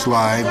songs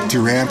live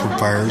through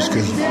amplifiers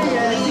because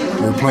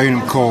we were playing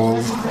them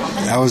cold.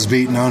 I was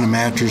beating on a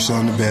mattress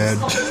on the bed.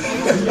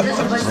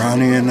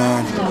 Ronnie and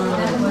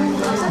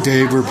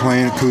Dave were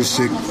playing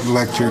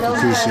electric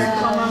acoustic.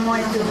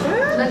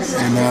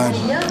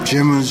 And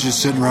Jim was just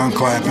sitting around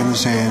clapping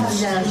his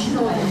hands.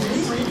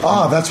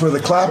 Ah, that's where the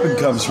clapping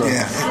comes from.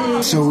 Yeah.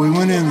 So we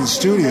went in the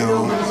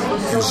studio,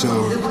 and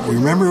so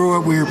remember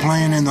what we were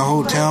playing in the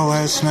hotel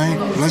last night?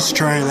 Let's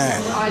try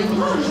that.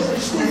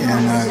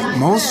 And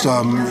most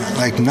of them,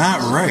 like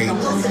Not Right,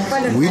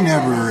 we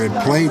never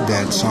had played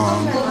that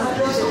song.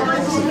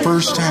 The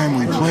first time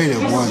we played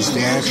it was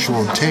the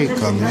actual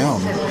take on the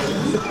album.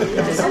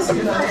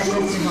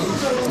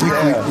 I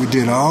think we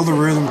did all the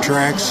rhythm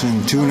tracks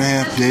in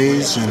 2.5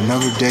 days and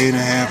another day and a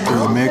half for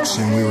the mix,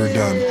 and we were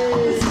done.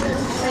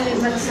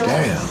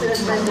 Damn.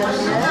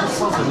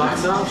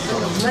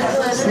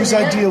 Whose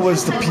idea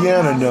was the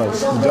piano note,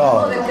 the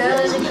dog?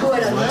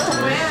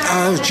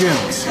 That was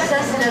Jim's.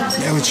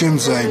 That was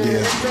Jim's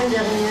idea.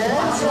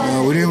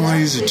 We didn't want to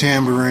use a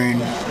tambourine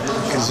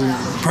because the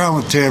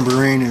problem with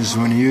tambourine is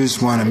when you use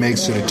one, it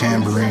makes it a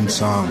tambourine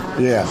song.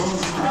 Yeah.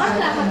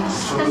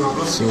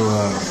 So,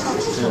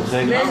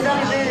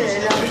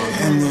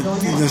 and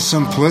the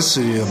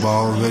simplicity of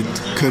all of it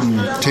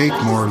couldn't take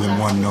more than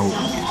one note.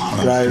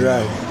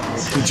 Right.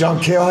 Did John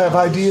Cale have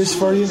ideas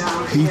for you?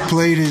 He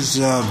played his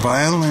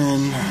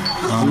violin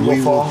on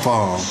We Will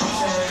Fall.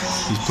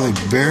 He played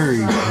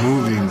very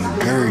moving,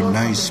 very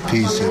nice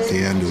piece at the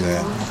end of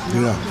that.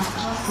 Yeah.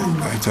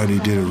 I thought he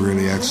did a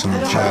really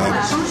excellent job.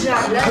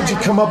 How'd you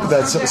come up with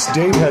that?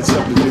 Dave had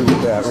something to do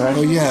with that, right?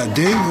 Well, yeah,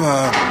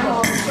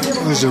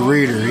 Dave was a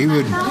reader. He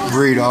would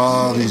read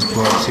all these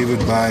books. He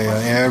would buy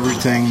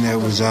everything that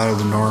was out of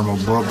the normal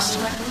books.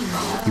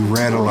 He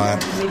read a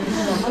lot.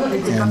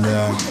 And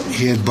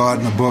he had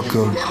bought a book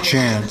of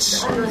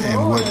chants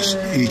and what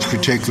each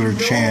particular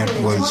chant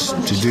was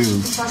to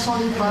do.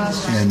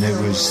 And it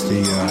was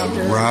the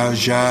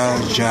Raja,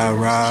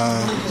 Jara,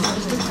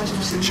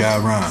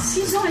 Jaran.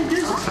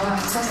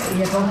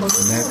 And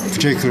that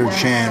particular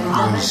chant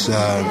was,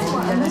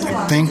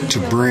 I think, to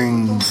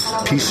bring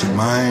peace of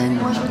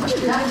mind.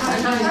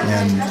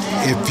 And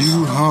if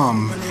you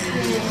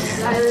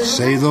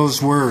say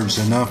those words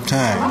enough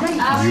time,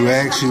 you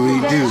actually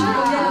do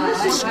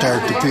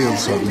start to feel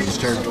something. You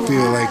start to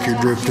feel like you're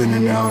drifting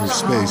in outer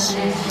space.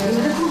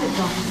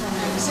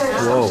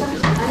 Whoa.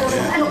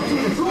 Yeah.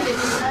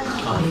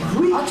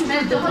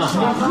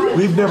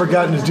 We've never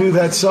gotten to do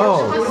that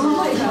song.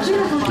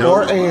 No.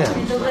 Or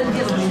Ann.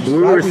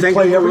 We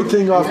play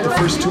everything off the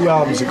first 2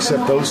 albums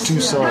except those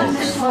 2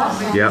 songs.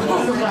 Yeah.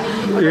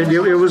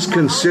 It was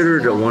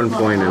considered at one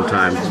point in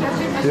time.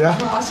 Yeah?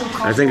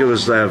 I think it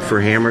was for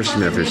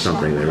Hammersmith or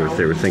something.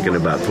 They were thinking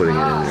about putting it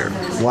in there.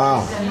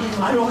 Wow.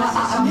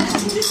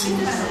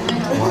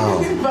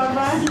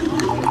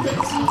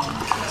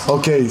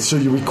 Okay, so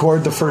you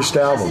record the first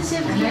album.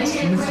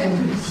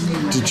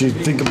 Did you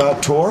think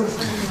about tour?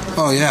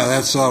 Oh, yeah,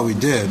 that's all we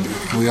did.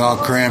 We all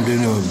crammed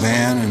into a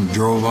van and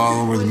drove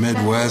all over the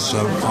Midwest,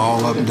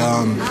 all up and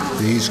down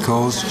the East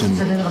Coast. And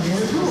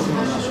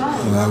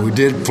we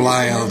did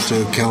fly out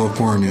to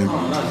California.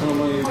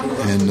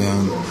 And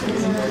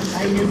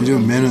we do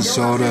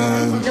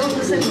Minnesota,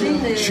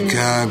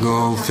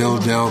 Chicago,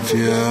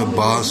 Philadelphia,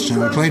 Boston.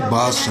 We played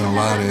Boston a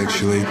lot,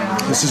 actually.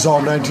 This is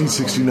all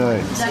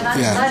 1969.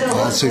 Yeah,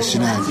 all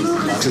 69.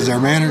 Because our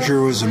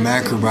manager was a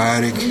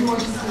macrobiotic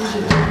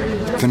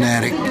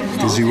fanatic,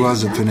 because he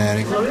was a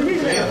fanatic.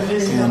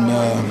 And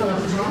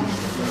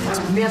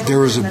there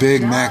was a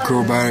big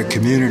macrobiotic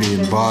community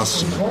in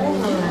Boston.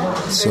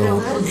 So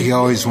he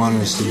always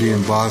wanted us to be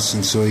in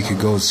Boston so he could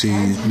go see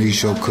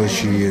Nisho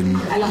Kushi and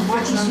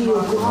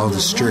all the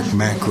strict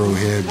macro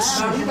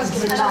heads.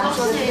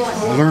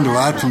 I learned a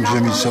lot from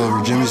Jimmy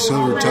Silver. Jimmy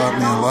Silver taught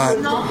me a lot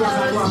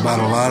about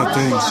a lot of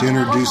things. He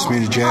introduced me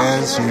to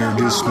jazz. He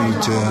introduced me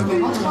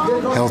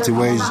to healthy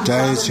ways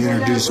diets. He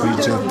introduced me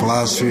to the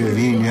philosophy of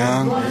yin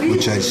yang,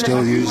 which I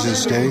still use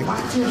this day.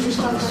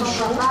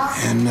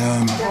 And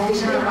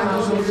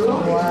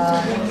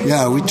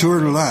yeah, we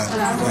toured a lot.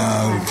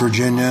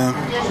 Virginia.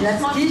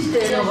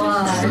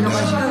 And,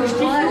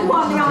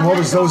 what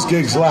was those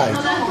gigs like?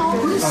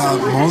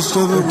 Most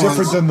of it was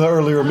different than the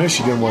earlier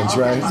Michigan ones,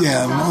 right?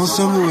 Yeah, most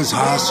of it was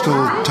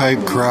hostile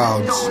type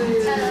crowds.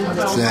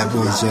 That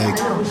was like,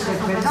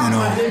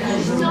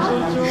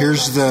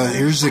 here's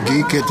the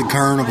geek at the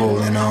carnival,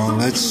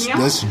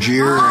 let's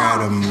jeer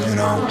at him,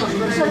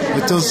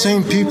 But those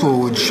same people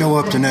would show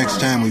up the next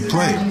time we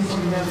played.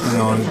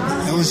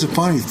 That was the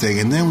funny thing.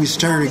 And then we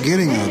started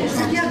getting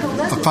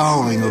a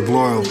following of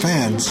loyal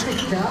fans.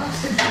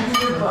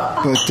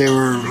 But they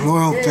were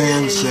loyal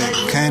fans that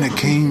kind of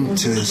came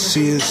to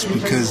see us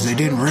because they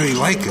didn't really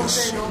like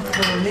us.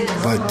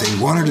 But they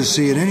wanted to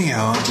see it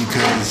anyhow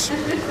because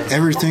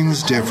everything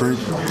was different.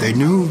 They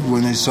knew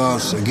when they saw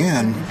us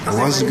again, it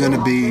wasn't going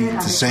to be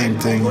the same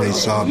thing they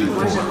saw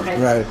before.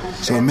 Right.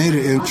 So it made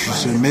it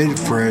interesting, made it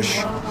fresh.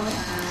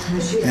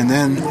 And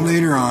then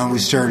later on, we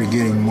started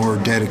getting more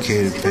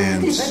dedicated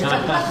fans.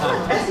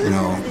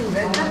 Well,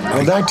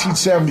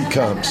 1970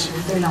 comes.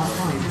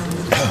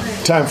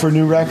 Time for a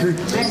new record?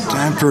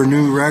 Time for a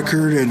new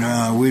record, and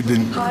we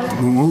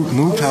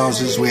moved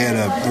houses. We had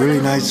a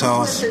really nice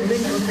house.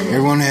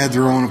 Everyone had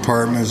their own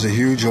apartment. It was a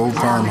huge old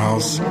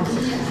farmhouse.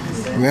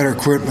 We had our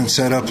equipment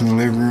set up in the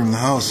living room of the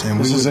house. And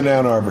this is in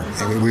Ann Arbor.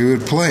 We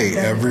would play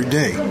every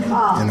day,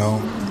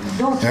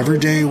 Every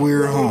day we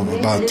were home.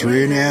 About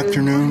 3 in the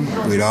afternoon,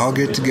 we'd all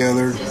get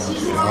together.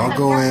 We'd all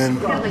go in.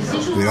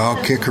 We'd all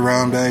kick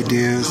around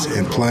ideas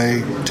and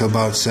play till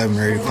about 7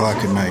 or 8 o'clock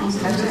at night.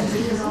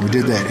 We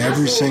did that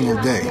every single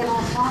day.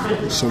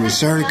 So we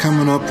started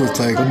coming up with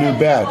like a new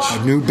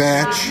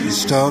batch of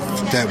stuff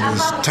that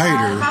was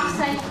tighter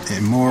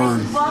and more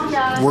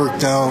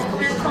worked out,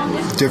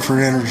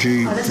 different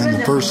energy than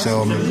the first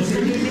album.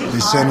 They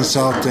sent us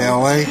out to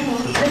LA.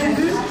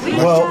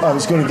 Well, I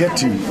was going to get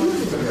to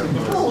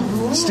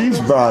Steve's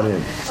brought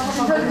in,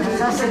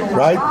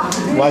 right?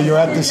 While you're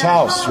at this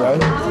house,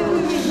 right?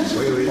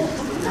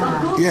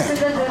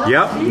 Yeah.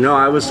 Yep. No,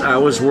 I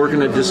was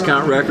working at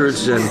Discount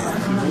Records, and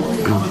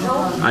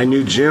I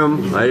knew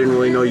Jim. I didn't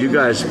really know you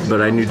guys,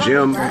 but I knew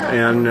Jim,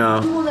 and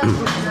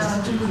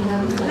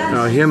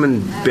him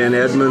and Ben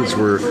Edmonds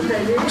were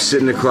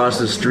sitting across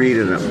the street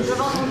in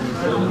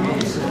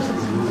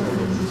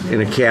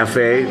a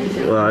cafe,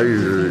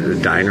 a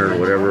diner or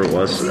whatever it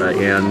was,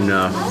 and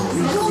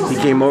he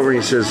came over and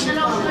he says,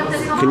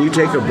 "Can you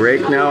take a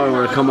break now? I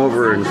want to come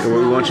over and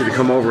we want you to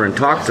come over and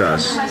talk to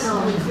us."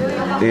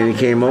 And he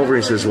came over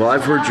and he says, "Well,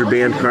 I've heard your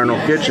band Carnal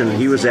Kitchen."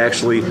 He was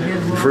actually,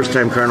 the first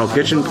time Carnal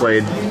Kitchen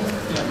played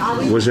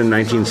was in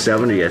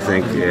 1970, I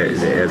think,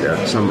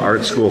 at some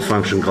art school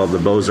function called the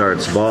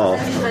Beaux-Arts Ball.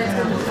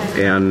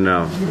 And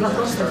I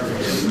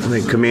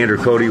think Commander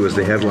Cody was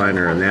the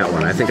headliner in that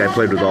one. I think I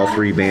played with all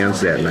 3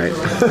 bands that night.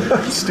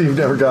 Steve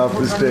never got off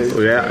the stage.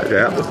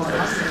 Yeah.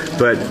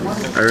 But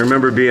I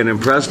remember being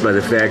impressed by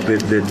the fact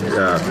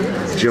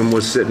that Jim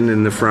was sitting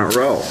in the front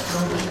row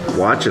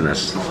watching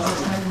us.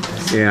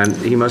 And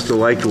he must have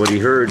liked what he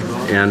heard.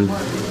 And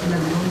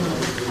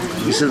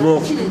he said,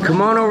 "Well,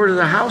 come on over to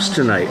the house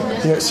tonight."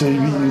 Yeah, so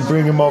you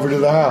bring him over to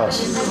the house.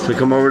 So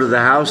come over to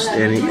the house,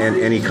 and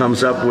he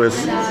comes up with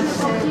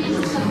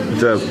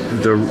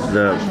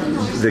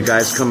the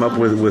guys come up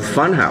with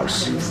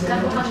Funhouse,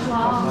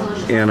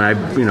 and I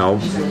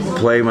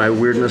play my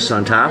weirdness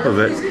on top of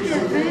it,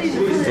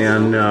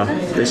 and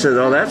they said,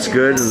 "Oh, that's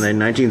good." And then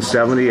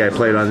 1970, I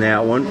played on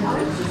that one,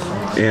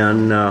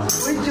 and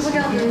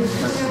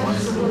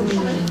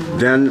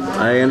then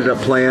I ended up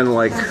playing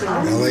like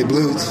LA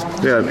Blues.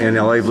 Yeah, and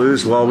LA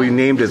Blues. Well, we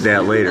named it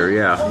that later.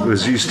 Yeah, it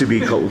was used to be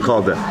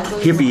called the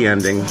hippie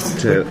ending.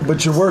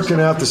 But you're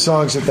working out the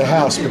songs at the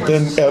house. But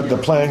then the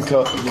plan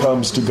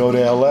comes to go to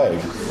LA.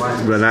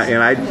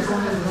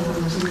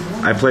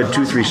 I played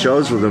 2-3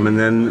 shows with them, and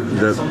then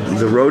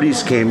the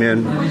roadies came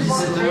in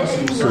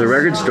to the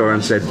record store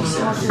and said,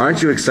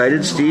 "Aren't you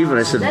excited, Steve?" And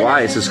I said,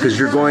 "Why?" He says, "Because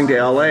you're going to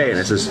L.A." And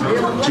I says,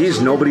 "Geez,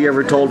 nobody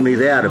ever told me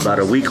that." About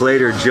a week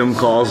later, Jim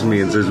calls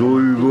me and says,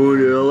 "Well, you're going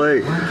to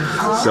L.A."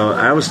 So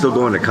I was still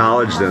going to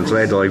college then, so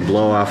I had to like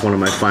blow off one of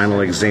my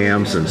final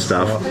exams and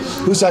stuff.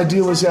 Whose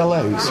idea was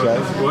L.A.'s,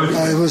 right?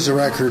 It was a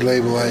record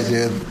label I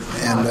did,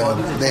 and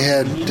they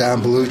had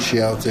Don Bellucci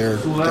out there.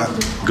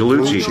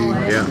 Gallucci,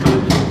 yeah.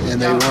 And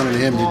they wanted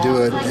him to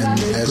do it, and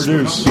that's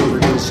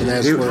Produce, and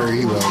that's where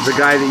he was. The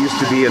guy that used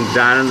to be in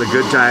Don and the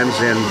Good Times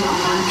and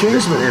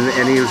Kingsman.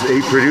 and he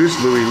produced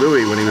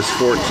Louie when he was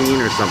 14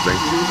 or something.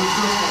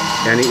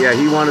 And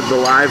he wanted the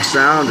live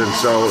sound, and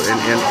so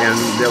and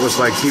that was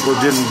like people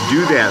didn't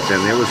do that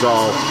then. It was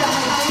all,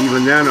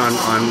 even then on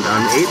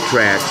 8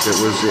 tracks. It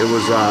was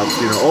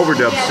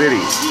overdub city,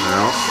 you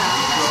know.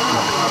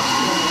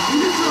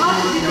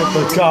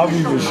 The copy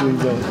machine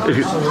then.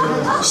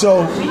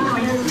 So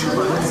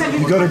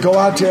you're going to go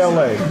out to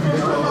L.A.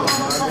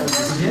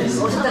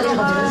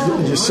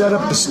 You set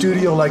up the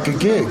studio like a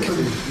gig.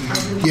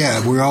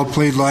 Yeah, we all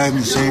played live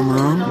in the same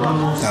room.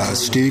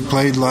 Steve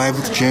played live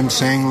with Jim,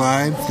 sang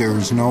live. There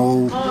was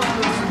no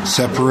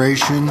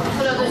separation.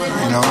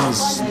 You know, it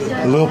was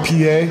A little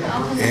PA.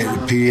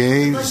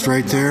 PA was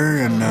right there,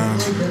 and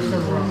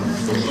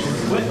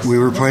we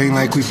were playing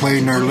like we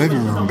played in our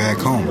living room back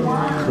home.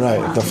 Right,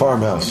 at the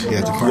farmhouse. Yeah,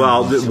 at the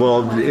farmhouse.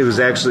 Well, it was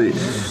actually.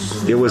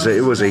 It was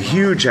a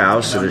huge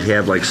house, and it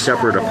had like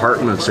separate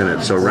apartments in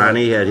it. So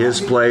Ronnie had his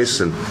place,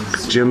 and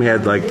Jim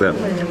had like the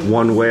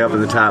one way up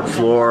in the top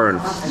floor. And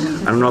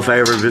I don't know if I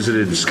ever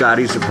visited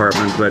Scotty's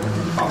apartment, but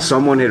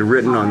someone had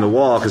written on the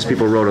wall, because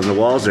people wrote on the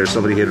walls there.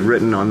 Somebody had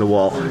written on the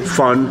wall,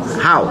 "Fun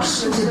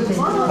House."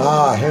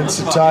 Ah, hence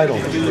the title.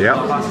 Yep.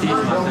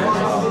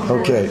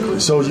 Okay,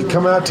 so you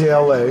come out to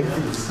L.A.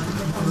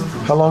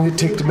 How long did it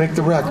take to make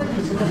the record?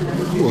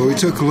 Well, we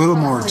took a little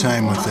more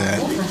time with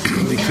that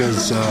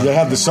because You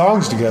have the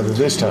songs together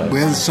this time. we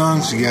had the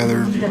songs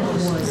together.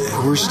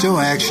 We're still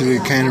actually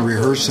kind of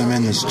rehearsing them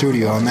in the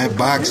studio. On that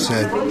box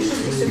set,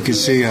 you can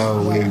see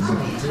how we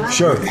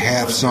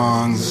half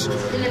songs,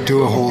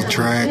 do a whole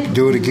track,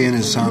 do it again,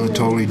 it sounded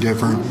totally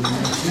different.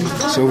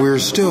 So we were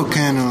still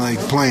kind of like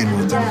playing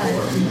with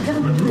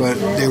them, but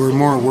they were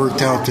more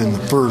worked out than the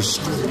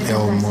first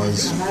album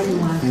was.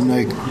 And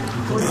like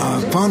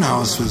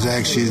Funhouse was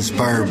actually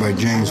inspired by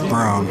James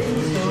Brown.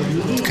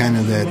 It's kind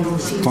of that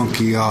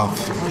funky off,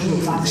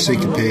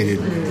 syncopated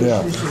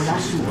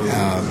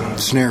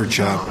snare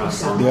chop.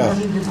 Yeah.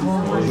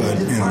 But,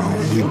 you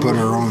know, we put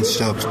our own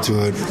stuff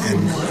to it.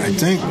 And I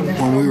think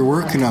when we were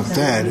working up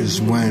that is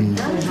when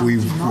we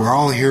were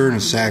all hearing a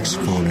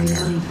saxophone in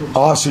there.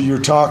 Oh, so you're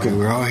talking.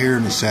 We were all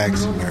hearing the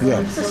sax in there.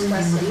 Yeah.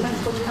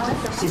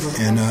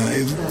 And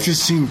it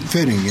just seemed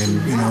fitting.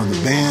 And, you know,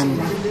 the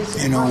band,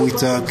 you know, we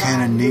thought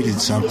kind of needed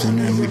something.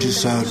 And we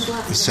just thought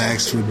the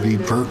sax would be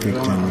perfect.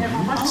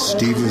 And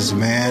Steve was the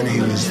man.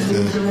 He was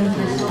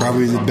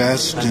probably the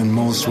best and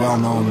most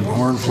well-known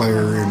horn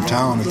player in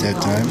town at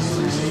that time.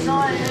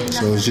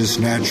 So it was just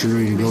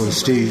naturally to go to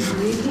Steve.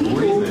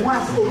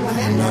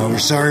 And we're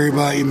sorry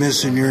about you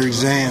missing your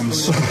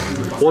exams.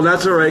 Well,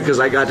 that's all right, because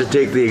I got to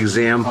take the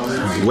exam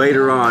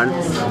later on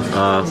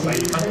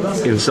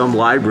in some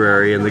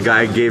library, and the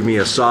guy gave me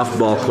a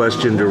softball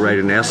question to write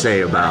an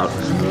essay about.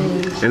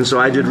 And so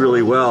I did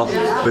really well.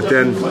 But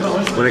then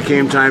when it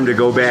came time to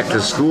go back to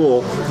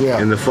school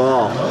in the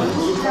fall,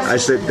 I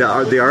said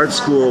the art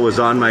school was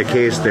on my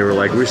case. They were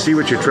like, "We see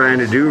what you're trying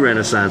to do,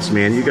 Renaissance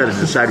man. You got to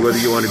decide whether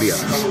you want to be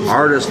an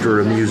artist or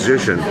a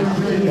musician."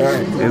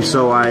 And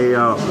so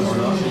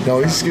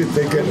No,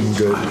 they get them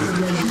good.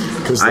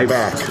 Because they're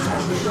back.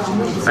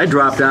 I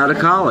dropped out of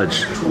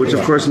college, which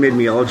of course made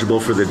me eligible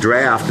for the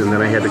draft, and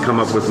then I had to come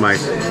up with my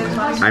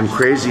 "I'm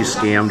crazy"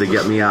 scam to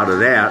get me out of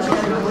that.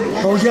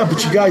 Oh, yeah,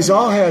 but you guys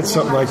all had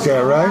something like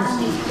that, right?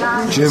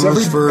 Jim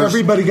was first.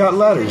 Everybody got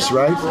letters,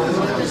 right?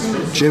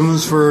 Jim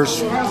was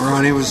first.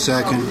 Ronnie was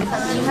second.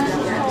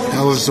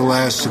 I was the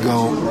last to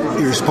go.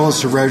 You were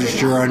supposed to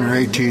register on your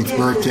 18th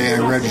birthday.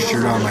 I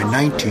registered on my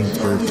 19th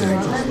birthday.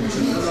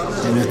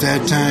 And at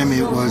that time,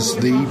 it was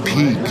the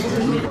peak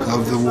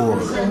of the war.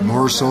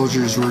 More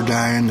soldiers were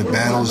dying. The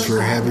battles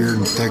were heavier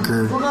and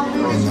thicker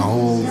in the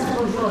whole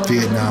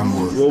Vietnam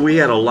War. Well, we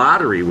had a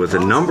lottery with a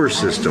number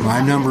system.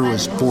 My number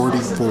was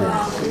 44.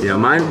 Yeah,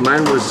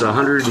 mine was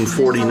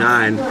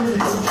 149,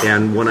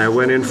 and when I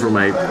went in for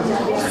my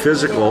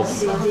physical,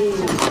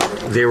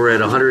 they were at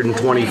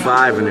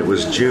 125, and it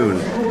was June.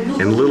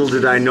 And little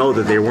did I know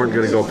that they weren't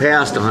going to go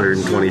past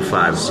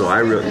 125, so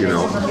I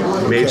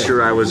made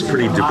sure I was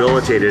pretty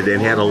debilitated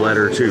and had a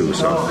letter too.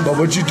 So. But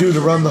what'd you do to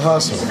run the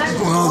hustle?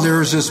 Well, there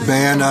was this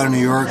band out of New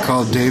York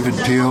called David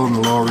Peel on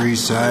the Lower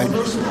East Side,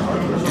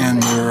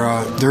 and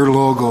their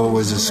logo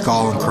was a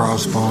skull and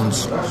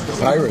crossbones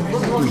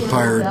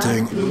pirate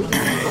thing,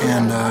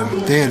 and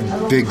they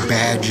had big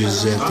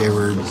badges that they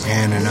were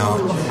handing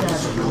out.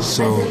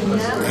 So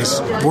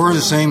I wore the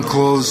same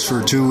clothes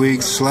for 2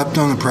 weeks, slept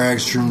on the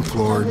practice room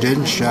floor,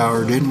 didn't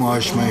shower, didn't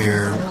wash my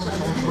hair,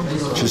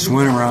 just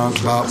went around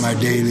about my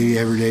daily,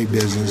 everyday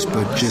business,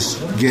 but just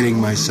getting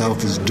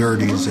myself as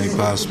dirty as I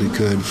possibly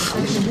could.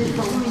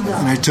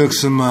 And I took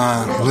some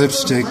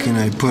lipstick and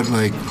I put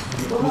like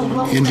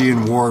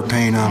Indian war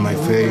paint on my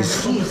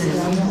face.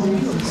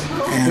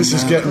 And, this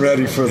is getting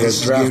ready for the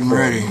draft.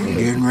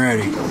 Getting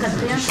ready.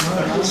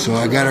 So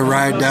I got a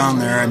ride down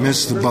there. I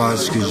missed the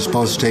bus because you're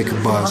supposed to take a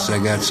bus. I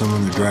got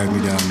someone to drive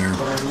me down there.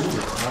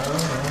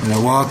 And I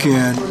walk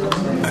in.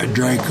 I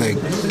drank like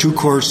 2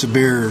 quarts of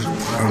beer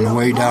on the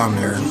way down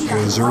there.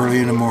 It was early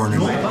in the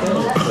morning.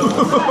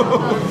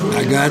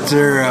 I got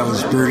there. I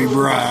was pretty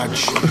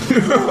brach.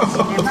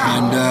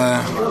 And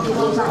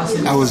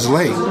I was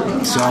late.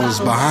 So I was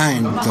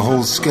behind the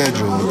whole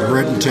schedule. The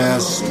written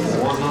test,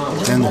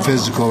 then the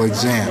physical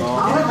exam.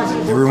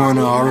 Everyone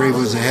already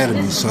was ahead of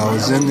me, so I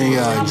was in the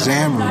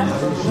exam room,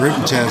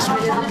 written test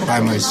by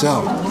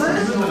myself.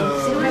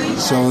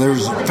 So there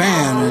was a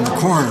fan in the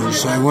corner,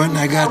 so I went and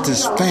I got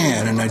this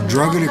fan, and I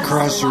drug it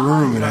across the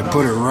room, and I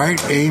put it right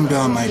aimed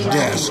on my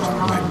desk.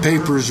 My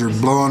papers were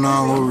blowing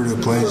all over the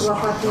place.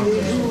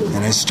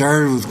 And I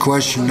started with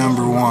question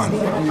number 1.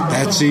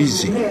 That's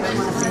easy.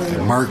 I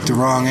marked the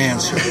wrong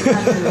answer.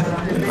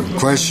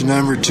 Question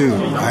number 2.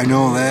 I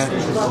know that.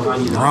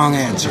 Wrong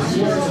answer.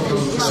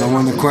 So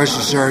when the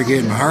questions started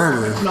getting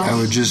harder, I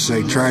would just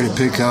try to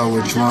pick out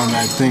which one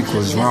I think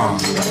was wrong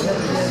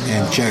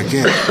and check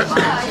it.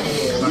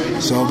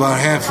 So about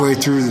halfway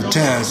through the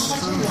test,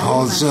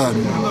 all of a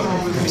sudden,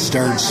 I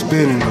started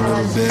spinning a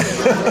little bit.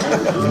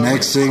 The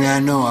next thing I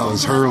know, I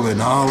was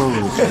hurling all over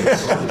the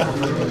place.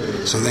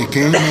 So they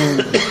came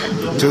in,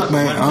 took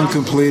my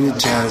uncompleted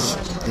test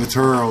with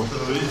hurl,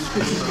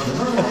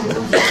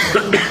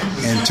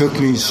 and took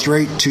me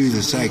straight to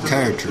the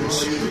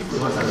psychiatrist.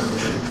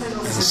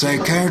 The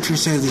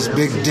psychiatrist had this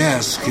big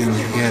desk, and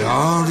he had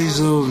all these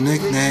little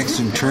knickknacks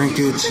and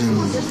trinkets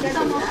and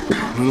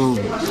little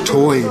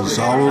toys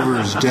all over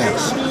his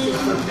desk.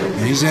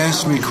 And he's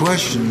asking me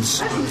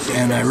questions,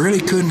 and I really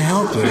couldn't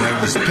help it. I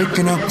was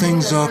picking up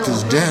things off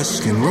his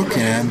desk and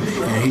looking at him,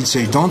 and he'd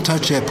say, "Don't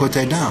touch that, put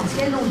that down."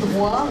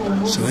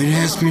 So he'd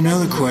ask me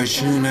another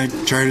question, and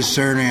I'd try to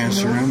start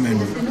answering him,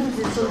 and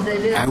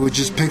I would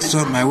just pick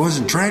something. I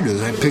wasn't trying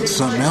to. I picked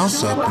something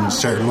else up and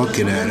started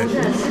looking at it.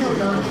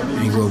 And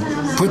he'd go,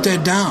 "Put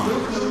that down."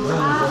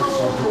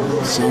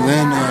 So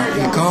then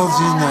he calls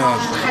in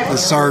the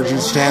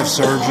sergeant, staff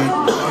sergeant,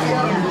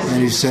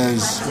 and he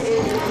says,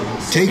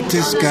 "Take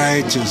this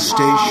guy to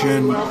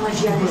station."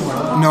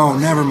 No,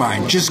 never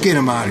mind. Just get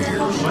him out of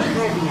here.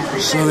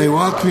 So they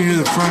walked me to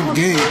the front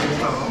gate,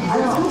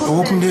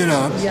 opened it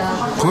up,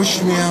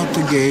 pushed me out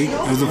the gate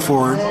of the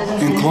fort,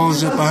 and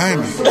closed it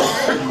behind me.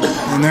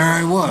 And there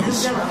I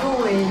was,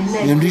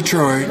 in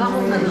Detroit,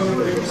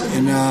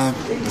 in a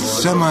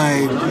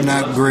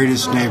semi-not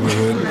greatest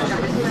neighborhood.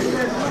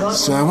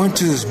 So I went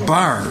to this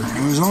bar.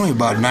 It was only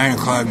about 9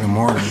 o'clock in the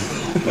morning.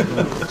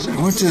 So I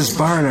went to this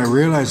bar and I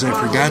realized I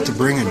forgot to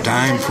bring a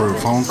dime for a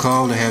phone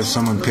call to have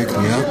someone pick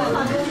me up.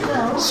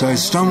 So I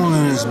stumbled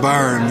in this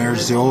bar, and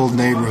there's the old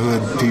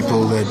neighborhood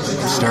people that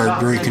start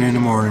drinking in the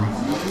morning.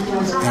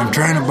 And I'm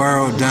trying to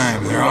borrow a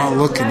dime. They're all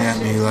looking at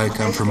me like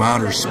I'm from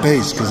outer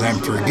space because I'm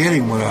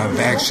forgetting what I've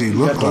actually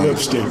looked like.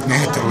 Lipstick. I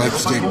had the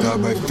lipstick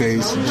on my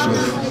face and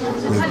shit.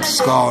 The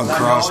skull and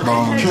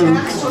crossbones.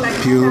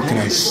 Puke, and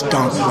I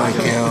stunk like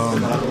hell.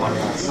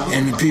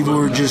 And the people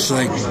were just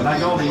like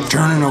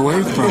turning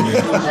away from me.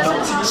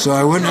 So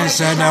I went and I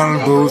sat down in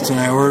the booth and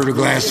I ordered a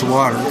glass of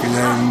water because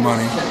I had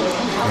money.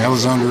 I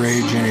was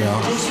underage anyhow.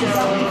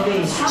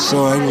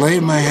 So I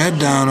laid my head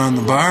down on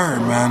the bar,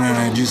 man, and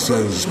I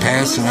was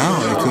passing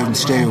out. I couldn't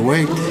stay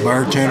awake. The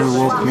bartender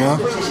woke me up,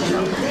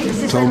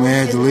 told me I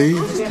had to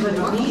leave.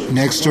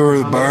 Next door to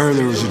the bar,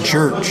 there was a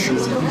church.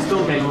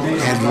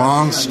 It had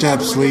long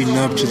steps leading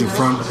up to the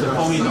front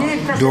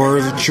door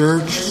of the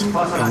church.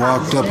 I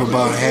walked up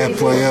about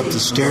halfway up the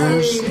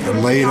stairs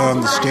and laid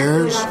on the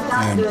stairs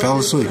and fell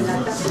asleep.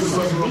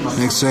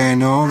 Next thing I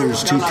know,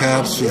 there's 2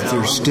 cops with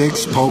their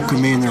sticks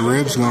poking me in the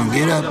ribs going,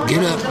 "Get up,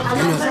 get up,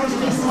 get up."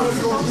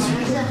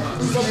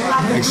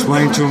 I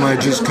explained to them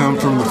I'd just come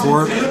from the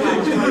fort. I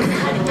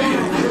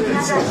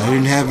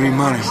didn't have any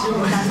money.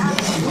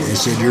 They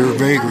said, "You're a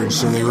vagrant,"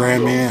 so they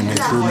ran me in. They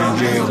threw me in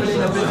jail.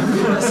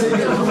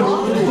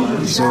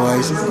 So I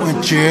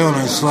went to jail and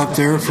I slept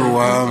there for a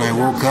while, and I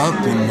woke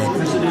up and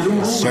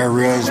started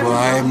realizing, well,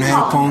 I haven't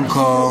had a phone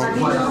call.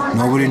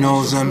 Nobody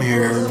knows I'm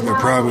here. They're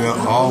probably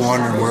all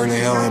wondering where the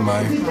hell am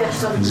I.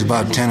 It was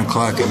about 10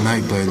 o'clock at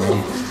night by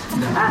then.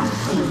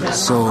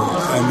 So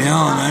I'm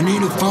yelling, "I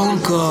need a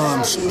phone call."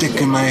 I'm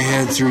sticking my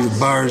head through the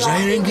bars.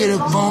 "I didn't get a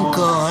phone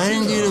call. I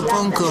didn't get a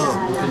phone call."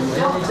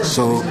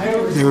 So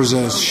there was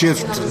a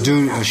shift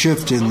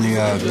in the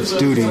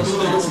duty,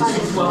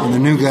 and the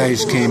new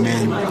guys came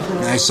in.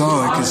 And I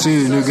could see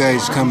the new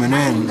guys coming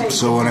in.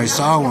 So when I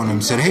saw one of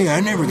them, said, "Hey, I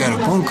never got a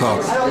phone call."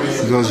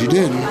 He goes, "You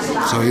didn't?"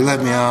 So he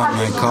let me out,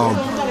 and I called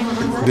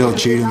Bill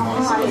Cheatham.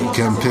 He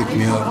come pick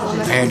me up.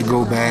 I had to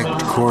go back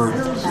to court.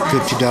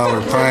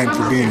 $50 fine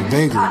for being a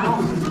vagrant.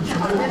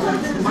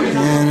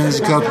 And as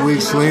a couple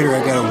weeks later,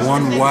 I got a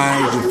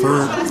 1Y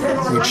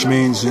which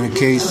means in a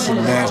case of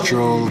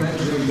natural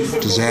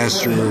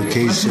disaster or a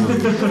case of a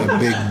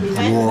big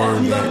war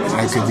that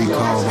I could be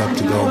called up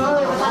to go.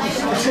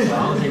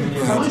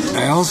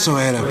 I also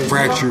had a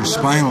fractured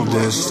spinal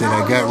disc that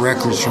I got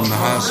records from the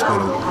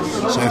hospital.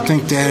 So I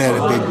think that had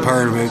a big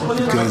part of it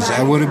because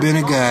I would have been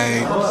a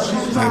guy,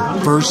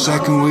 my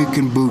second week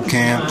in boot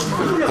camp,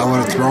 I would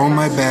have thrown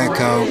my back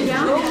out.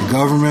 The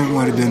government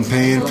would have been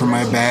paying for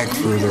my back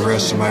for the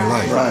rest of my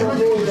life. Right.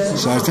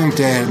 So I think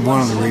that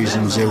one of the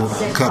reasons they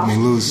cut me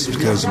loose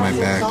because of my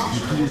back.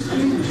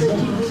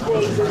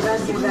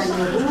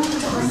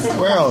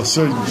 Well,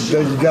 so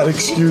then you got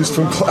excused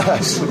from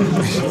class.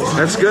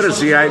 That's good.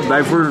 See,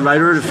 I've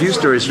heard a few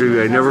stories from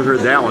you. I never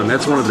heard that one.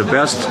 That's one of the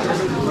best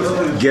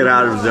get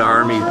out of the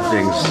Army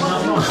things.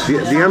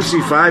 The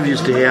MC5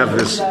 used to have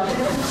this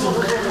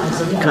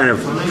kind of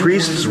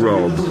priest's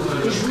robe,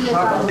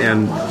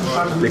 and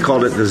they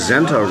called it the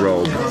Zenta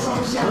robe.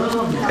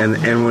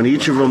 And when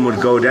each of them would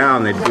go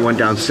down, they went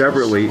down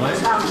separately,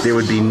 they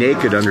would be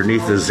naked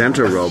underneath the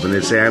Zenta robe, and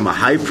they'd say, "I'm a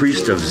high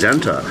priest of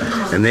Zenta,"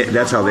 and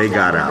that's how they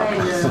got out.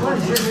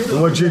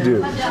 And what'd you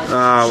do?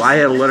 I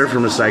had a letter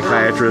from a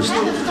psychiatrist.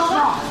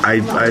 I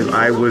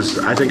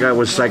think I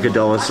was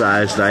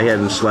psychedelicized. I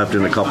hadn't slept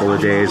in a couple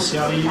of days,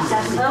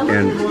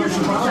 and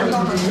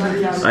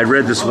I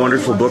read this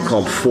wonderful book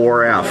called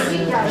 4F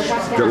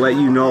that let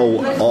you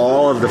know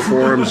all of the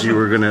forms you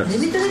were going to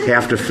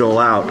have to fill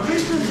out.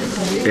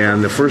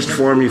 And the first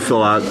form you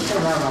fill out,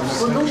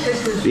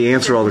 you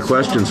answer all the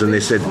questions, and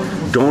they said,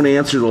 don't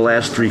answer the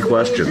last 3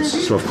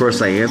 questions. So, of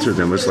course, I answered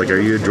them. It's like, are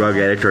you a drug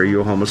addict? Are you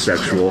a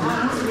homosexual?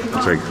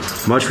 It's like,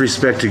 much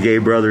respect to gay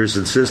brothers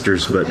and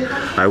sisters, but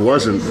I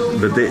wasn't.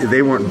 But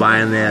they weren't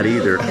buying that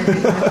either.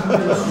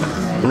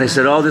 And they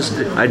said,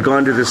 I'd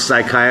gone to this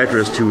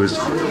psychiatrist who was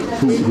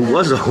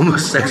a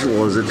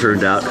homosexual, as it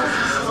turned out.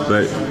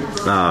 But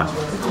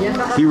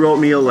he wrote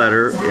me a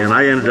letter, and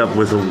I ended up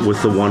with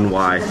the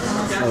 1Y.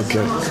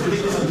 Okay.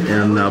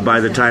 And by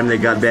the time they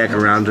got back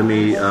around to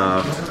me,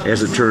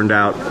 as it turned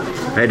out,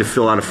 I had to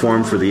fill out a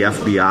form for the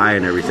FBI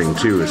and everything,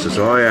 too. It says,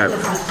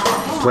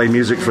 play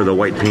music for the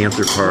White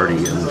Panther Party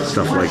and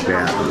stuff like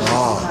that.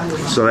 Oh.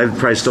 So I've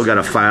probably still got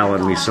a file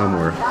on me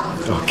somewhere.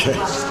 Okay.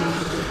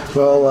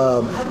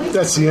 Well,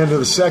 that's the end of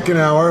the second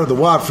hour of the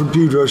Watt from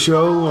Pedro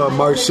Show,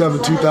 March 7,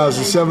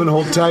 2007.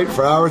 Hold tight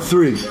for hour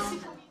 3.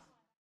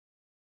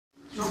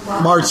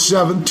 March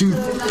 7,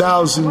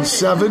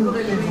 2007.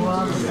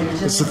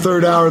 It's the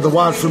third hour of the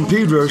Watt from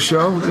Pedro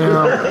Show.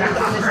 Now,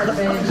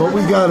 what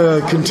we got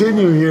to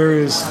continue here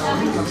is,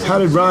 how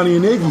did Ronnie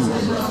and Iggy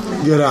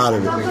get out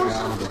of it,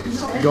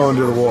 going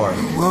to the war?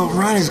 Well,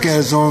 Ronnie's got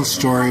his own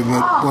story,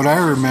 but what I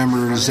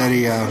remember is that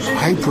he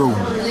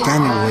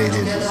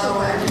hyperventilated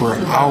for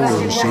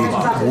hours. He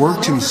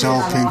worked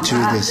himself into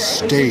this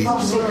state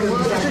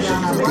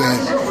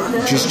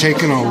that just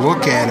taking a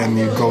look at him,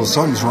 you go,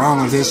 something's wrong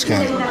with this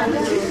guy.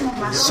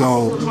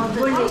 So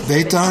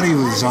they thought he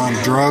was on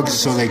drugs,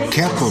 so they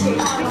kept him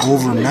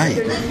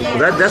overnight.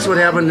 That's what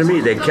happened to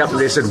me. They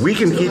said, we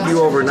can keep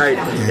you overnight,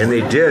 and they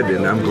did,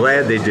 and I'm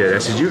glad they did. I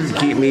said, you can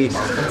keep me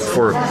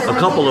for a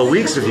couple of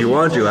weeks if you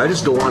want to. I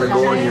just don't want to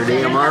go in your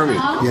damn army.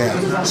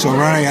 Yeah. So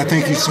Ronnie, I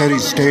think he said he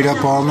stayed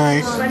up all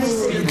night,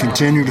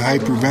 continued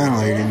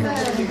hyperventilating,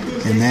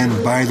 and then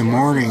by the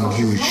morning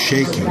he was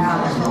shaking,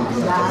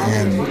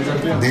 and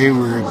they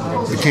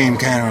became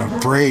kind of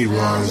afraid.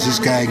 Well, is this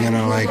guy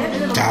gonna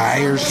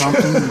die or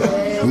something?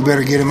 We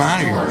better get him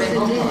out of here.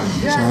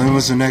 So then it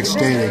was the next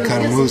day they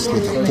cut him loose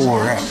with a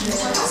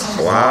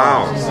 4F.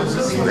 Wow,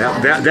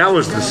 that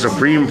was the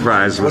supreme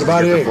prize. Was what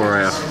about the it?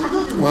 4F.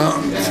 Well,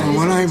 from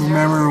what I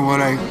remember,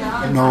 what I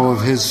know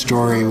of his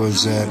story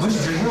was that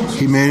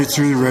he made it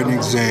through the written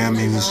exam.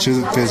 He was to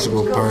the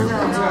physical part,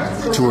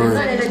 to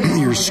where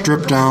you're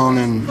stripped down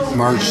and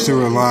marched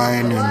through a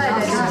line,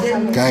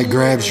 and guy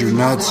grabs your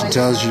nuts and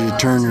tells you to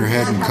turn your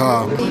head and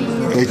cough.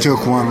 They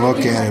took one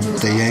look at him.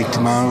 They yanked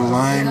him out of the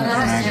line, and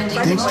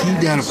I think he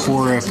got a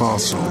 4F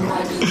also.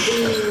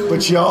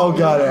 But you all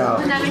got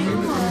out.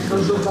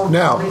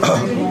 Now,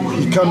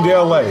 you come to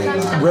L.A.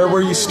 Where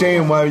were you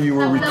staying while you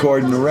were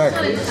recording the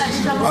record?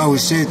 We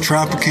stayed at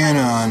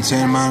Tropicana on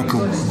Santa Monica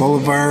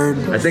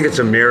Boulevard. I think it's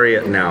a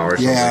Marriott now or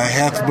something. Yeah,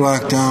 half a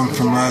block down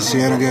from La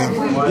Cienega.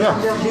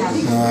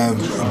 Yeah. A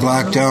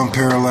block down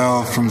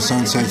parallel from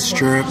Sunset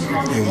Strip.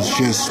 It was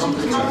just,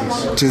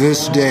 to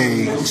this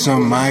day,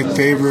 some of my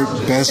favorite,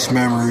 best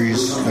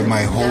memories of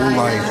my whole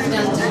life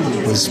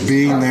was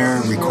being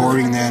there,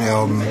 recording that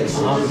album,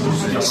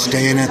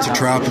 staying at the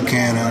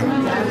Tropicana,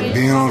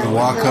 being able to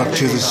walk up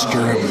to the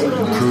Strip,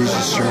 cruise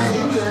the Strip.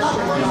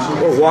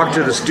 Or walk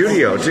to the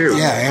studio, too.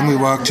 Yeah, and we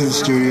walked to the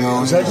studio.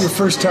 Was that your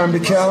first time to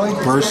Cali?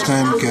 First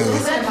time to Cali.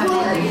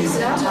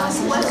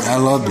 I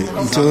loved it.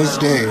 Until this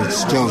day, it's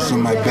still some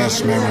of my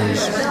best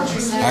memories.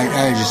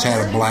 I just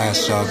had a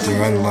blast out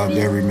there. I loved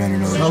every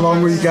minute of it. How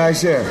long were you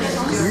guys there?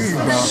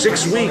 About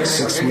 6 weeks.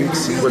 6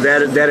 weeks. Yeah. Well,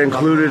 that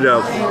included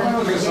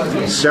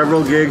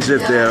several gigs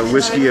at the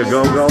Whiskey A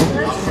Go-Go,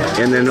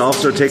 and then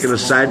also taking a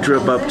side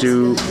trip up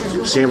to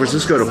San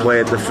Francisco to play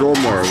at the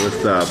Fillmore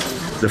with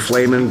the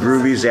Flamin'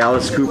 Groovies,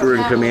 Alice Cooper,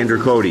 and Commander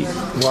Cody.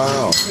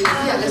 Wow.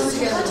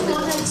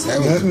 That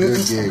was a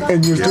good gig.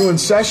 And you're doing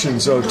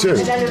sessions, though, too,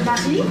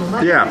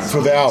 Yeah. for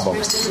the album.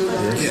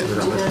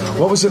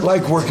 What was it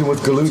like working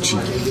with Gallucci?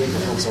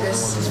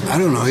 I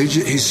don't know.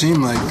 He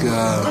seemed like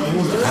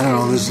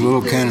this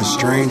little kind of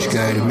strange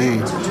guy to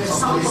me.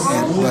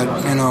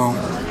 But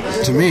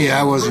to me,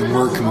 I wasn't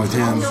working with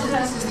him.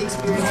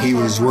 He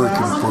was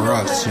working for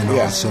us,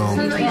 Yeah. So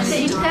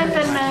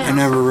I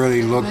never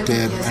really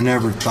I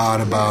never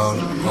thought about,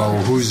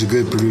 who's a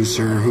good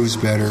producer, who's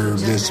better,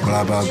 this,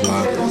 blah, blah,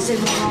 blah. I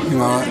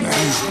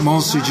was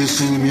mostly just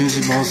in the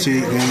music, mostly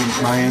in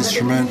my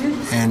instrument,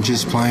 and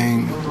just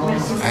playing.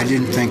 I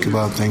didn't think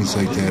about things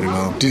like that at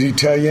all. Did he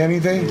tell you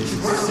anything?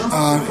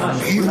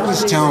 He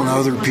was telling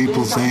other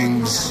people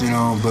things,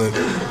 but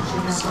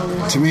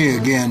to me,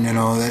 again,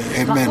 that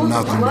it meant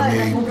nothing to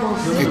me.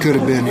 It could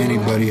have been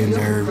anybody in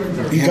there.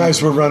 You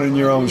guys were running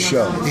your own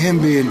show. Him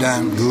being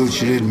Don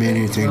Gallucci didn't mean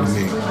anything to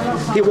me.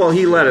 He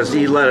let us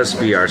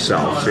be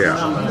ourselves. Yeah.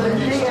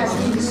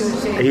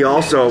 He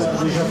also.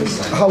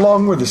 How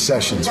long were the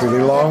sessions? Were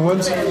they long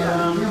ones?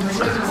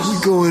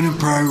 We'd go in at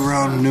probably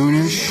around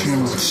noonish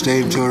and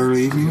stay until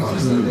early evening.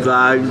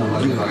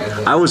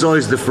 I was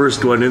always the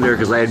first one in there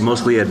because I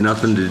mostly had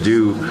nothing to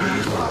do,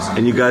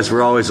 and you guys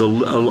were always a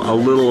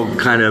little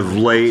kind of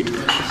late.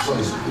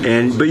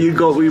 But we'd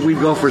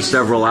go for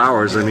several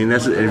hours. I mean,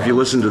 if you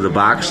listen to the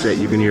box set,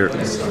 you can hear,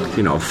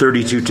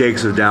 32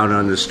 takes of Down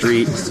on the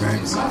Street,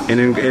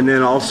 and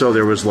then also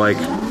there was like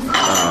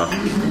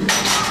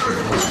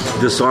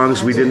the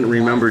songs we didn't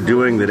remember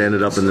doing that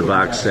ended up in the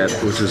box set,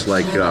 which is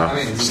like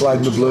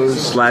Sliding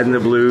the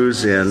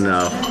Blues, and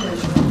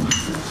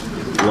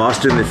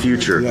Lost in the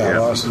Future. Yeah,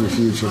 Lost in the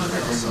Future.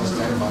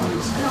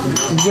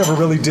 You never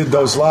really did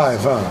those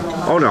live, huh?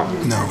 Oh no.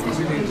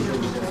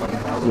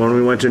 When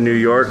we went to New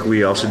York,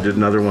 we also did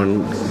another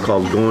one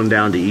called Going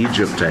Down to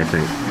Egypt, I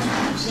think.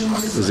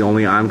 It was the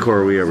only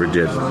encore we ever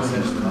did.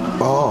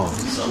 Oh.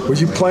 Were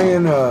you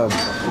playing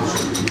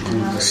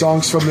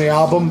songs from the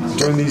album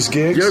during these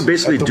gigs? You're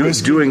basically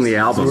doing the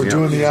album. You were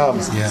doing the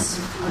album. Yeah.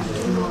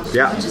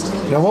 Yeah.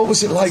 Now, what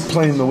was it like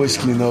playing the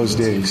whiskey in those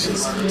days?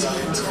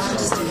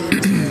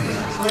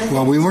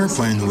 Well, we weren't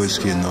playing the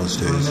whiskey in those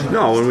days.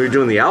 No, when we were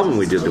doing the album,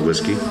 we did the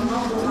whiskey.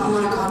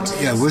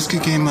 Yeah, whiskey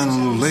came on a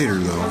little later,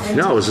 though.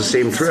 No, it was the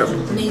same trip.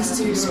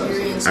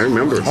 I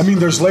remember. I mean,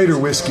 there's later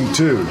whiskey,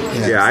 too.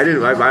 Yeah, I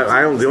didn't.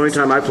 The only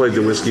time I played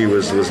the whiskey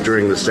was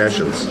during the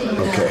sessions.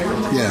 Okay.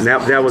 Yeah. And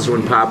that was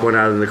when Pop went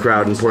out in the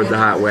crowd and poured the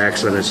hot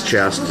wax on his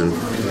chest. And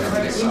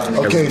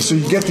Okay, so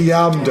you get the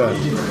album done,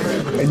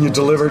 and you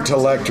deliver it to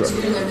Elektra.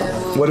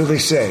 What do they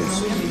say?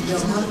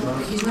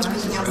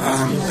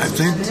 I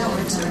think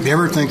they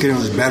were thinking it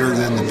was better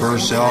than the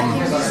first album,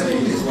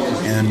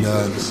 and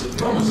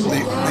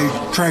they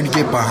tried to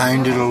get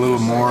behind it a little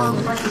more.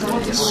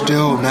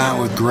 Still not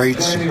with great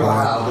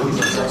support,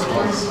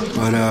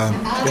 but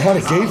They had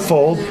a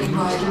gatefold,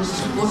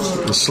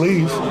 the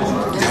sleeve.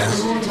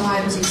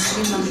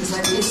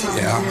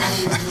 Yeah.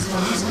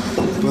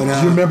 But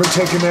Do you remember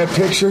taking that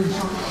picture?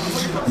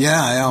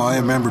 yeah, I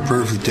remember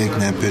perfectly taking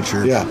that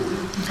picture. Yeah.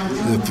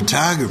 The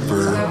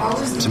photographer,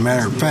 as a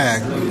matter of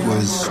fact,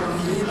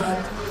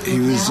 he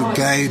was the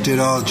guy who did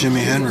all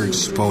Jimi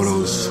Hendrix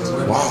photos.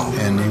 Wow.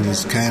 And he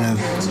was kind of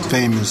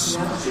famous.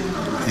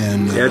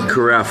 And Ed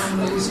Caref,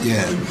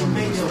 yeah.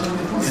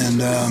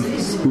 And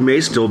who may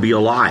still be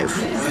alive.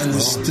 the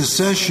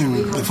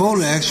session, the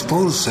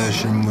photo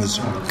session was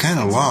kind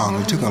of long.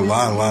 We took a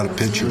lot of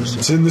pictures.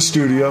 It's in the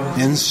studio.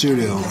 In the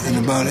studio. And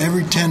about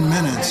every 10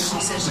 minutes, the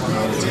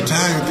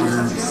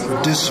photographer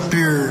would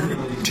disappear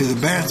to the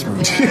bathroom.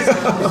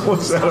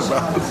 What's that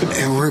about?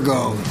 And we're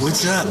going,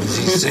 what's up? Is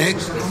he sick?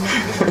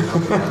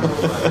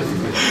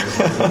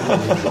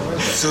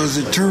 So as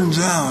it turns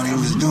out, he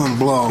was doing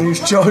blow. He's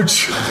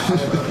George.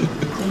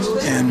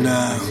 And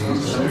I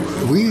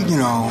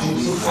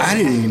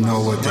didn't even know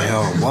what the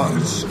hell it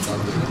was.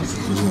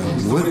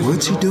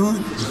 What's he doing?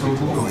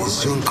 Oh,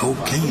 he's doing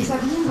cocaine.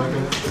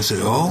 I said,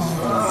 oh.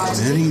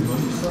 And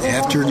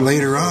then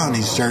later on,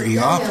 he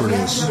offered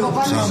us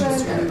some.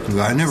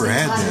 I never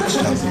had that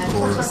stuff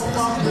before.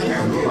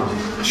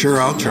 Sure,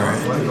 I'll try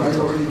it.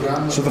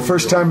 So the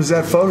first time is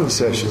that photo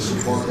session.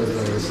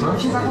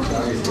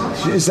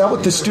 Is that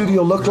what the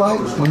studio looked like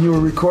when you were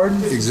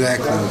recording?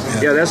 Exactly.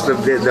 Yeah, that's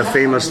the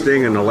famous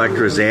thing in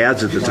Elektra's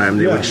ads at the time.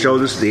 They would show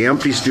the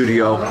empty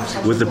studio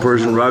with the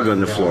Persian rug on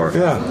the floor.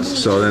 Yeah.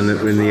 So then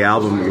in the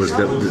album was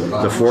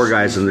the four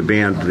guys in the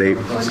band.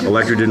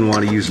 Elektra didn't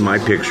want to use my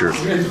picture.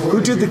 Who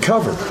did the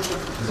cover?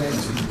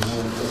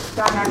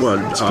 Well,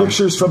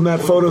 Pictures from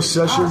that photo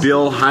session?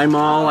 Bill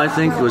Highmall, I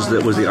think, was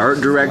the art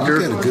director.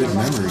 I've got a good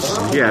memory.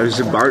 Yeah, he was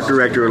the art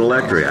director at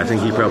Elektra. I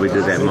think he probably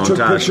did that montage.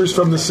 Took pictures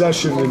from the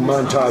session in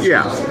montage.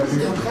 Yeah.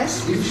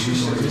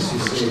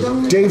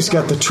 Dave's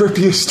got the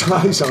trippiest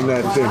eyes on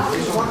that thing.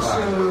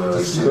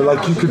 They're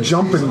like you could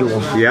jump into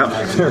them. Yep.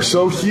 They're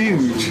so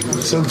huge,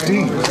 so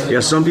deep. Yeah,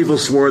 some people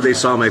swore they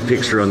saw my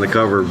picture on the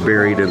cover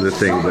buried in the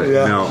thing, but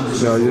Yeah. no.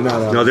 No, you're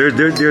not. No,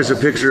 there's a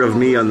picture of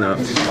me on the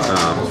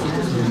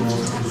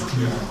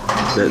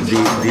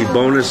the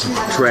bonus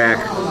track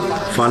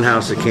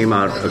Funhouse that came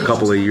out a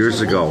couple of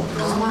years ago,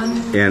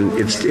 and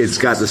it's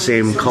got the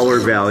same color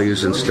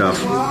values and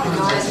stuff,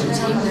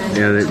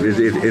 and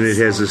it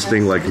has this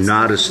thing like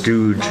not a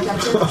stooge,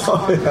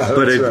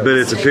 but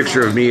it's a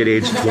picture of me at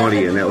age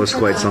 20, and that was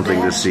quite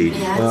something to see.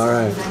 All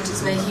right.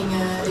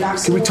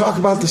 Can we talk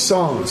about the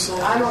songs,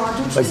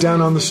 like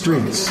Down on the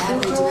Streets?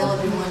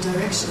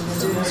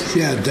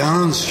 Yeah,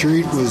 Down on the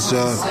Street was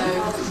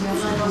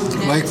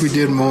like we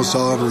did most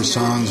all of our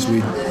songs.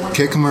 We'd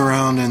kick them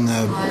around in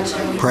the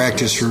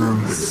practice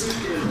room.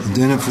 And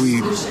then if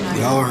we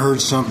all heard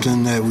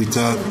something that we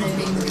thought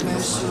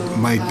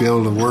might be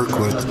able to work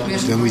with,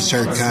 then we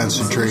start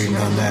concentrating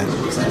on that.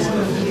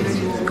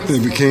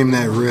 It became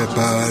that rip.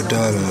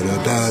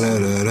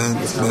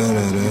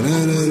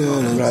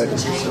 Right.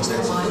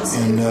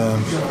 And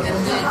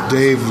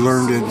Dave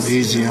learned it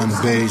easy on the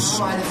bass,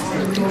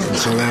 and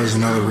so that was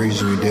another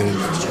reason we did it.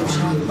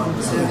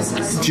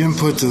 Jim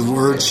put the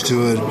words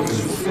to it.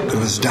 It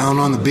was down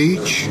on the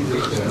beach,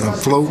 I'm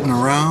floating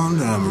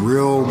around, and I'm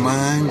real old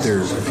mind,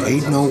 there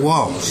ain't no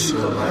walls.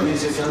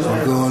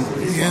 I'm going,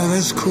 yeah,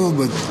 that's cool,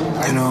 but,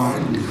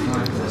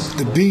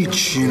 the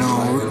beach,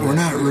 we're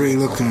not really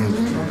looking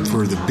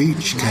for the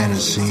beach kind of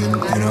scene,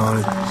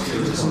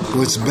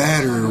 What's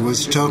badder,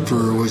 what's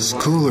tougher, what's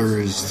cooler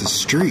is the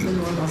street.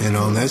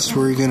 That's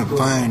where you're going to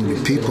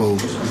find people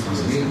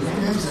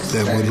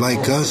that would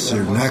like us.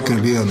 They're not going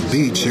to be on the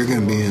beach, they're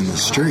going to be in the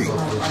street.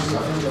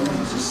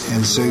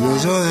 And so he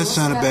goes, oh, that's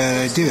not a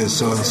bad idea.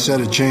 So instead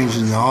of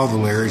changing all the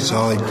lyrics,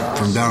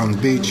 from down on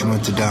the beach,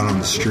 went to down on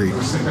the street.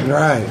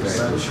 Right.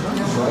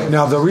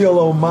 Now, the real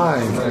old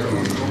mind.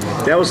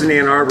 That was an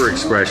Ann Arbor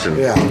expression.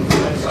 Yeah.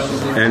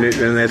 And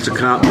that's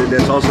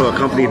also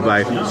accompanied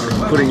by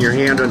putting your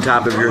hand on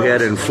top of your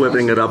head and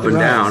flipping it up and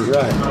down.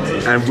 Right.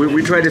 And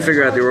we tried to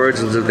figure out the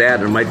origins of that,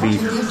 and it might be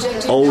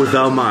 "oh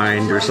thou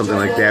mind" or something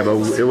like that.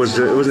 But it was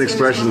an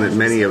expression that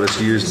many of us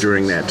used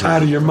during that time.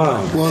 Out of your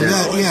mind. Well,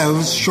 it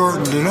was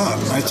shortened it up.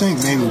 I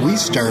think maybe we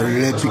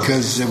started it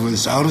because it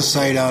was out of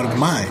sight, out of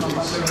mind.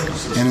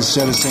 And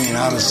instead of saying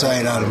out of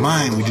sight, out of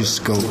mind, we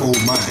just go oh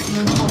mind.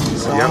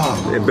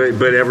 Yep.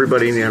 But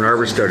everybody in Ann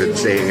Arbor started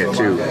saying it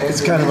too. It's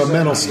kind of a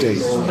mental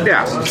state.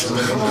 Yeah,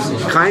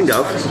 kind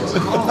of.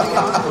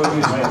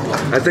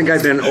 I think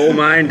I've been oh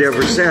mind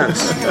ever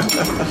since.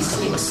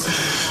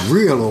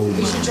 Real old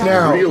mind.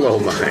 Now, real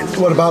old mind.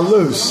 What about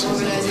Loose?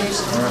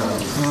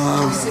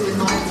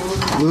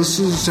 Loose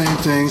is the same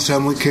thing.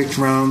 Something we kicked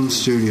around the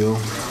studio,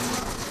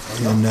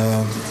 and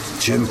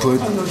Jim put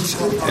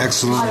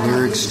excellent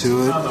lyrics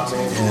to it,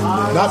 and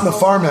not in the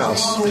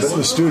farmhouse, but in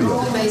the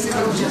studio.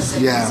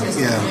 Yeah.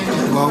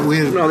 Well, we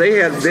had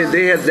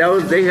they had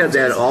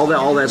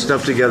all that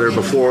stuff together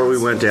before we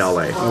went to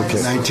L.A.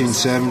 Okay.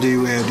 1970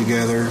 we had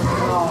together.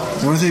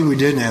 The only thing we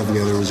didn't have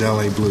together was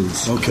L.A.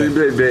 Blues. Okay.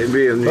 But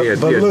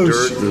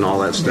Loose, Dirt and all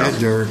that stuff.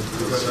 Dirt.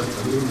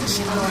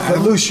 But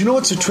Loose,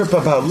 what's a trip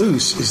about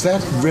Loose is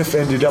that riff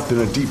ended up in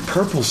a Deep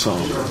Purple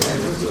song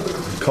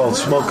called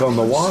 "Smoke on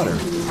the Water."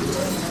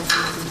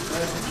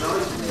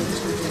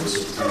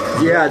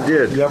 Yeah, I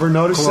did. You ever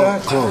notice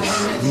that? Close.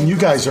 I mean, you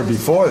guys are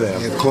before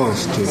them. Yeah,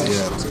 close to it,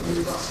 yeah.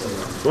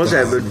 What was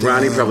that? But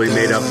Ronnie probably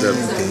made up the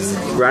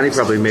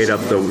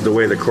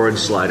way the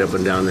chords slide up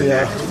and down the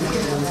neck.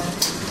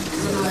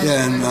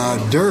 Yeah, and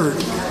Dirt,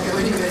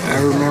 I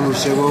remember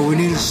saying, well, we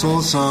need a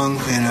soul song,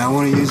 and I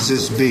want to use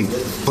this beat.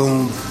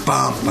 Boom,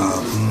 bam,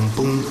 bam, boom,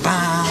 boom,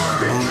 bam,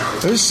 boom.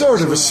 It was sort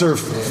of a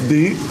surf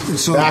beat,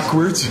 so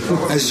backwards.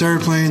 I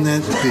started playing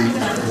that beat.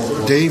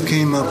 Dave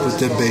came up with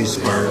the bass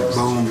part.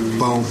 Boom,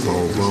 boom,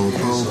 boom, boom,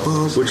 boom,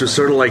 boom. Which was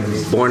sort of like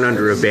Born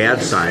Under a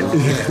Bad Sign.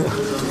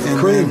 And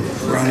then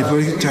Ronnie put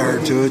a guitar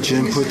to it.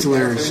 Jim put the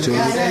lyrics to it.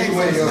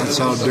 That's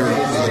how Dirt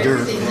was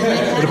Dirt.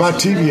 What about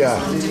TBI?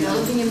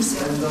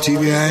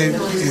 TBI,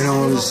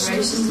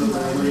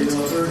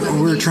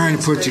 we were trying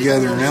to put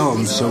together an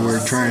album, so we were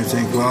trying to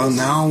think, well,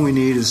 now we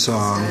need a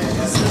song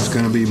that's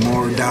going to be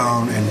more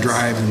down and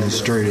driving and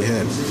straight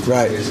ahead.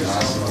 Right.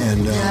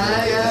 And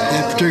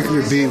that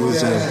particular beat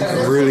was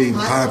a really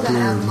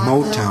popular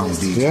Motown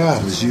beat. Yeah.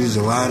 It was used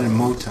a lot in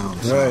Motown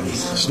songs. Right.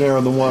 Snare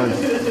on the one.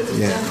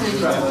 Yeah.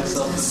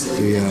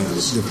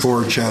 The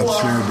four-chop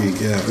snare beat,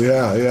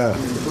 yeah. Yeah.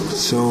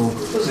 So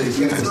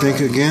I think,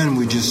 again,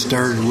 we just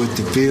started with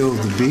the feel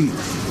of the beat.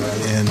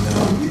 And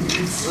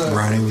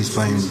Ronnie was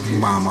playing.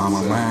 What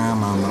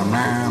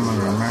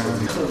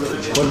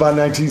about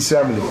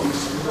 1970?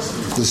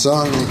 The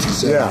song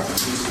 1970. Yeah.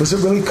 Was it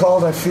really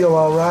called "I Feel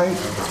All Right"?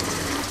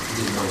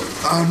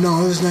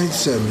 No, it was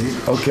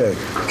 1970. Okay,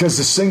 because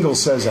the single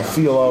says "I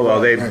Feel All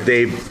Right." Well,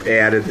 they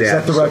added that. Is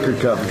that the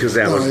record cover? Because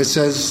that was. It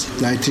says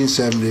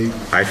 1970.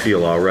 I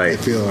feel all right. I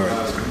feel all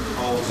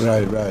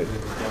right. Right.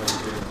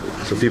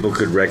 So people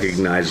could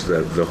recognize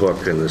the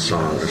hook in the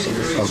song or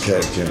something.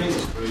 Okay.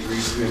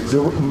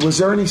 Was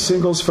there any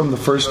singles from the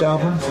first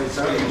album?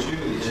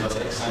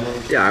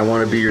 Yeah, I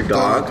Want to Be Your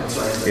Dog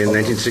in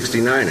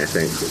 1969, I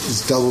think.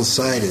 It's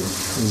double-sided. It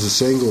was a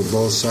single,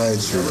 both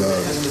sides for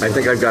Dog. I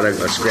think I've got a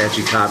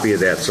scratchy copy of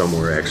that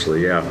somewhere,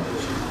 actually, yeah.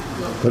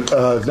 But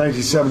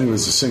 1970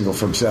 was a single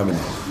from 70.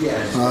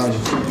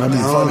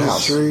 Down the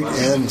street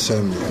and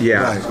 70.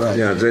 Yeah, Right.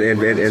 yeah,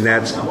 and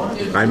that's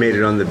I made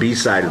it on the B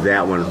side of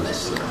that one.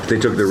 They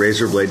took the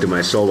razor blade to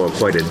my solo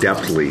quite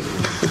adeptly,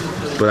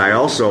 but I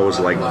also was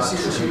like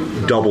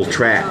double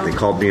tracked. They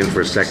called me in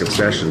for a second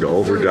session to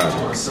overdub,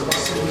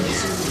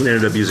 and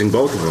ended up using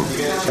both of them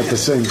At the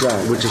same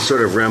time. which is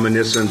sort of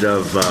reminiscent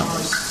of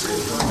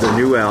the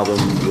new album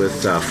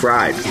with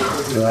Fried,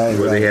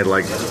 where they had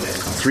like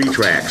 3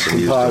 tracks and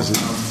used them. Composite.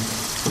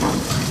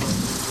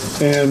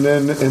 And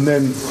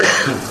then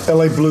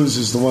LA Blues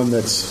is the one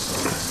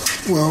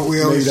that's Well,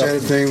 we always Made up. had a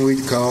thing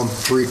we called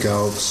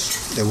freakouts,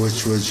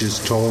 which was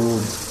just total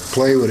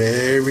play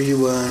whatever you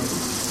want.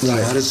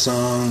 Right. Not a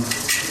song.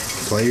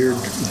 Play your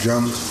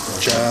drum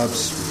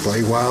chops.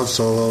 Play wild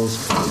solos.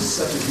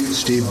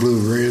 Steve blew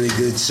really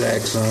good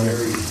sax on it.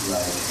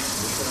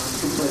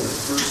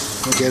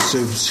 I guess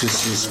it was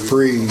just as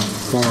free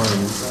form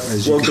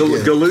as you Well, could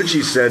get.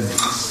 Gallucci said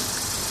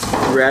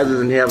rather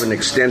than have an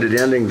extended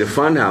ending to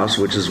Funhouse,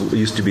 which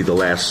used to be the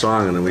last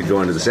song, and then we'd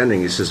go into this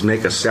ending, he says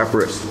make a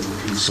separate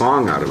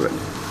song out of it.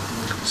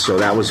 So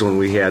that was when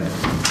we had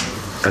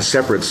a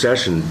separate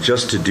session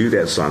just to do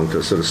that song,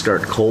 to sort of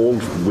start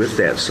cold with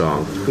that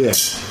song.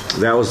 yes.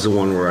 That was the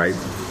one where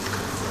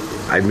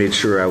I made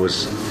sure I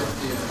was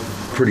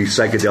pretty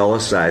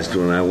psychedelicized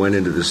when I went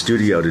into the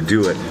studio to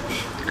do it.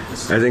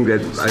 I think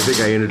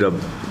I ended up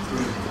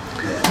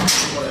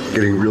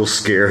getting real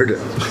scared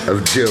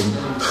of Jim,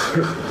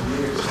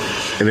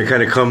 and it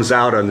kind of comes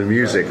out on the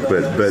music.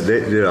 But they,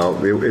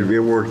 it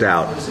worked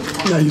out.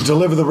 Now you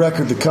deliver the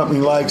record, the company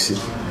likes it.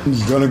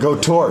 You're going to go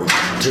tour.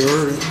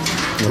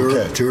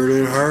 Okay. Toured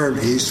it hard,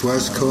 East,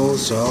 West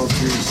Coast, all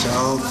through the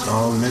South,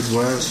 all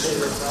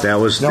Midwest. That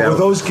was Now, that, were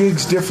those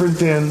gigs different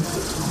than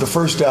the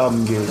first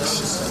album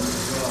gigs?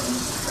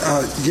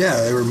 Yeah,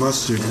 they were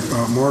mustard.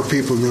 More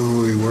people knew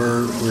who we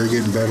were. We were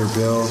getting better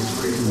bill,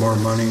 more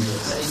money,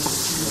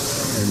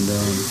 and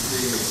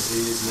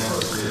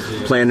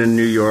playing in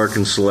New York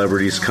and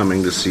celebrities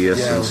coming to see us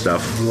and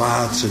stuff.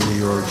 Lots of New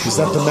York. Is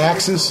that the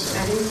Maxes?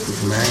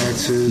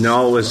 Maxes?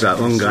 No, it was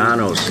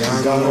Unganos.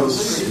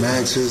 Ganos,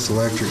 Maxes,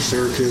 Electric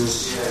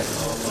Circus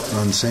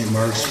on St.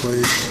 Mark's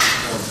Place.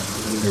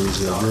 There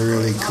was a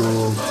really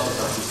cool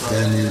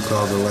venue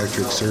called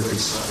Electric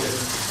Circus.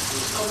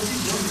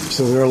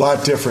 So they're a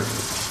lot different.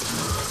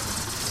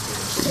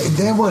 And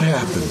then what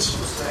happens?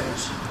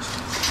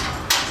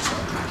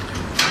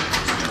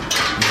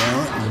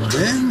 Well,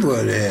 then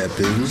what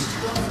happened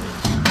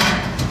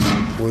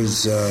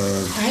was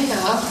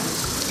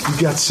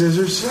You got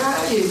scissors?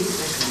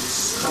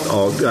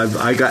 Oh,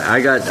 I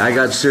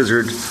got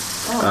scissored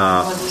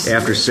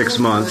after 6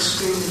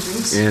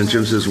 months, and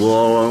Jim says,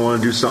 "Well, I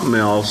want to do something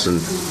else." And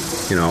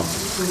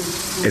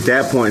at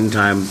that point in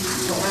time,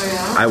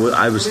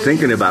 I was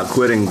thinking about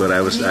quitting, but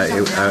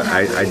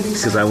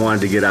because I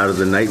wanted to get out of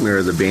the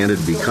nightmare the band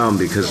had become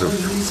because of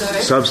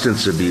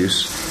substance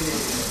abuse,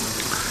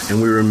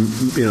 and we were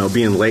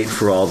being late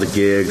for all the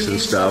gigs and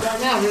stuff,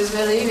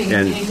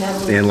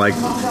 and like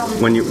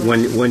when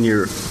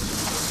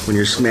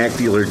your smack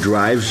dealer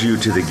drives you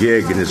to the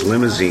gig in his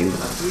limousine,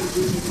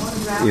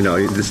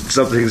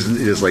 something's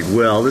just like,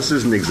 well, this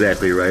isn't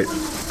exactly right.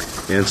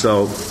 And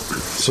so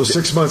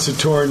 6 months of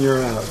touring,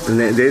 you're out. And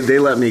they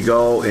let me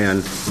go,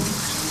 and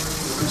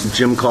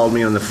Jim called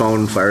me on the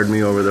phone, fired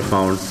me over the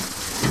phone,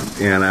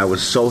 and I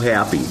was so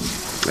happy.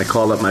 I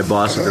called up my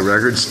boss at the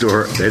record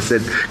store. I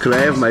said, "Could I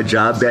have my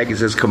job back?" He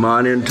says, "Come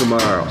on in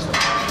tomorrow."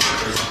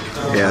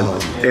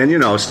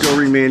 And still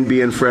remain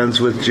being friends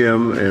with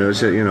Jim, and it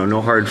was,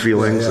 no hard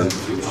feelings. Yeah.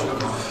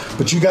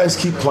 But you guys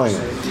keep playing.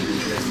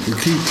 you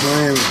keep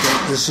playing.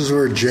 This is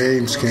where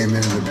James came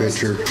into the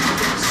picture.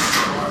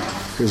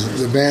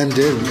 Because the band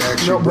did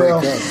actually break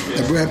up.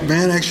 The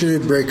band actually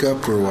did break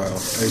up for a while.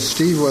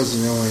 Steve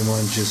wasn't the only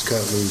one just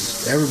cut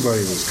loose. Everybody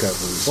was cut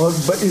loose. Well,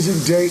 but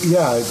isn't Dave?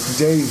 Yeah,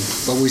 Dave.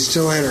 But we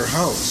still had our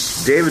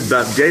house. Dave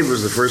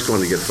was the first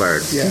one to get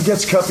fired. Yeah. He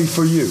gets cut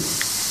before you.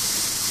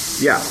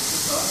 Yeah.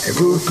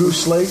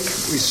 Goose Lake.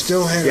 We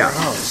still had our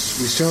house.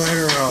 We still had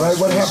our house. Right.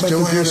 What happened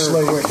to Goose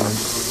Lake?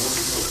 Equipment.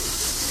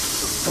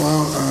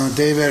 Well,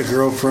 Dave had a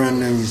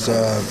girlfriend whose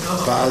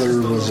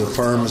father was a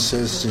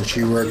pharmacist, and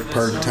she worked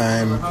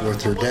part-time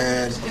with her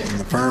dad in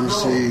the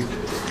pharmacy.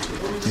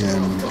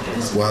 And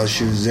while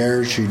she was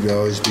there, she'd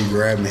always be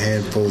grabbing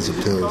handfuls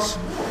of pills.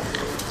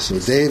 So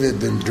Dave had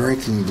been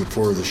drinking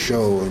before the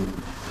show, and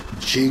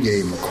she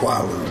gave him a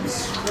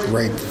qualler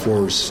right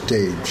before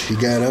stage. He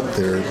got up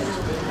there.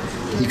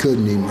 He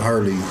couldn't even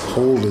hardly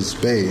hold his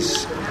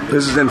bass.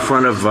 This is in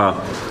front of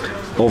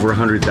over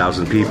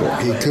 100,000 people.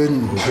 He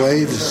couldn't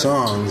play the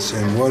songs,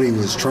 and what he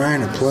was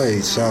trying to play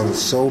sounded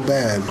so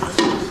bad.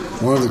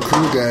 One of the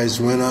crew guys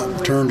went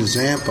up, turned his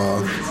amp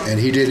off, and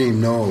he didn't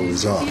even know it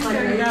was off.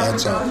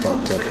 That's how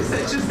fucked up it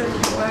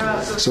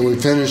was. So we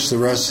finished the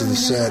rest of the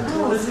set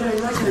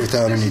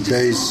without any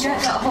bass.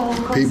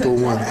 People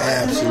went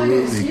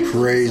absolutely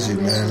crazy,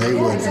 man. They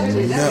went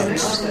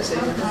nuts.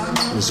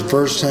 It was the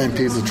first time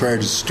people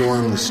tried to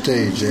storm the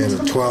stage. They had a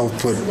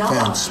 12-foot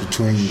fence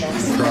between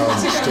the crowd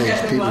and the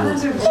stage. People were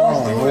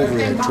crawling over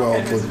that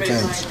 12-foot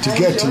fence To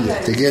get to you.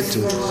 to get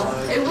to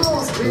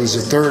us. It was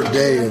the third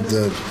day of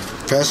the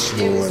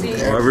festival, and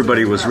Well,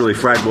 everybody was really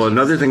fried. Well,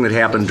 another thing that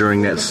happened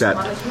during that set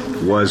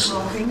was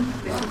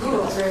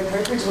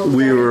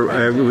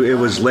it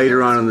was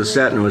later on in the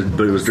set,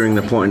 but it was during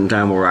the point in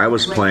time where I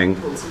was playing.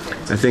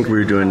 I think we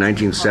were doing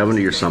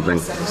 1970 or something,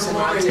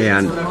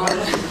 and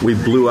we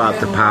blew out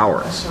the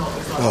power.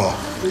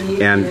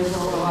 And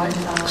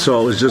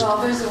so it was just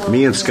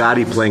me and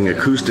Scotty playing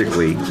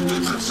acoustically.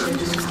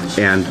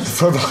 And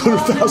For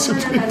 100,000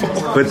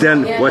 people. but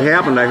then what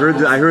happened? I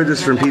heard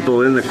this from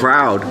people in the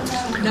crowd.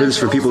 I heard this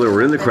from people that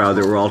were in the crowd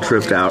that were all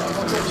tripped out.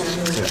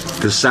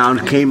 The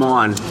sound came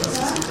on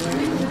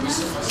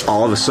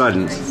all of a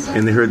sudden,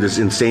 and they heard this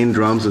insane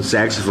drums and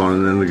saxophone,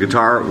 and then the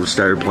guitar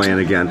started playing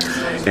again,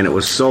 and it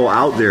was so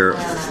out there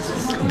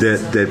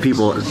that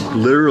people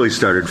literally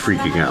started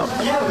freaking out.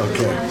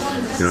 Okay.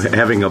 You know,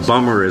 having a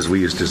bummer, as we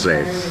used to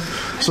say.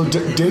 So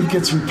Dave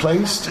gets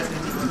replaced?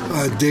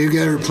 Dave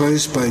got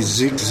replaced by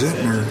Zeke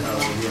Zittner.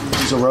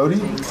 He's a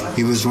roadie?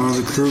 He was one of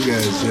the crew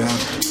guys, yeah.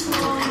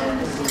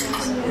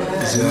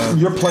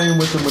 You're playing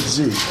with him with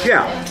Zeke.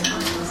 Yeah.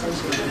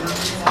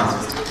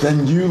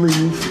 Then you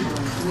leave.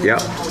 Yeah.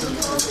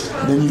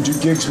 Then you do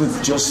gigs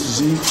with just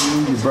Zeke,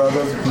 you, your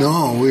brother.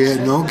 No, we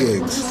had no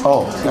gigs.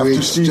 Oh, after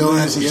Steve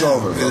leaves, it's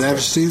over. And after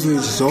Steve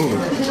leaves, it's over.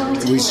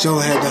 We still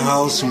had the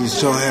house and we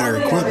still had our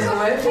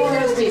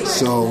equipment.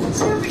 So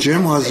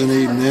Jim wasn't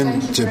even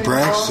into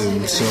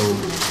practicing, so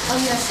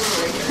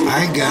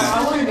I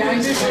got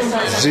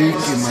Zeke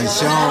and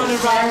myself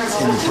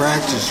in the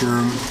practice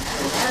room,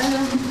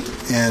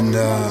 and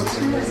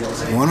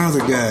one other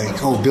guy,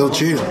 Bill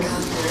Cheatham.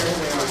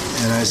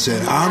 And I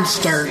said, I'm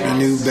starting a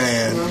new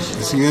band.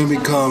 It's going to be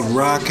called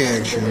Rock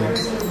Action,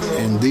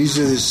 and these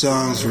are the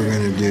songs we're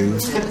going to do.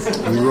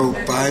 We wrote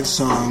 5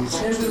 songs.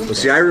 Well,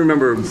 see, I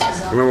remember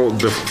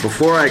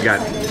before I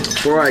got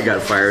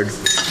fired.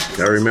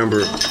 I remember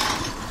it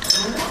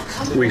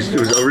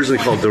was originally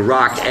called the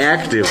Rock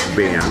Active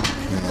Band,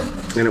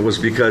 and it was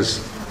because.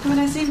 Have a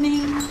nice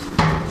evening.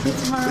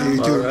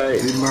 All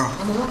right.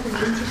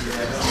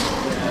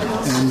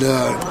 And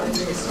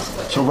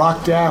So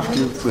Rock Daft.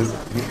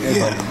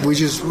 we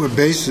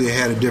basically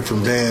had a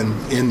different band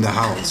in the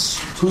house.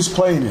 Who's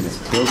playing in it?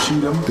 Bill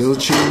Cheatham? Bill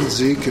Cheatham,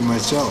 Zeke, and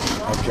myself.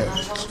 Okay.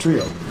 It's a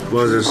trio.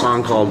 Well, there's a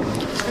song called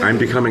I'm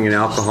Becoming an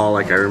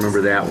Alcoholic. I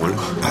remember that one.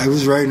 I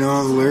was writing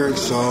all the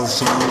lyrics, all the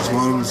songs.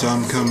 One of them was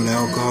I'm Becoming an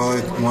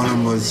Alcoholic. One of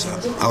them was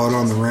Out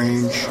on the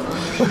Range.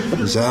 It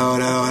was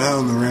out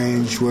on the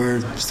range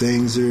where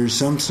things are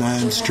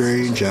sometimes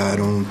strange. I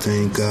don't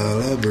think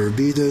I'll ever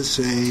be the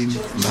same.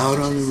 I'm out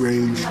on the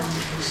range.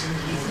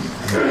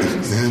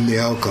 And the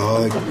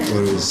alcoholic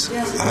was,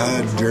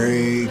 I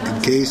drank a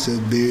case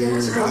of beer,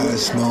 I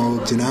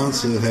smoked an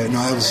ounce of it. No,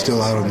 I was still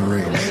out on the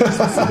range.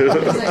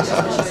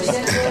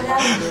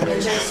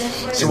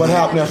 So what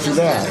happened after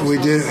that? We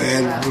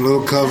had a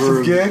little cover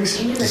of gigs?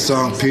 the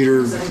song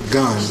Peter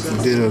Gunn.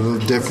 We did a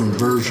little different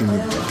version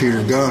of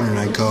Peter Gunn, and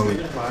I called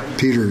it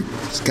Peter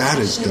Scott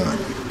Is Done.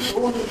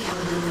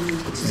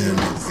 And,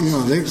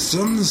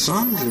 some of the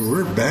songs that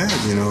weren't bad,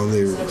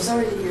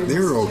 they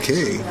were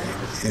okay.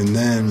 And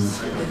then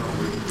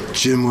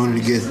Jim wanted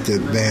to get the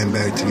band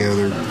back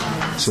together,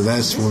 so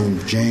that's when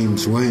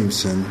James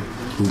Williamson,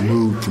 who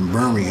moved from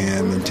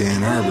Birmingham into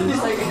Ann Arbor,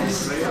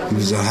 he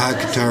was a hot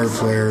guitar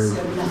player.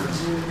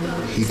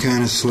 He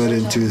kind of slid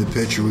into the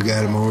picture. We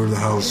got him over to the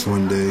house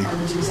one day.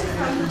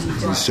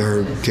 We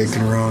started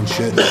kicking around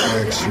shit in the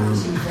practice room.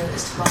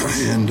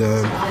 And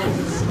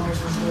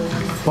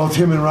Both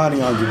him and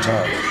Ronnie on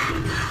guitar.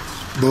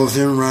 both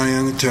him and Ronnie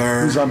on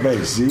guitar. Who's on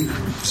bass? Zeke?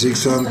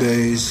 Zeke's on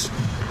bass.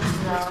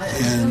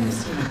 And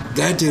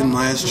that didn't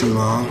last too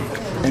long.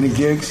 Any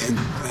gigs?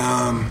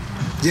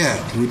 Yeah,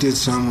 we did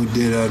some. We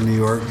did New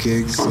York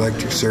gigs,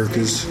 Electric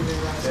Circus. I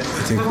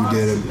think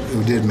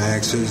we did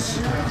Max's.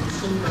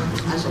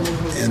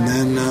 And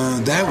then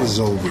that was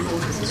over.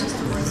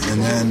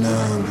 And then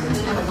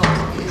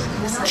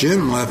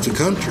Jim left the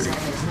country.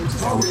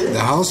 The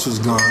house was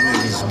gone.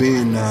 It was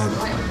being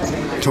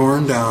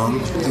torn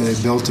down. They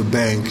built a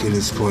bank in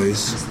its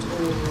place.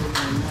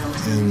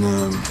 And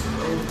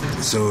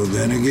so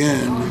then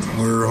again,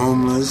 we're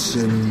homeless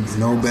and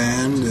no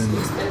band,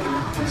 and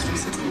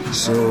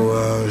so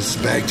it's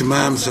back to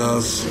Mom's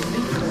house.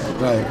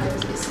 Right.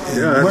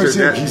 Yeah, Where's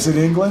Zeke? He's in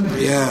England?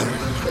 Yeah.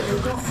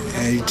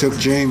 And he took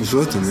James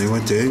with him. They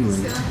went to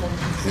England.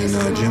 And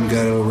Jim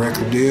got a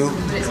record deal.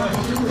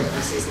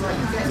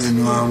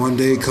 And one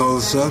day he called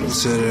us up and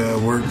said,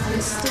 we're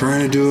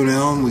trying to do an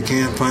album. We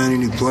can't find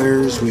any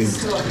players. We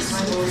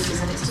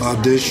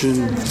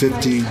auditioned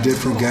 50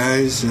 different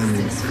guys,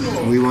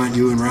 and we want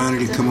you and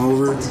Ronnie to come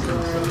over.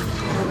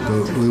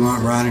 But we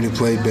want Ronnie to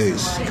play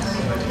bass.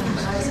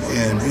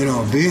 And,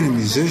 being a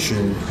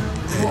musician,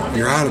 and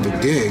you're out of a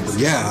gig,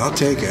 yeah, I'll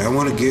take it. I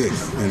want a gig,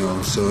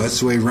 So that's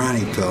the way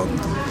Ronnie felt.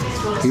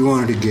 He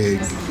wanted a gig,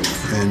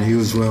 and he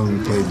was willing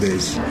to play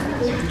bass.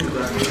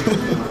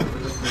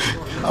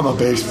 I'm a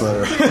bass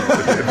player.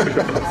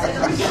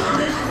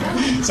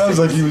 Sounds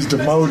like he was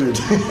demoted.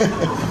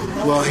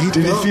 Well,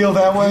 Did he feel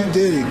that way? He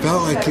did. He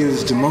felt like he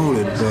was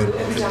demoted, but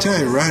I tell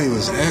you, Ronnie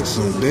was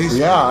excellent bass.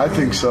 Yeah, I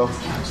think so.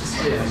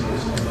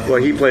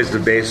 Well, he plays the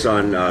bass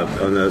on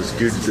the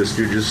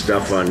Stooges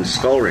stuff on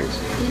Skull Rings.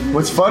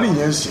 What's funny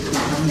is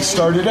he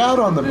started out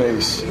on the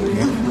bass.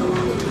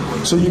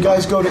 Yeah. So you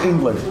guys go to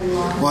England.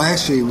 Well,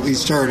 actually, he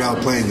started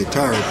out playing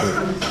guitar,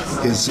 but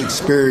his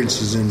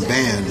experiences in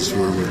bands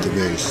were with the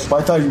bass.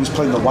 Well, I thought he was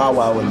playing the wah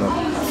wah and the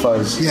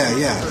fuzz. Yeah.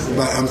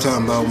 But I'm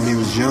talking about when he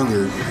was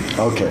younger.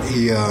 Okay.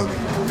 He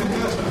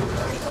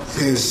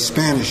his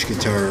Spanish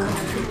guitar,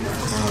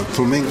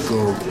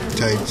 flamenco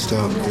type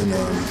stuff, and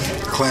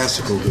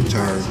classical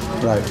guitar.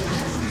 Right.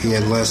 He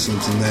had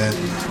lessons in that.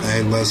 I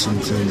had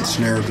lessons in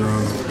snare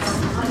drum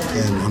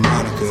and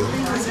harmonica.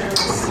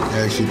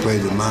 I actually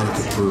played the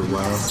harmonica for a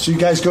while. So you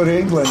guys go to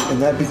England,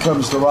 and that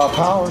becomes the Raw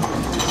Power.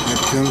 That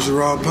becomes the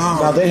Raw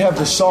Power. Now they have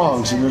the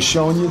songs, and they're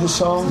showing you the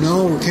songs.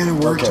 No, we kind of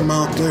worked them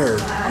out there.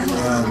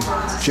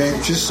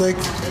 James, just like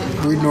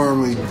we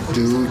normally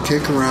do, we'd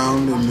kick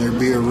around and there'd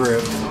be a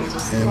riff,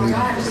 and we'd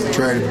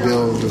try to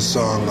build a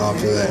song off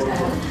of that.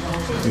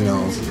 You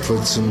know,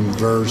 put some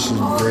verse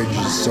and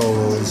bridges,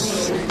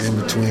 solos in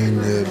between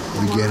the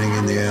beginning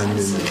and the end.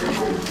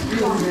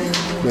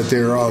 But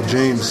they were all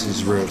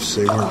James's riffs.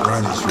 They weren't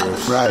Ronnie's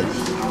riffs. Right.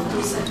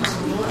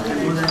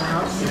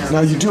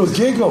 Now you do a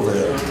gig over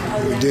there.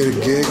 We did a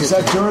gig. Is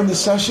that during the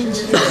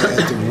sessions?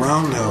 At the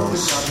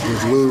Roundhouse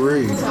with Lou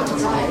Reed.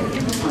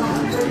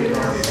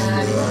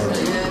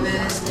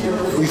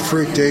 And we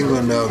freaked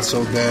England out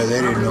so bad they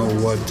didn't know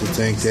what to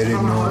think. They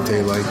didn't know if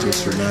they liked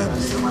us or not.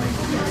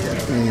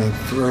 And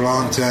for a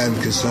long time,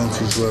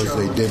 consensus was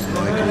they didn't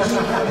like us.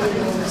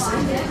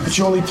 But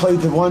you only played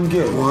the one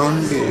gig.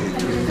 One gig.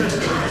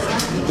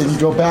 Then you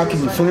go back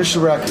and you finish the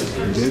record.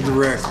 We did the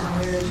record.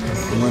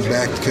 We went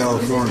back to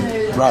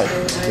California. Right.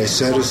 They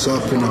set us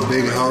up in a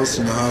big house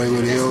in the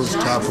Hollywood Hills,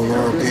 top of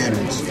Laurel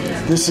Canyons.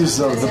 This is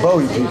the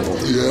Bowie people.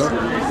 Yeah.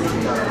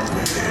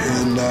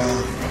 And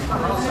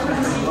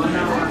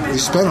we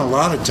spent a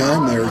lot of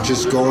time there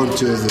just going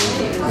to the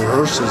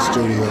rehearsal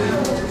studio,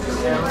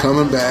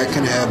 coming back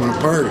and having a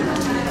party.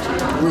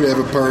 We'd have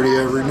a party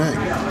every night.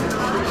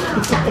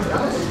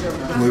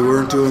 We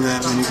weren't doing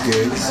that many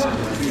gigs.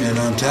 And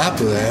on top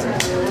of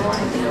that,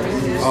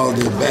 all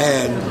the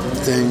bad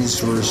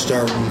things were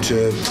starting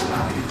to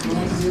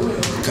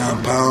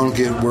compound,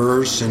 get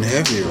worse and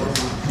heavier.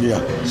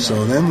 Yeah.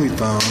 So then we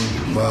found,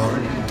 well,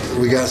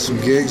 we got some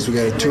gigs, we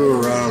got a tour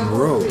around the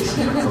road.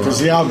 Because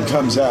the album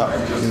comes out.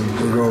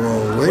 And we're going,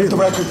 well, wait What a did the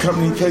minute. record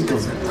company think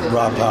of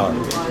Raw Power?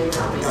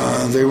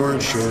 They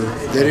weren't sure.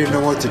 They didn't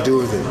know what to do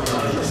with it.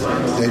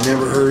 They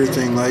never heard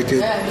anything like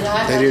it.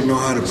 They didn't know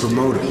how to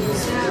promote it.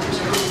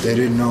 They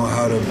didn't know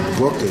how to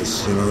book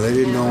us. You know, they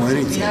didn't know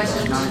anything.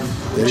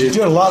 You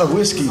did a lot of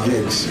whiskey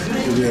gigs.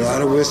 We did a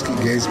lot of whiskey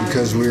gigs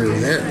because we were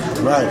there.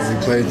 Right.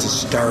 We played the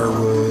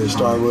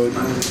Starwood.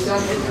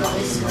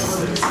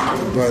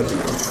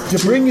 But You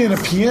bring in a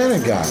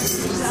piano guy.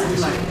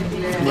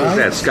 Who's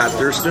that, Scott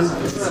Thurston?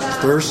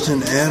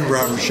 Thurston and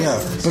Robert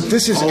Sheff. But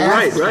this is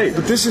right.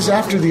 But this is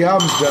after the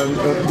album's done.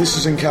 This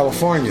is in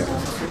California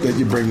that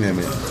you bring them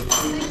in.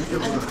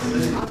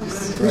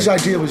 Whose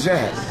idea was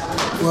that?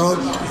 Well,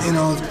 you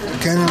know,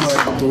 kind of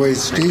like the way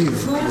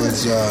Steve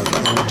was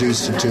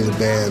introduced into the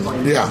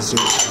band. Yeah. So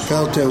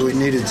felt that we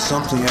needed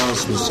something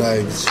else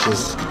besides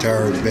just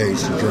guitar,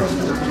 bass, and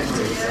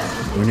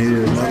drum. We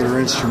needed another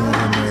instrument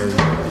in there to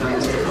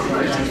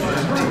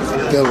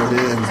fill it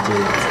in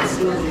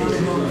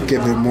to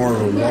give it more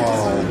of a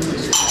wall. And,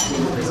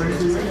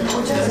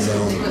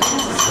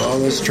 well,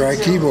 let's try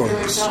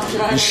keyboards.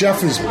 And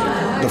Sheff is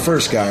the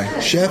first guy.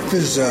 Sheff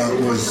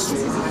was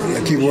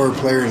a keyboard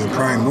player in the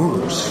Prime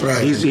Movers.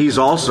 Right. He's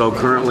also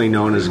currently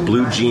known as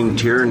Blue Jean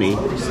Tyranny,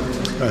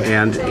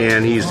 and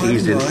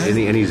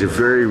he's a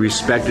very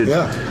respected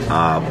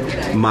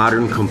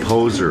modern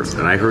composer.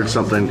 And I heard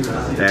something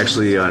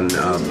actually on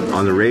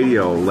the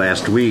radio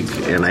last week,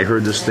 and I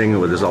heard this thing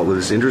with all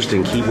this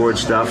interesting keyboard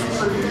stuff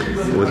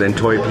with then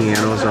toy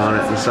pianos on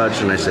it and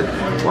such. And I said,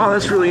 "Wow,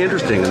 that's really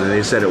interesting." And then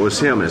they said it was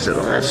him. And I said,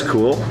 "Oh, that's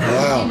cool."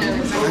 Wow.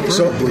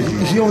 So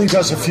he only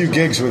does a few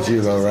gigs with you,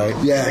 though, right?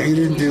 Yeah, he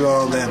didn't do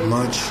all that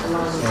much.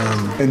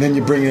 And then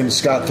you bring in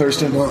Scott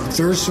Thurston? Well,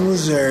 Thurston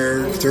was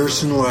there.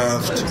 Thurston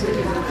left.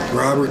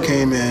 Robert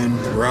came in.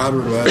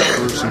 Robert left.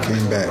 Thurston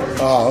came back.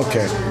 Oh,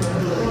 okay.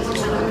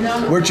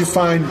 Where'd you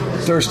find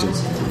Thurston?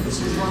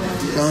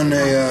 On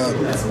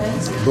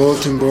a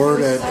bulletin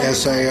board at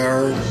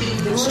SIR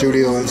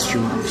Studio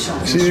Instruments.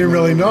 So you didn't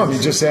really know him. You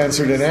just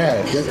answered an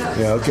ad. Yep.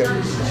 Yeah, okay.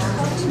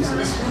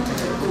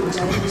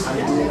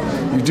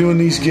 You're doing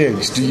these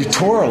gigs. Do you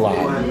tour a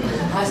lot?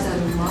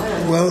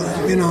 Well,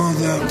 you know,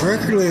 the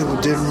record label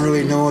didn't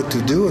really know what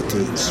to do with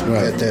this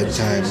at that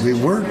time. We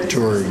weren't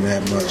touring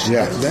that much.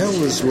 Yeah. That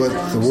was what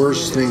the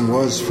worst thing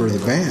was for the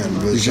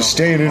band. Was You're just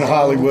staying in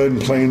Hollywood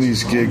and playing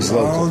these gigs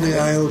all local. the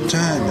idle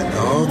time, and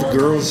all the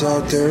girls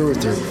out there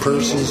with their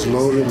purses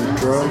loaded with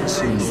drugs,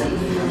 and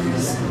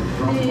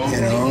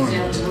you know,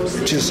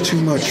 just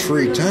too much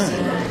free time.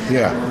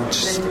 Yeah.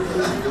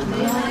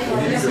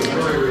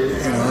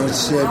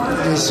 It's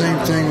the same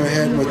thing we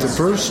had with the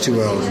first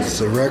two albums.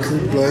 The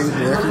record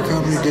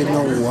company didn't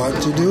know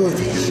what to do with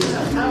us.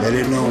 They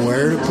didn't know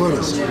where to put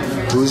us.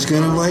 Who's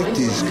going to like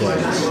these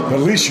guys? But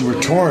at least you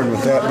were touring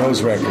with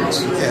those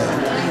records.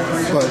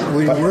 Yeah. But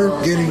we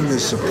weren't getting the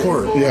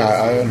support. Yeah,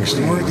 I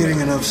understand. We weren't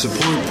getting enough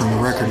support from the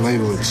record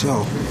label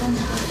itself.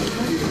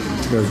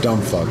 They were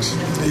dumb fucks.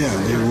 Yeah,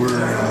 they were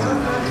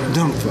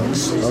dumb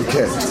fucks.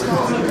 Okay.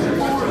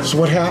 So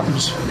what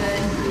happens?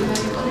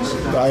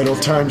 The Idle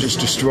Time just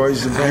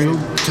destroys the band?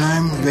 Idle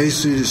Time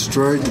basically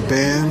destroyed the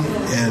band,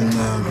 and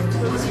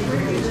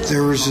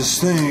there was this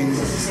thing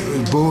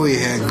Bowie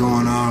had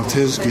going on with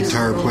his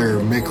guitar player,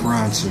 Mick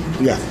Ronson.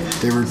 Yeah.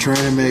 They were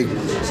trying to make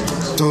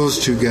those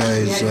two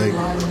guys like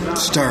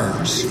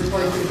stars.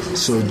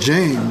 So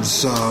James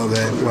saw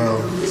that,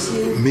 well,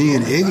 me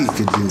and Iggy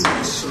could do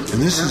this.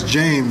 And this is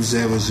James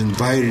that was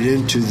invited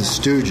into the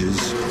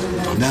Stooges.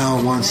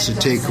 Now wants to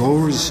take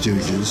over the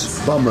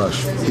Stooges. Bum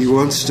rush. He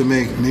wants to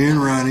make me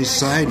and Ronnie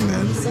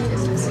sidemen,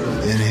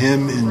 and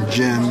him and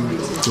Jim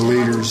the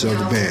leaders of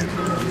the band.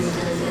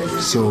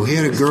 So he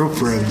had a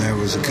girlfriend that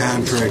was a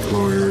contract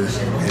lawyer,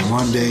 and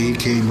one day he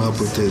came up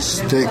with this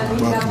thick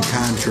fucking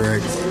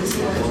contract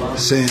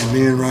saying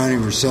me and Ronnie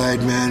were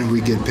sidemen,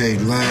 we'd get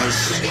paid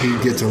less,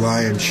 he'd get the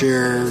lion's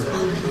share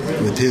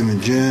with him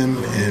and Jim,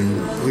 and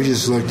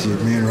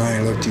me and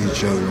Ronnie looked at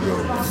each other and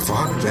go,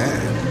 fuck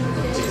that.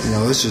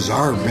 This is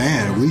our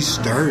band. We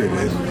started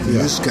it.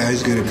 Yeah. This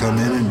guy's going to come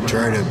in and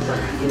try to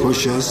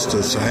push us to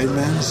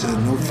sidemen? I said,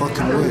 no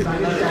fucking way.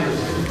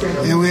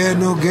 And we had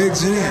no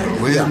gigs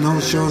anyhow. We had no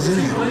shows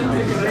anyhow.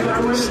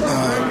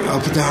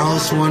 Up at the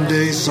house one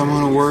day,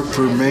 someone who worked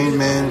for Main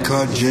Man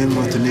caught Jim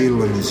with a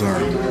needle in his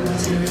arm.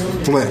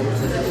 Flip.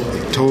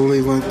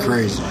 Totally went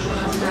crazy.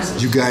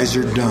 You guys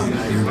are done.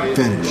 You're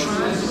finished.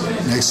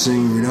 Next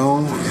thing you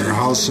know, your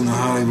house in the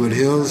Hollywood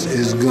Hills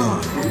is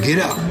gone. Get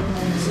up.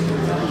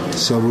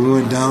 So we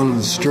went down to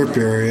the strip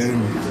area,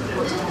 and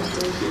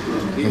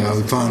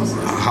we found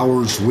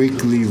Howard's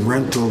weekly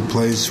rental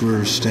place we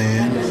were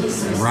staying.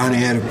 Ronnie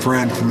had a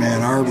friend from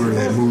Ann Arbor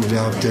that moved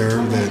out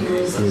there that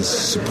was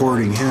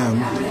supporting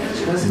him,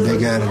 and they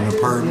got an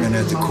apartment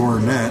at the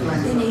Coronet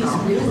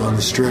on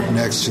the strip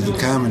next to the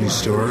Comedy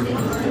Store.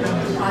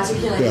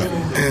 Yeah.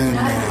 And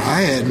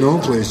I had no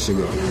place to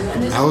go.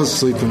 I was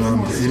sleeping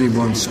on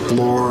anyone's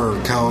floor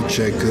or couch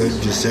I could,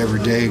 just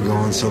every day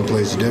going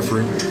someplace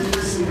different.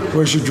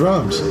 Where's your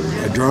drums?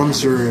 The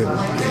drums are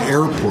at the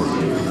airport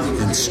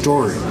in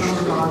storage.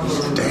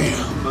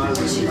 Damn.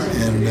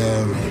 And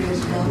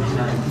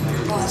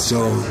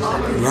so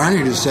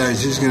Ronnie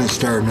decides he's going to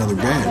start another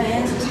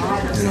band.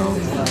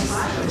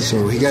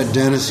 So he got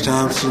Dennis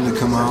Thompson to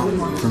come out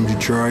from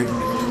Detroit,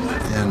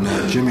 and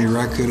Jimmy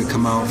Recca to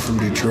come out from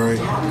Detroit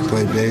to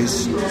play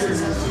bass.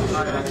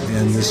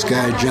 And this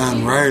guy,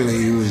 John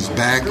Riley, who was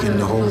backing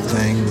the whole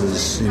thing,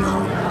 was,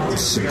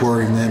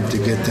 supporting them to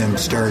get them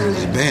started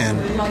as a band.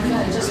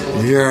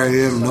 And here I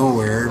am,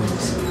 nowhere.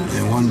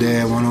 And one day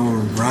I went over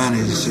to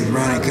Ronnie and said,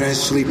 Ronnie, can I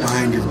sleep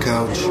behind your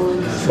couch?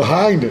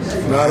 Behind it,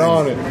 not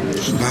on it.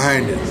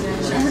 Behind it.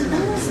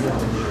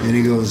 And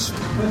he goes,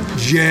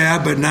 yeah,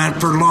 but not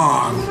for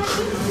long.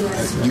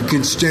 You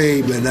can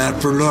stay, but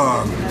not for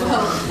long.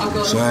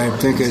 So I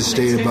think I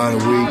stayed about a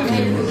week,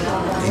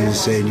 and he was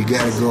saying, you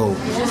got to go.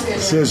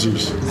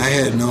 Scissors. I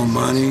had no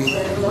money.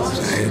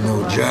 I had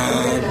no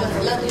job.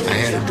 I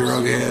had a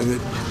drug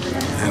habit.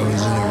 I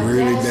was in a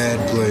really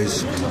bad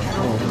place.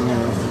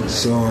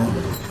 So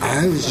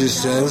I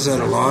was at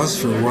a loss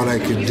for what I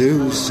could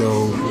do.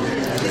 So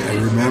I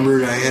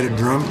remembered I had a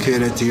drum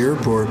kit at the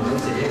airport.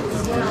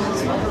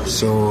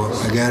 So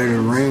I got it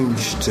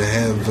arranged to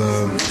have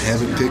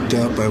it picked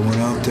up. I went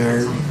out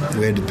there.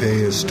 We had to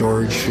pay a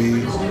storage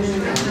fee.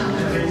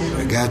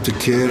 I got the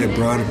kit. I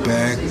brought it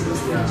back.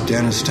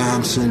 Dennis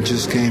Thompson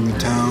just came to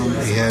town.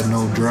 He had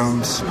no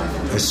drums.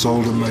 I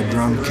sold him my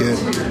drum kit.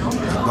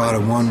 I bought a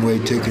one-way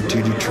ticket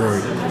to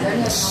Detroit.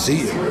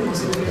 See it.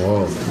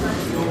 Whoa.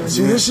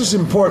 See, this is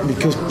important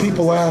because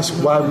people ask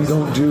why we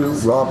don't do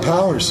raw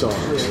power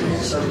songs.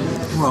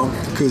 Well,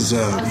 because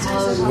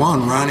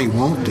one, Ronnie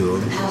won't do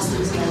it,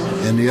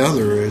 and the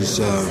other is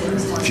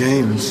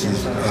James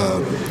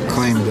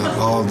claimed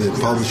all the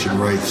publishing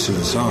rights to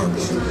the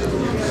songs.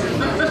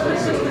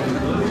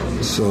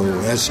 So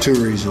that's two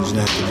reasons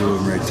not to do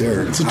them right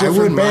there. It's a different I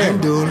wouldn't band.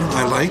 mind doing them.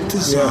 I like the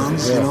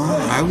songs,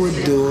 I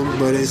would do them,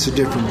 but it's a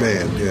different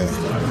band,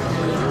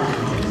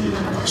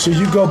 So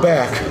you go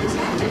back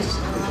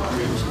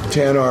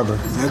to Ann Arbor.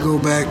 I go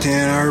back to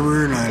Ann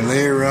Arbor and I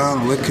lay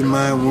around licking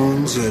my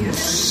wounds. I'm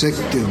sick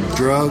of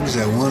drugs.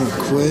 I want to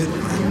quit.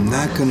 I'm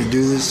not going to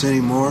do this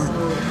anymore.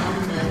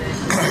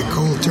 I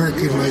cold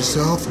turkeyed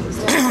myself.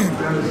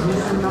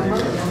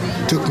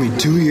 It took me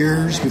 2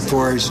 years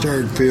before I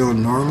started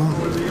feeling normal.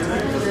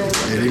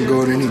 I didn't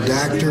go to any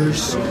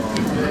doctors.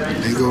 I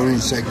didn't go to any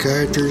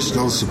psychiatrists,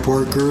 no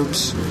support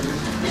groups.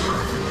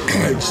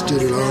 I just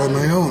did it all on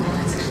my own.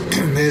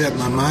 Made up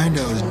my mind.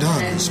 I was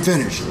done. It was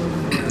finished.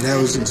 That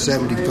was in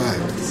 75.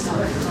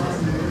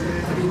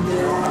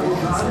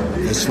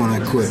 That's when I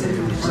quit.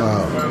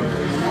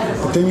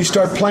 But then you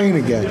start playing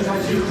again.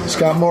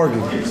 Scott Morgan.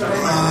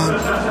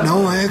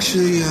 No,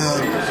 actually,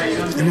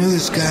 I knew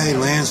this guy,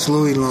 Lance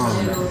Louis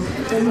Long.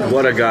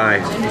 What a guy.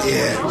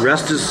 Yeah.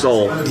 Rest his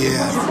soul.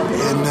 Yeah.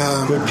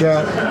 And Good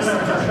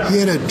cat. he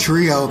had a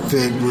tree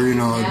outfit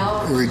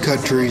where he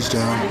cut trees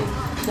down.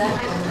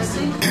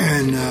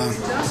 And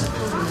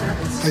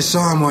I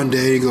saw him one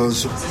day. He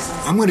goes,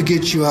 I'm going to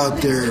get you out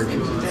there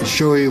and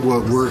show you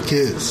what work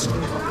is.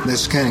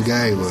 That's the kind of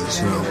guy he was,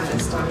 you know.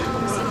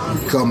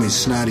 He called me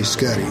Snotty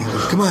Scotty.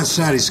 Come on,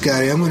 Snotty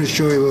Scotty, I'm going to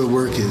show you what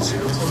work is.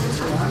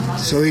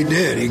 So he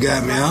did. He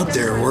got me out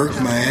there, worked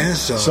my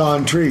ass off.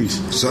 Sawing trees,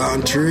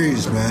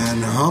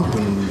 man.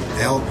 Humping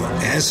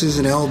asses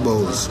and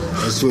elbows.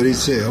 That's what he'd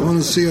say. I want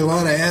to see a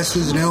lot of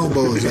asses and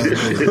elbows out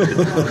there.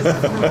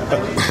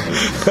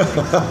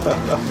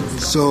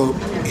 So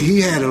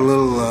he had a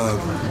little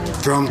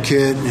drum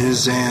kit and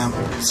his amp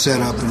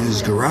set up in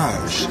his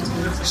garage.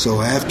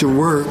 So after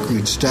work,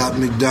 we'd stop at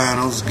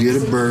McDonald's, get a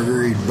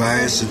burger, he'd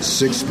buy us a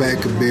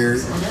 6-pack of beer,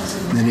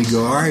 and then he'd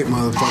go, all right,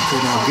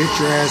 motherfucker, now get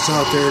your ass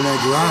out there in that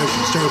garage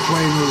and start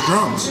playing those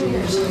drums.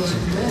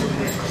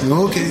 And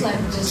okay.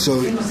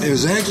 So it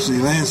was actually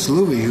Lance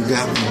Louis who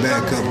got me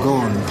back up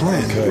going and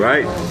playing.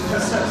 Right.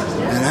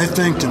 And I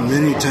thanked him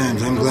many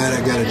times. I'm glad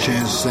I got a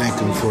chance to thank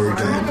him before he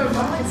died.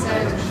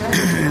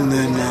 And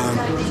then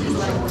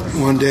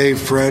one day,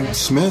 Fred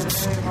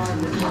Smith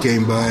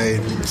came by,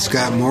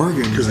 Scott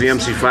Morgan. Because the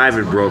MC5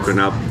 had broken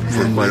up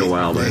for quite a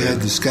while. They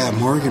had the Scott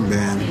Morgan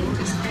band.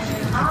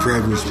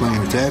 Fred was playing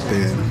with that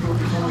band.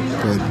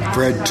 But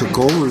Fred took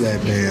over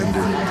that band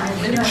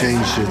and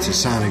changed it to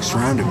Sonic's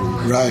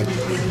Rendezvous. right?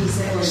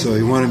 So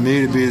he wanted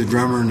me to be the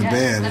drummer in the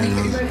band, and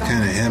I was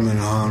kind of hemming and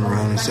hawing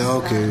around and said,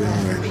 okay, all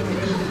right.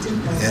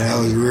 And I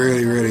was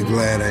really, really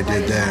glad I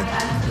did that,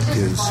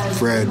 because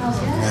Fred,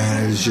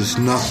 man, it was just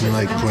nothing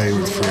like playing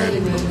with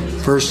Fred.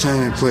 First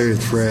time I played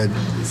with Fred,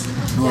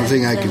 the only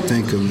thing I could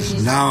think of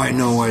is, now I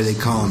know why they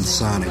call him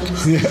Sonic.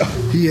 Yeah.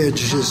 He had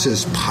just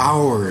this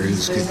power in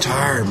his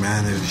guitar,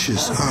 man, it was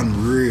just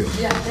unreal.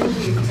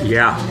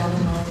 Yeah.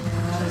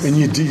 And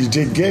you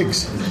did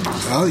gigs.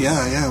 Oh,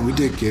 yeah, we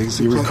did gigs.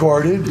 You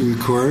recorded? We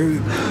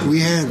recorded. We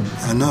had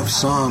enough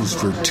songs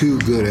for 2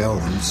 good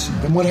albums.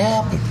 And what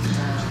happened?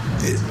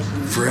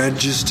 Fred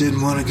just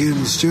didn't want to get in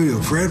the studio.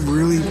 Fred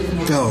really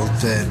felt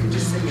that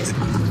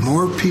the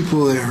more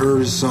people that heard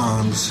his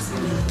songs,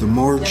 the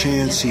more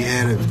chance he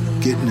had of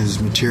getting his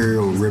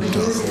material ripped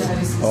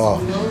off. Oh.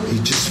 He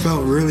just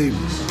felt really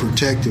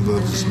protective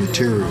of his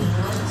material.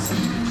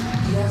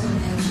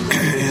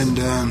 And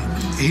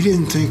he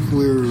didn't think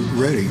we were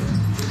ready.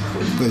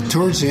 But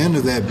towards the end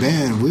of that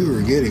band, we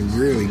were getting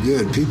really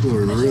good. People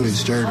were really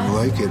starting to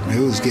like it. It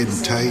was getting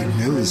tight,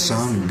 and it was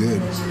sounding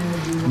good.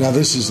 Now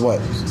this is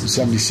what,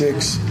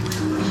 76?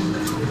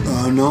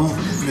 No,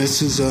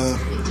 this is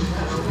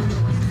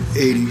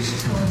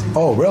 80s.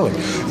 Oh, really?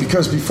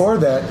 Because before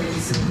that,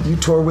 you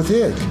toured with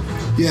Hig.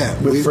 Yeah,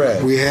 with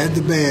Fred. We had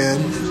the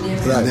band,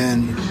 right. And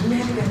then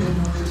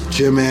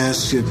Jim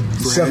asked if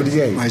Fred,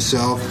 78.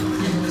 myself,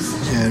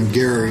 and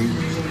Gary,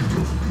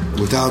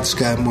 without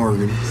Scott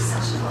Morgan,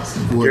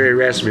 Gary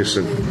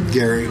Rasmussen.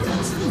 Gary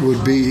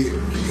would be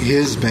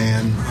his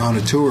band on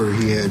a tour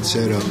he had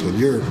set up of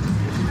Europe.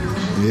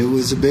 It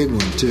was a big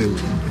one, too.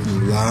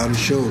 A lot of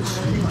shows.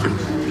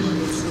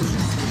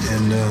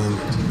 And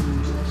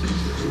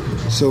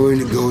so we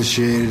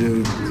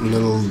negotiated a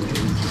little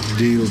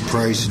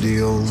price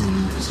deal,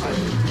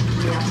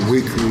 and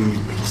weekly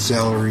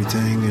salary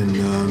thing, and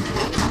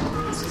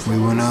we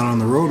went out on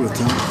the road with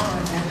them.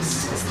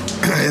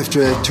 After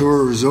that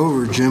tour was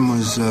over, Jim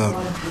was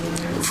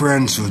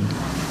friends with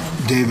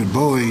David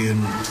Bowie,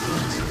 and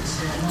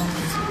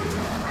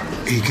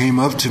he came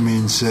up to me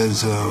and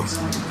says,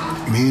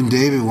 me and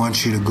David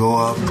want you to go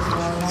up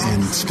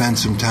and spend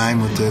some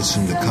time with us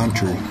in the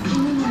country.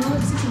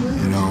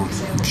 You know,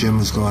 Jim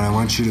was going, I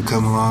want you to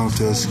come along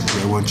with us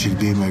because I want you to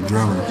be my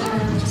drummer.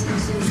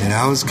 And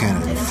I was kind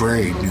of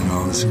afraid, you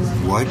know. I was,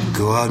 what,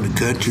 go out in the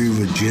country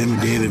with Jim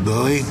and David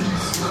Bowie?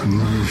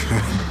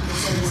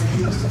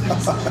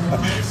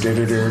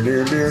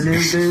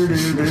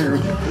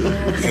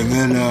 And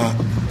then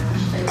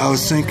I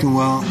was thinking,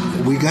 well,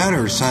 we got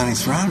our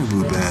Sonic's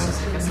Rendezvous band,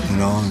 you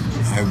know.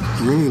 I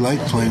really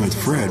liked playing with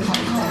Fred.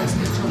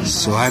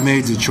 So I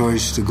made the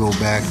choice to go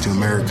back to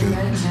America.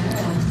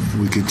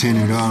 We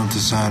continued on with the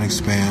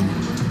Sonic's band.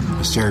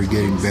 I started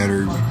getting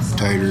better,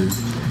 tighter,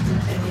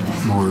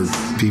 more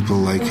people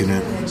liking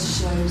it.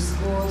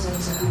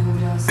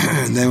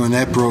 And then when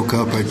that broke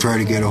up, I tried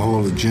to get a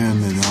hold of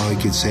Jim, and all he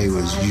could say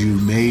was, you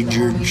made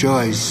your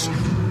choice.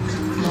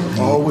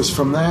 Oh, it was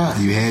from that.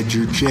 You had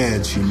your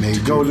chance. You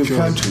made go your to the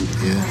choice. country.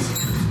 Yeah.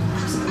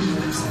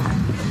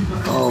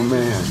 Oh,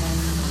 man.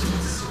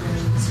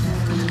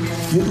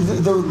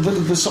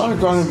 The Sonic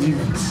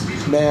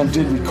Rendezvous band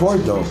did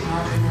record, though.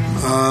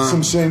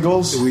 Some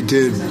singles. We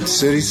did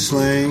City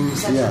Slang.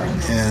 Yeah.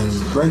 And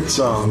great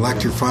song.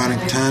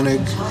 Electrophonic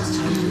Tonic.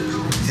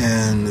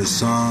 And the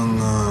song,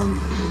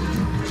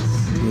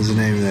 what was the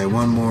name of that?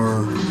 One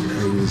more.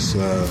 It It was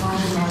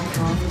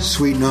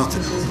Sweet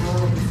Nothing.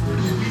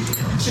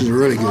 It's a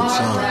really good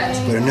song,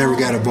 but it never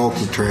got a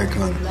vocal track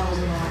on it.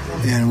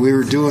 And we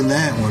were doing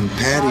that when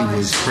Patty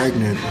was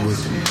pregnant with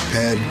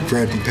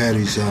Fred and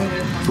Patty's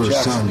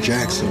first son,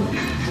 Jackson.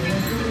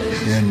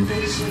 And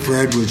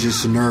Fred was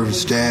just a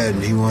nervous dad,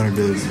 and he wanted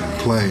to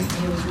play.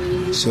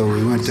 So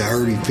we went to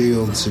Hardy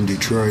Fields in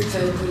Detroit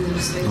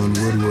on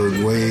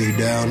Woodward, way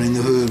down in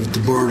the hood with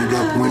the boarded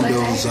up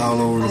windows all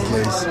over the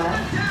place.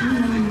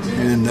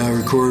 And I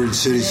recorded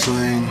City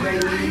Slang.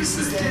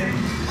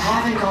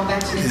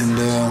 And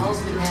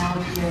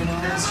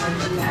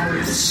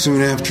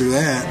soon after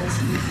that,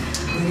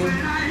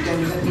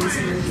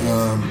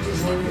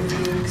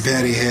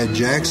 Patty had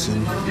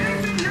Jackson.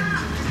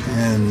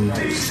 And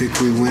I think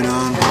we went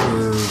on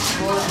for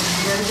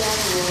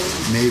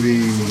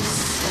maybe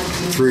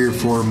 3 or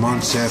 4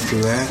 months after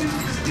that,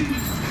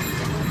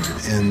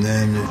 and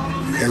then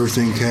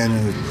everything kind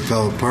of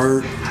fell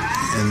apart,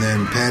 and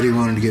then Patty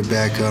wanted to get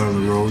back out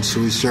on the road,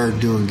 so we started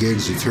doing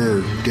gigs with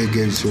her. Did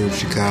gigs with her in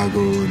Chicago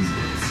and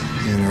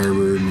Ann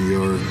Arbor and New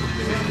York.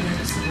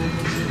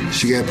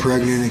 She got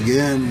pregnant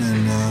again,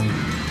 and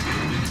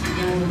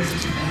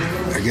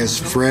I guess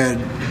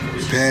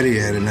Patty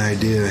had an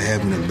idea of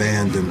having a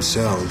band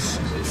themselves,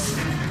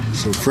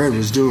 so Fred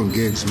was doing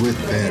gigs with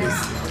Patty.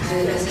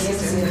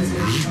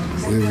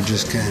 We were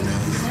just kind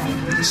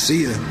of,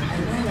 see ya.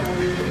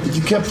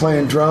 You kept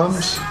playing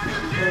drums?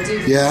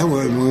 Yeah,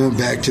 we went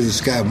back to the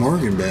Scott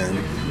Morgan band.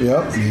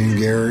 Yep. Me and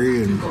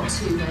Gary and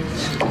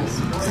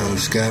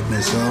Scott and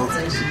myself.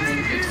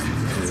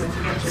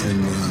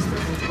 And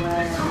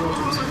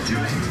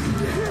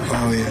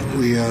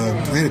we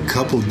had a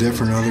couple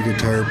different other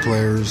guitar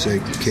players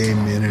that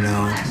came in and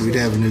out. We'd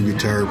have a new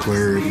guitar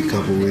player every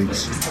couple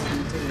weeks.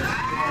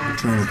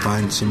 Trying to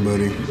find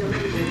somebody.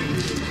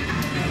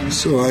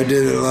 So I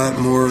did a lot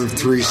more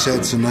 3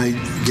 sets a night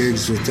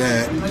gigs with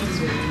that.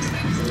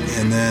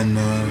 And then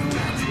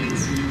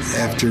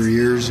after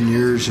years and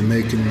years of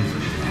making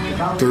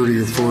 $30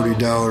 or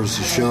 $40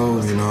 a show,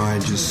 I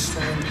just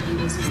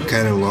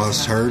kind of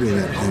lost heart in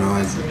it.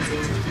 I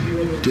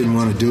didn't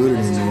want to do it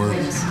anymore.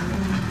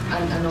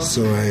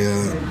 So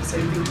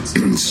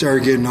I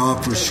started getting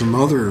offers from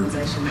other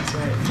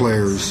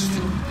players.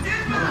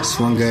 This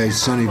one guy,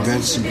 Sonny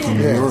Vincent from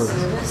New York,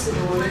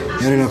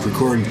 ended up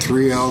recording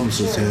 3 albums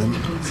with him.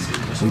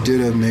 We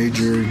did a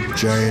major,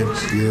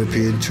 giant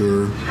European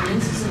tour.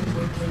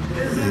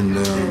 And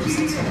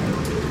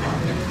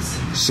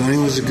Sonny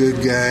was a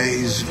good guy.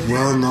 He's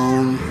well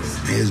known.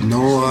 He has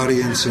no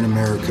audience in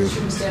America.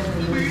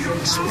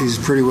 He's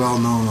pretty well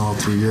known all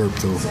through Europe,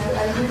 though.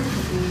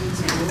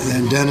 And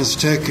then Dennis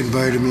Tech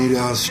invited me to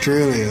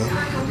Australia.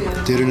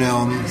 Did an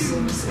album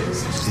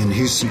in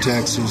Houston,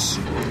 Texas.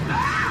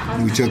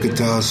 We took it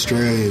to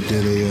Australia,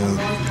 did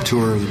a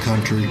tour of the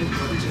country.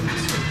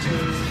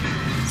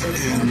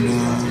 And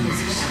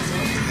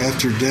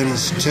after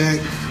Dennis Tech,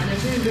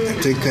 I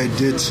think I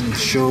did some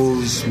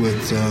shows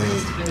with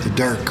the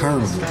Dark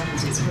Carnival,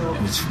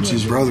 which was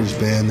his brother's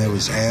band that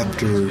was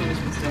after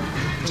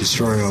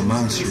Destroy All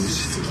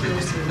Monsters.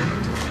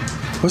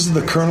 Wasn't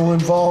the Colonel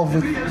involved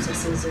with?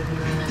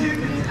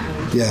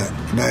 Yeah,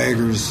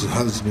 Niagara's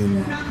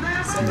husband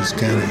was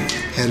kind of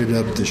headed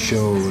up the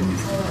show, and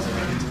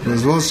it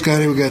was, well,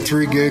 Scotty, we got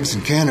 3 gigs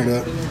in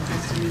Canada,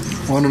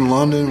 one in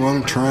London, one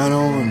in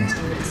Toronto, and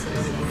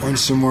one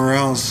somewhere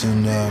else,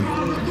 and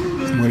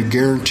I'm going to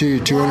guarantee you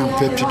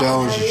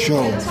 $250 a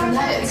show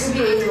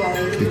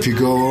if you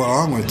go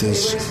along with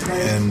this.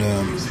 And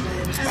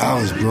I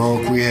was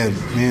broke. Me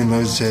and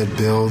Liz had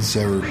bills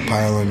that were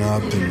piling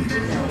up, and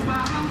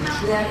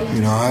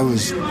I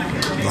was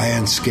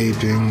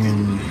landscaping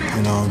and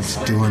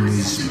doing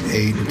these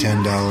 $8 and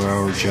 $10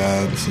 hour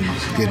jobs and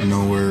getting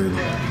nowhere.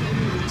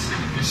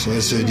 So I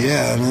said,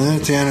 yeah. And then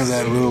at the end of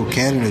that little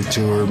Canada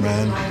tour,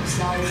 man, I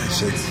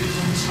said,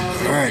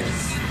 all right,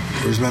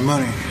 where's my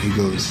money? He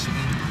goes,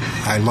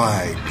 I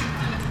lied.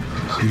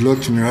 He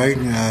looked me right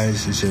in the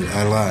eyes. He said,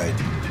 I lied.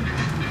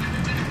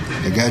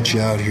 I got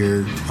you out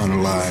here on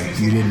a lie.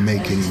 You didn't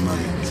make any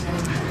money.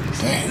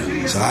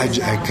 Damn. So I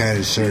kind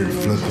of started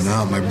flipping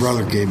out. My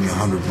brother gave me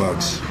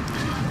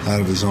 $100 out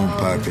of his own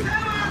pocket.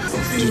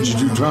 Did you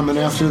do drumming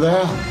after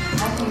that?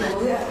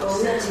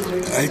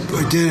 I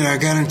did. I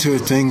got into a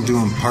thing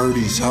doing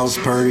parties, house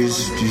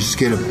parties. You just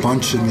get a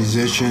bunch of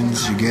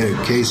musicians. You get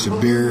a case of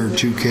beer or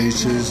 2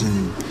 cases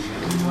and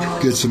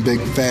get some big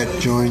fat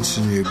joints,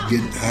 and you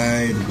get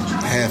high and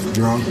half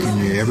drunk,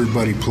 and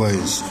everybody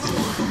plays.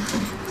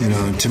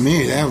 To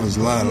me, that was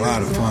a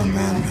lot of fun,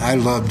 man. I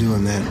love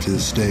doing that to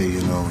this day.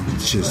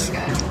 It's just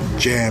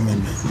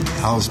jamming,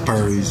 house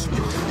parties.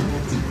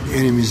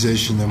 Any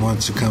musician that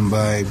wants to come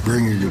by,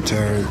 bring your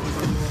guitar.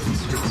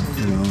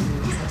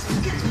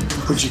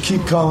 But you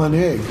keep calling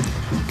Ig.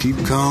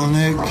 Keep calling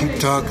Ig. Keep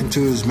talking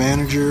to his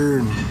manager.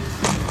 And,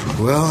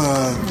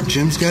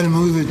 Jim's got a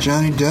movie with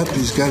Johnny Depp.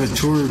 He's got a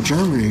tour of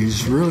Germany.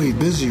 He's really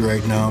busy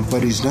right now,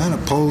 but he's not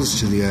opposed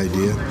to the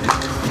idea.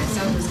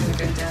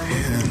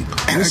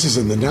 This is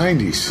in the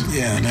 90s.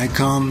 Yeah, and I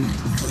come,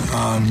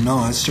 no,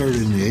 I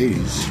started in the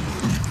 80s.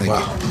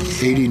 Wow.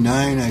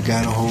 89, I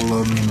got a hold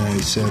of him and I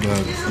said,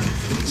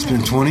 it's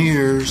been 20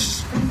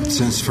 years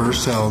since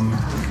first album.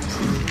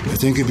 I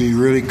think it'd be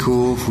really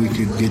cool if we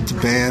could get the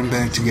band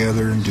back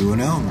together and do an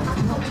album.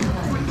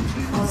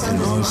 You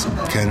know, it's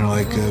kind of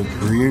like a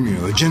reunion.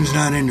 But Jim's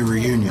not into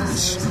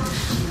reunions.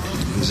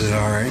 Is it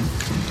all right?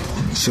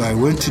 So I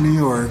went to New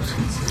York.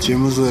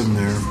 Jim was living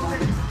there.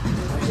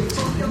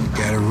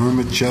 Got a room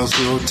at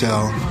Chelsea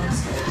Hotel.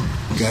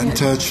 Got in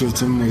touch with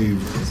him. We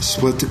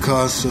split the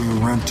cost of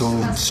a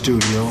rental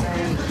studio.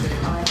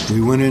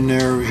 We went in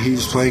there. He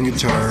was playing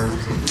guitar.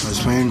 I was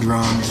playing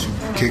drums.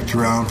 Kicked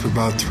around for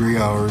about 3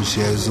 hours.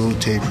 He had his little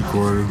tape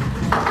recorder.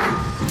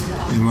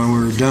 And when we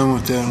were done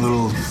with that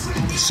little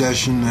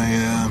session,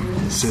 I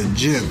said,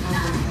 Jim,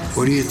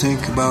 what do you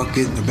think about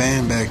getting the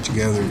band back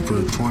together for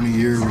a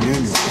 20-year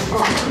reunion?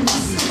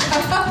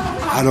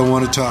 I don't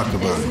want to talk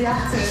about it.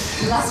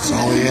 That's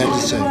all he had to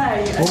say.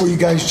 What were you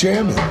guys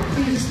jamming?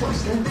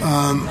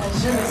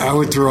 I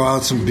would throw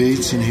out some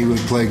beats and he would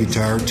play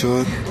guitar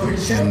to it.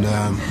 And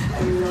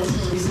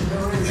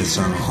it's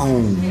on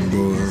Home,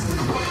 boy.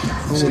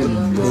 So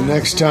the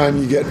next time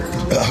you get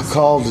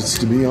called, it's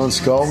to be on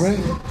Skull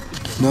Ring?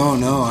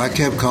 No, I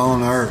kept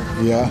calling Art.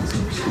 Yeah.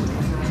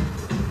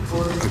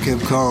 I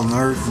kept calling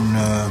Art,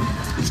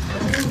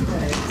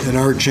 and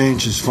Art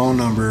changed his phone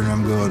number, and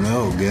I'm going,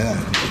 oh,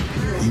 God.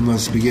 He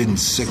must be getting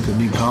sick of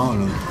me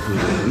calling him.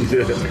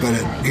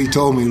 But he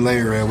told me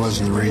later I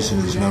wasn't the reason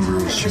his number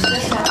was changed.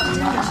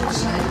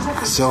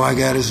 So I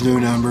got his new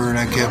number, and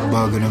I kept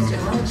bugging him.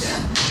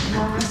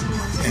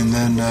 And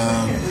then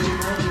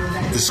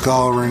the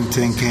Skull Ring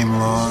thing came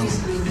along.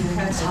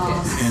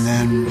 And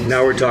then...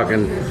 Now we're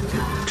talking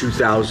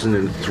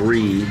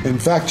 2003. In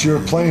fact, you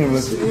were playing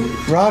with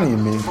Ronnie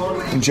and me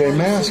and Jay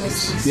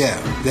Maskis. Yeah,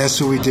 that's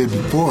what we did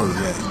before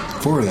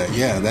that,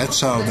 yeah, that's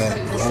how that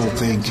whole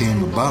thing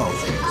came about.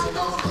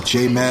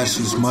 Jay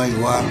Maskis, Mike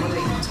Watt,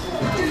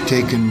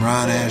 taking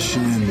Ron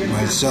Ashton and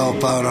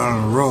myself out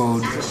on the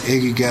road.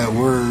 Iggy got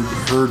word,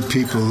 heard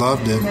people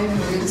loved it.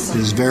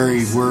 His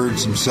very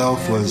words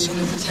himself was,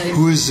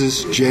 who is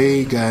this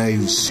Jay guy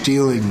who's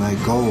stealing my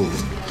gold?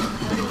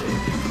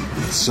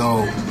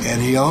 So, and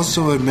he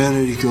also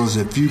admitted, he goes,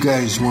 if you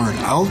guys weren't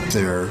out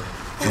there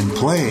and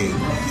playing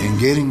and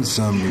getting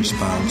some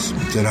response,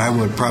 then I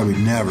would have probably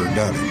never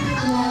done it.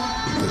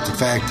 But the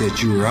fact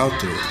that you were out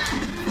there.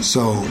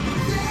 So,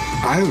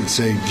 I would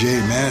say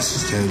Jay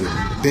Maskis had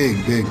a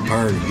big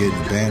part of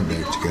getting the band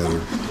back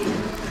together.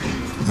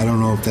 I don't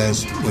know if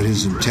that's what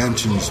his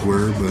intentions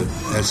were, but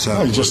that's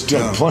how He just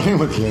did playing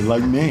with you,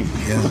 like me.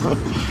 Yeah.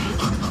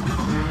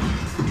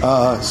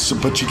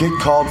 But you get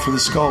called for the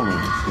Skull Ring.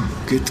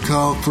 Get the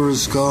call for the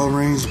Skull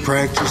Rings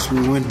practice.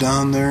 We went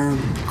down there,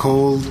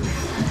 cold.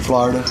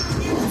 Florida.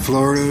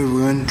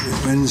 We went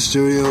in the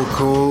studio,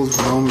 cold,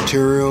 no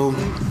material.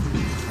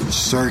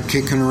 Start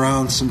kicking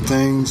around some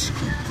things.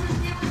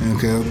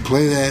 Okay, we'll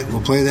play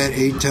that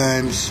 8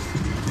 times.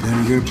 Then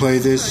we're going to play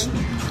this.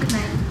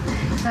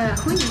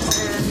 Who is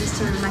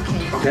Mr.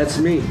 Mackay? That's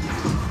me.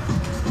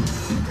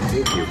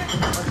 Thank you.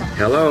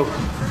 Hello.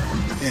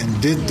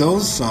 And did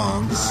those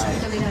songs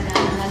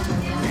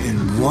in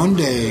one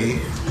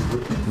day,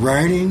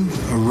 writing,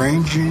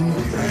 arranging,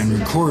 and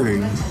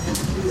recording,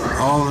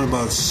 all in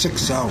about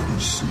 6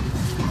 hours.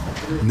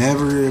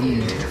 Never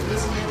even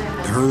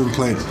heard them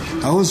play.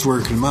 I was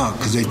working them out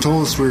because they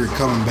told us we were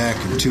coming back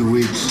in 2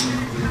 weeks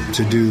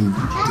to do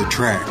the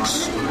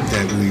tracks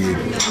that we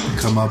had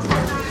come up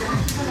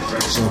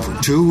with. So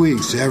for 2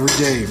 weeks, every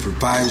day, for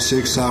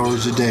 5-6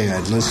 hours a day,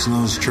 I'd listen to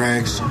those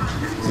tracks.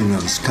 You know,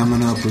 it's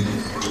coming up with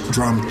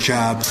drum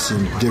chops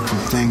and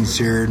different things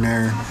here and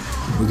there.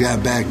 We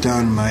got back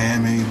down to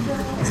Miami,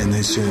 and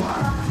they said,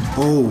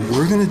 oh,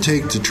 we're going to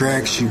take the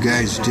tracks you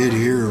guys did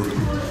here.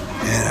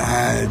 And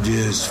I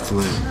just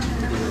flipped.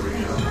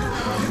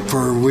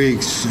 For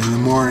weeks, in the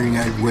morning,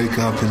 I'd wake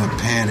up in a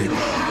panic.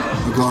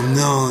 I'd go,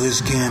 no, this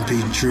can't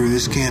be true.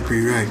 This can't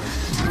be right.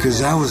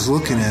 Because I was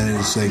looking at it,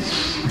 it's like,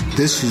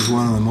 this is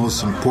one of the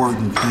most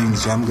important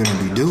things I'm going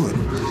to be doing.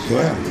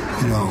 Yeah.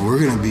 You know, we're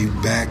going to be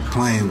back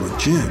playing with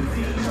Jim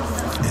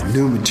and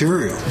new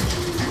material.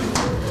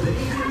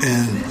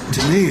 And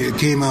to me, it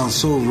came out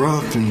so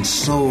rough and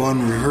so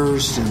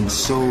unrehearsed and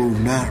so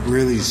not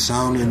really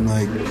sounding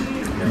like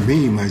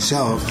me,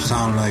 myself,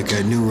 sounding like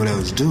I knew what I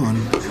was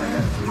doing,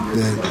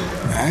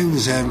 that I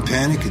was having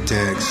panic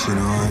attacks, you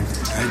know.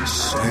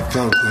 I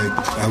felt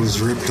like I was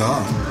ripped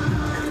off.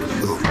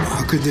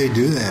 How could they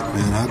do that,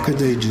 man? How could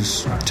they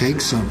just take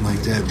something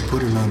like that and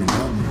put it on an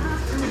album?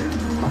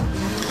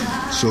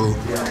 So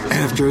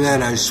after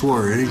that, I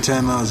swore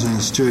anytime I was in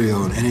the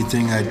studio and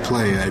anything I'd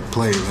play it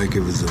like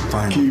it was the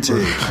final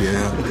take,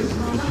 yeah.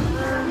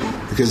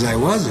 Because I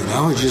wasn't.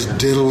 I was just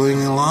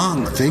diddling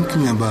along,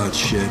 thinking about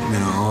shit, you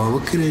know. Oh,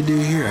 what could I do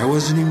here? I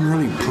wasn't even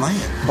really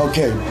playing.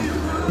 Okay,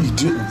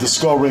 the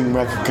Skull Ring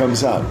record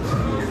comes out.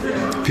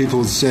 People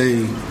would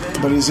say...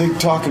 But is he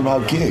talking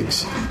about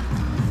gigs?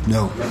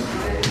 No.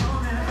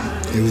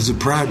 It was a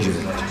project.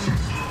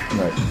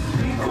 Right.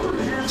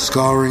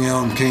 Skull Ring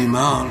album came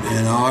out,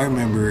 and all I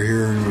remember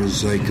hearing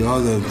was like, oh,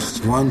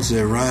 the ones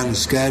that Ron and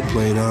Scott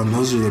played on,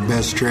 those are the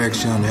best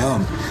tracks on the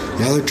album.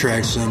 The other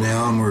tracks on the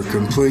album were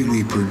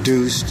completely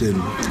produced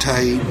and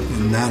tight,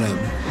 and not a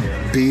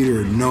beat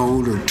or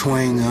note or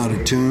twang out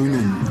of tune,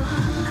 and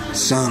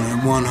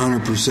sounded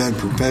 100%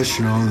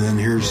 professional. And then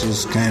here's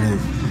this kind of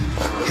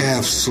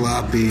half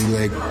sloppy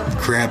like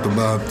crap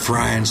about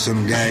frying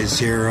some guy's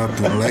hair up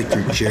in an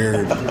electric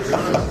chair.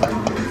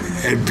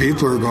 And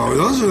people are going,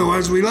 those are the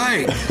ones we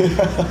like.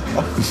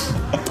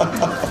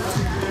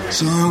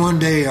 So one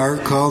day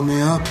Art called me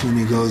up and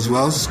he goes,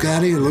 well,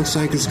 Scotty, it looks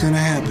like it's going to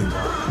happen.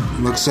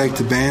 It looks like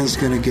the band's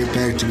going to get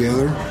back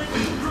together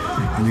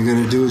and you're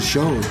going to do a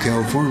show in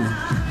California.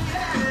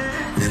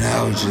 And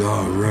I was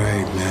all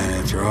right, man,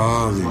 after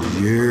all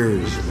these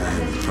years,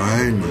 man,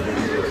 finally.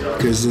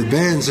 Because the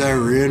bands I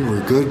were in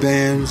were good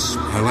bands.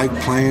 I liked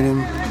playing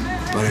them,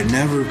 but I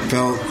never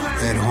felt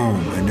at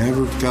home. I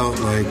never felt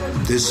like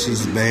this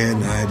is the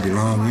band I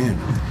belong in.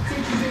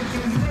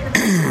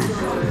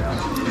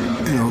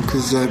 You know,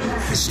 because I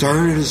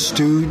started as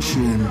Stooge,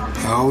 and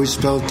I always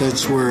felt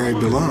that's where I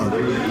belonged.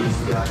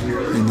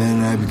 And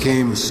then I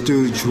became a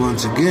Stooge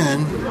once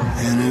again,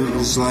 and it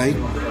was like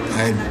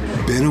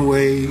I'd been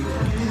away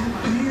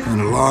on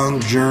a long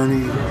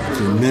journey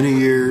for many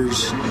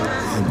years,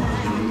 and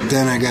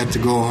then I got to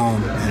go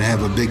home and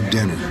have a big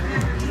dinner.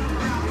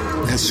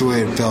 That's the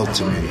way it felt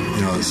to me.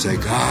 You know, it's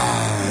like,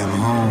 I'm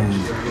home.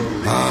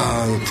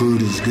 The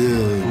food is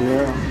good.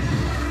 Yeah.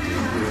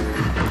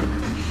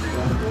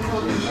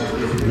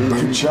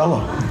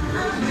 Coachella.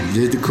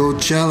 Did the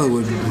Coachella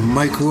with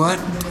Mike Watt,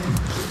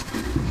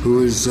 who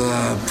was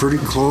pretty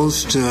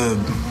close to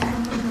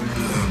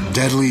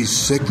deadly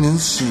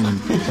sickness,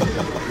 and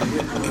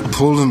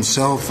pulled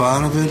himself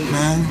out of it,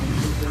 man,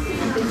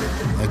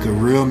 like a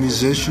real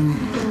musician.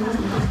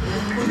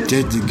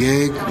 Did the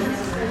gig.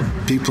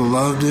 People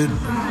loved it.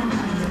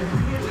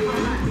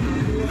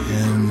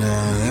 And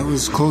that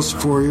was close to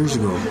 4 years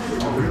ago.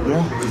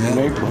 Yeah, in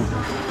April.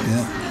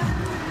 Yeah.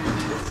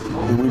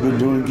 And we've been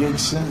doing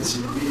gigs since.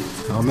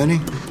 How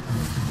many?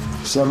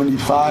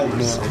 75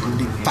 now.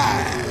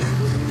 75.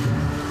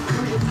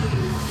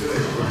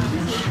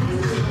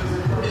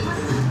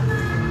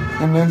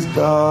 And then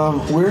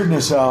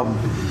Weirdness album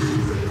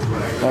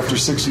after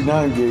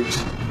 69 gigs.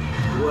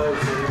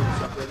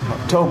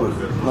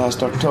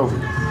 Last October.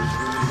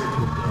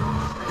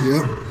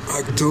 Yep,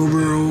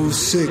 October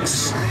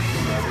 06.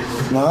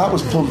 Now that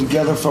was pulled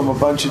together from a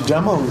bunch of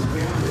demo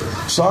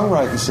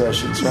songwriting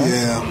sessions, right?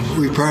 Yeah,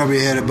 we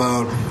probably had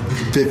about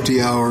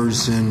 50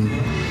 hours in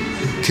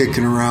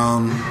kicking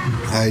around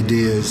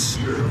ideas.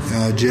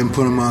 Jim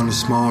put them on a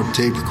small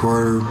tape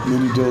recorder,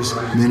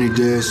 mini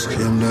disc,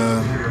 and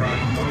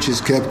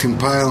just kept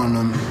compiling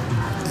them.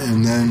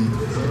 And then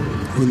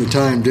when the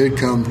time did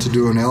come to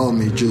do an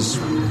album, he just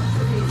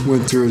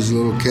went through his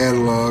little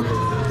catalog,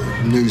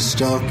 new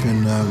stuff,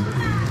 and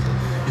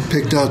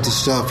picked out the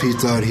stuff he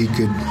thought he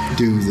could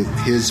do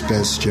his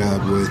best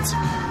job with.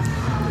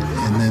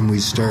 And then we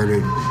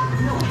started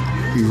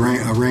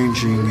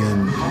arranging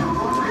and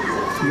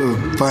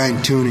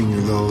fine-tuning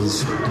of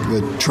those,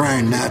 but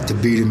trying not to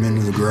beat them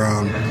into the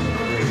ground.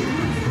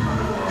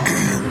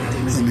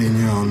 I mean,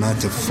 you know, not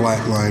to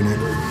flatline it.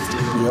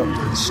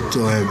 Yep.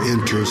 Still have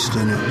interest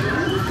in it.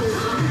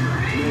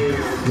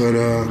 But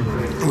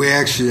we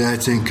actually, I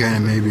think, kind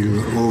of maybe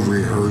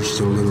over-rehearsed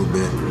a little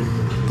bit.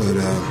 But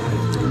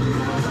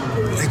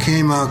it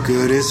came out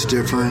good. It's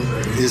different.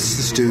 It's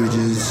the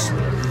Stooges.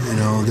 You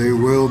know, there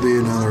will be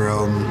another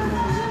album.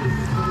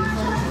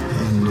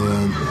 And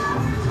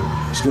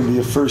it's going to be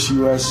the first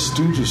U.S.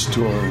 Stooges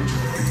tour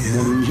in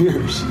many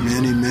years.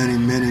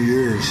 Many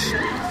years.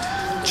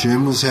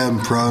 Jim was having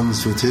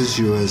problems with his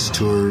U.S.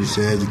 tours.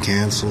 They had to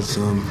cancel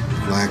some,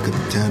 lack of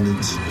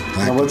attendance.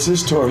 Now, what's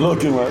this tour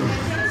looking like?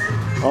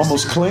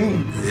 Almost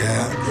clean.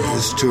 Yeah,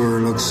 this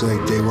tour looks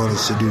like they want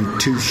us to do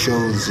 2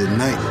 shows a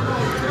night.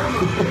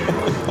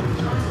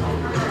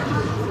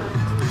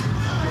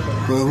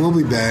 But we'll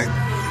be back,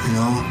 you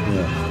know.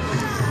 Yeah.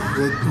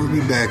 We'll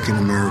be back in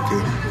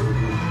America.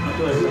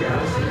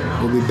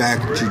 We'll be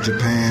back to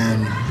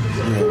Japan.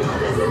 Yeah.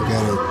 We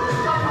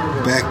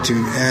got back to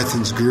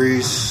Athens,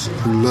 Greece,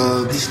 who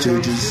love the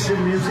Stooges.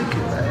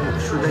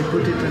 Should I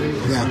put it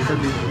Yeah.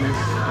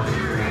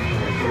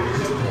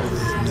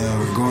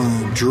 We're going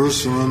to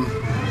Jerusalem,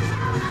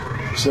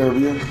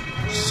 Serbia,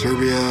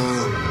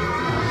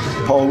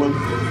 Poland,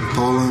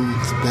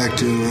 back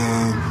to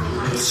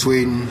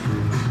Sweden.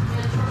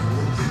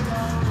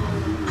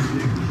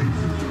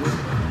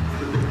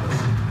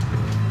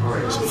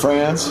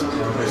 France,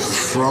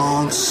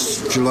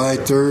 July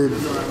 3rd.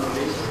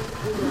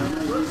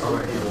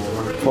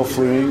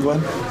 hopefully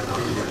England.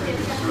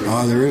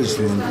 Oh, there is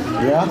one.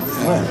 Yeah?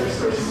 When?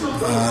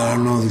 I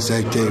don't know the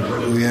exact date.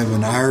 We have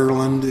in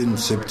Ireland in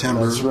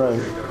September. That's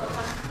right.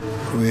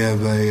 We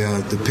have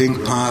the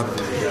Pink Pop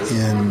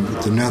in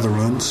the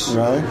Netherlands,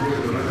 Right.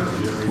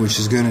 which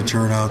is going to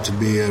turn out to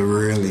be a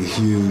really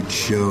huge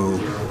show.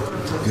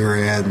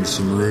 They're adding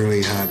some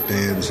really hot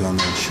bands on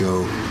that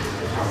show.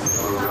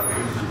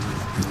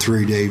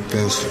 3-day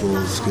festival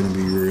is going to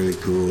be really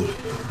cool.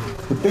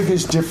 The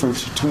biggest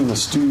difference between a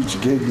Stooge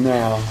gig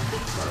now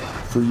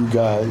for you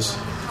guys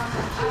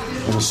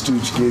and a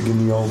Stooge gig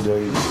in the old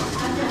days?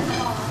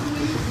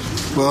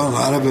 Well, a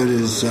lot of it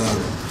is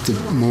the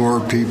more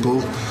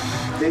people,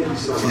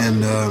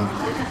 and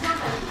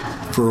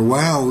for a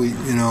while, we,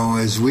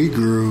 as we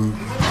grew,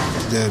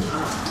 the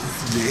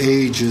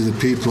age of the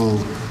people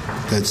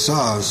that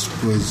saw us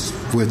was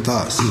with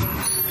us.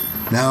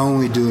 Now when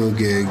we do a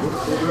gig,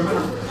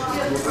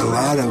 a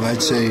lot of,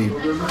 I'd say,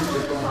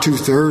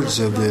 2/3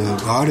 of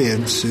the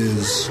audience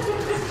is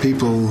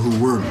people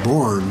who weren't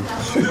born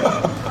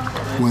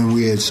when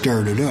we had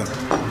started up.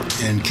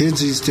 And kids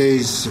these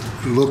days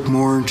look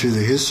more into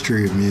the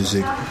history of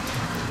music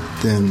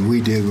than we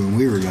did when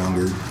we were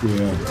younger.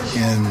 Yeah.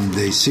 And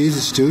they see the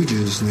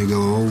Stooges and they go,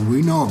 oh,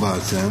 we know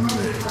about them.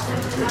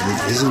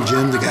 Isn't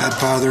Jim the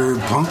godfather of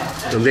punk?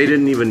 And they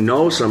didn't even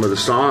know some of the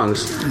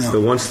songs, No.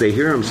 but once they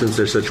hear them, since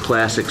they're such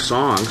classic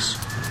songs,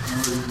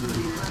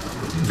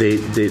 they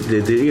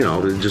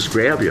just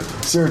grab you.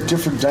 Is there a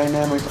different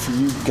dynamic for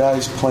you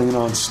guys playing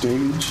on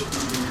stage?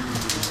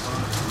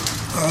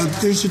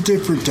 There's a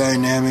different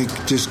dynamic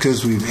just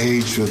because we've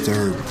aged with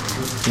our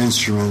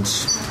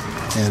instruments.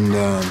 And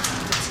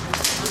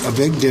a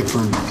big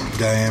different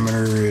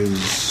diameter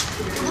is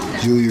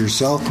you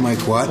yourself,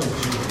 Mike Watt.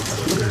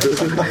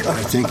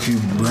 I think you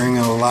bring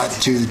a lot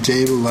to the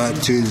table, a lot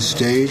to the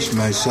stage.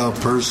 Myself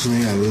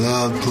personally, I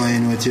love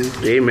playing with you.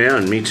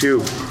 Amen. Me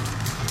too.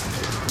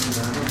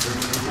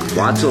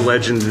 Watt's a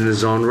legend in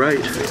his own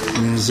right.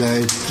 And as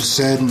I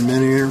said in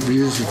many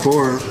interviews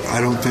before,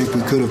 I don't think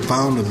we could have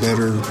found a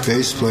better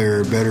bass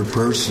player, a better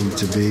person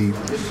to be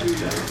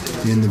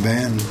in the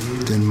band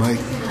than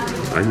Mike.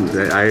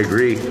 I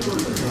agree.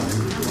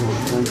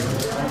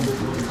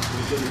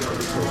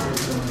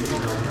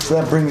 So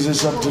that brings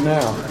us up to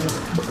now.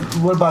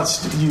 What about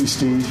you,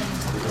 Steve,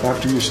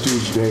 after your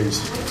Stooge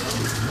days?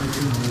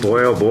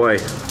 Boy, oh boy.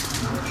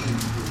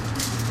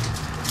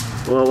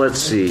 Well, let's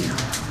see.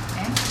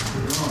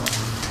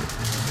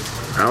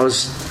 I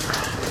was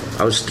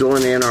still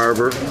in Ann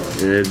Arbor,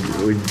 and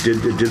we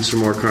did some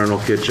more Carnal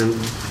Kitchen.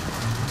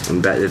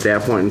 And at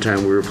that point in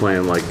time, we were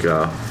playing like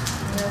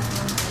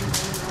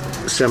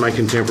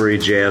semi-contemporary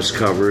jazz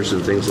covers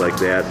and things like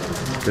that.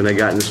 Then I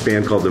got in this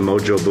band called the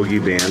Mojo Boogie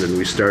Band, and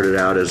we started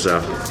out as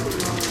a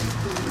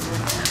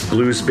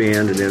blues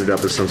band and ended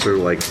up as some sort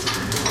of like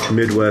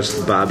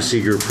Midwest Bob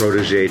Seger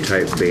protege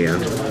type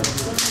band.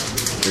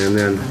 And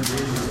then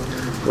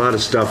a lot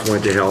of stuff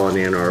went to hell in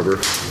Ann Arbor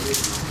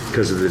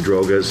because of the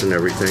drogas and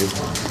everything.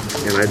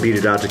 And I beat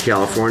it out to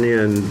California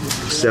in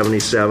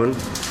 '77.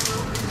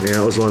 And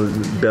that was one of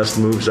the best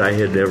moves I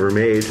had ever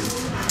made.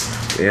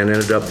 And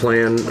ended up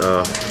playing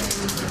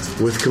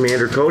with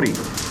Commander Cody,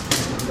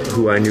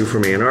 who I knew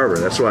from Ann Arbor.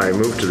 That's why I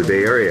moved to the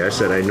Bay Area. I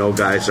said, I know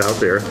guys out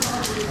there.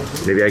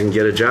 Maybe I can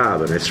get a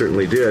job. And I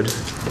certainly did.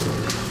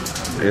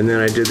 And then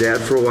I did that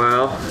for a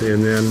while.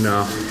 And then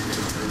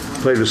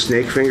played with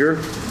Snakefinger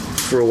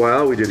for a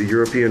while. We did a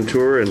European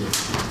tour in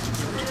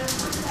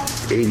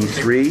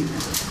 '83.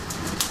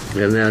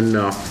 And then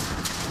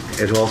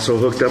it also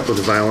hooked up with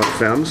the Violent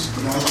Femmes,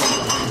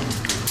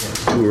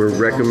 who were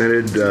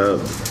recommended,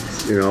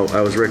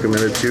 I was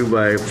recommended to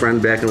by a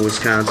friend back in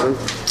Wisconsin.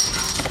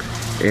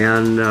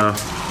 And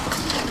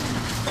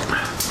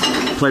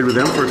played with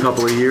them for a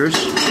couple of years.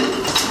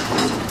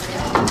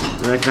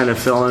 And I kind of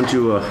fell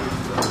into a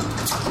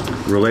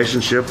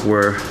relationship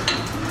where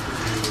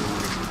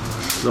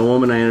the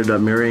woman I ended up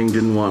marrying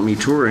didn't want me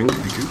touring.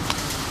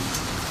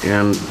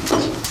 And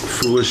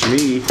foolish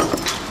me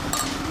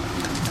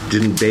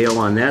didn't bail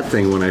on that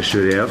thing when I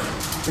should have.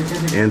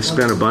 And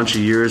spent a bunch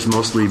of years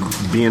mostly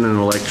being an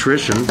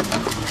electrician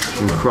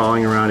and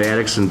crawling around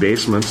attics and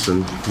basements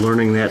and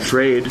learning that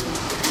trade.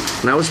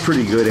 And I was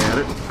pretty good at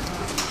it.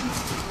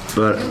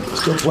 But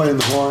Still playing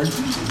the horn?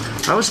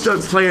 I was still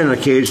playing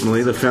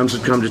occasionally. The Femmes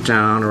would come to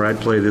town, or I'd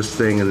play this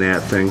thing and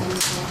that thing.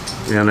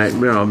 And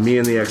me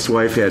and the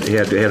ex-wife had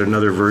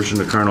another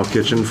version of Carnal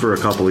Kitchen for a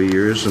couple of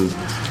years, and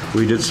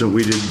we did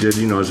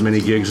as many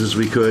gigs as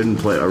we could and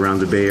play around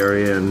the Bay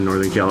Area and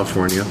Northern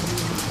California.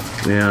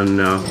 And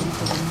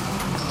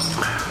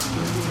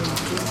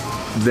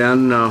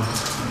then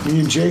You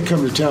and Jay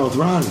come to town with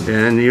Ronnie.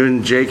 And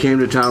even Jay came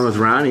to town with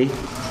Ronnie,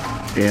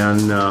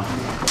 and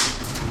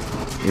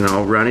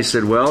Ronnie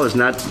said, "Well, there's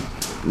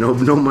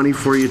no money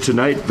for you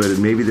tonight, but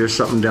maybe there's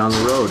something down the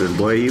road." And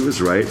boy, he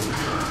was right.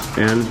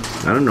 And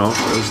I don't know,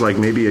 it was like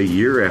maybe a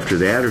year after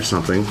that or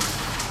something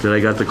that I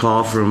got the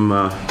call from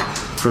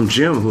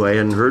Jim, who I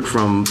hadn't heard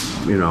from,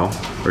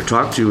 or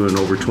talked to in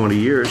over 20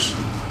 years.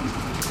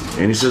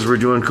 And he says, "We're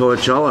doing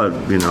Coachella,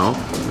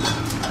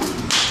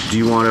 Do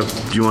you want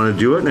to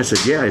do it?" And I said,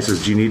 "Yeah." He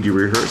says, "Do you need to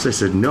rehearse?" I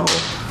said, "No,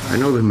 I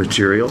know the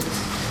material."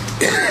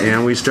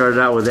 And we started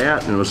out with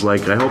that, and it was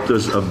like, I hope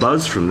there's a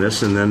buzz from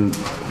this, and then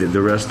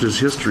the rest is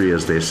history,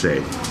 as they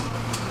say.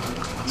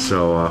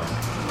 So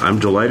I'm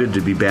delighted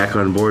to be back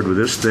on board with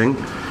this thing,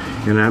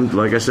 and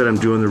like I said, I'm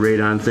doing the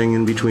radon thing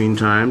in between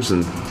times.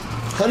 And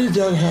How did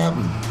that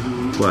happen?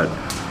 what?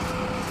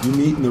 you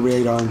meeting the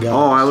radon guys?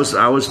 Oh, I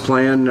was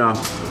playing. A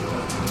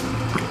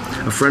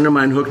friend of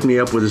mine hooked me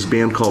up with this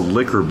band called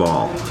Liquor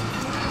Ball,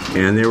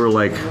 and they were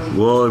like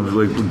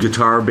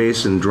guitar,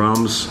 bass, and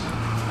drums,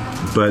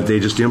 but they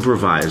just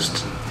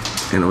improvised,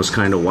 and it was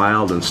kind of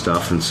wild and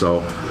stuff. And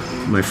so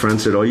my friend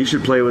said, "Oh, you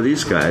should play with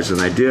these guys,"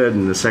 and I did.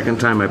 And the second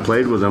time I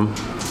played with them,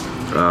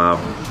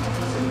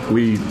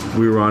 we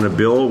were on a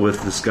bill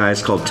with this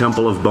guys called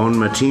Temple of Bon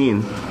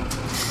Matin,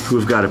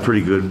 who've got a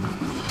pretty good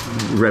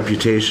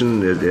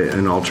reputation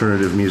in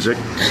alternative music,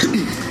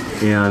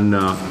 and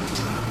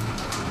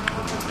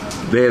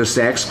they had a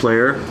sax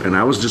player, and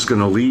I was just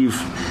going to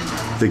leave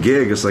the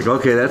gig. It's like,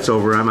 okay, that's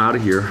over, I'm out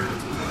of here.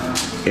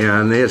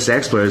 And they had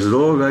sax players. I said,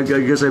 oh, I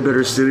guess I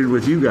better sit in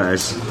with you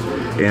guys.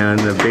 And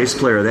the bass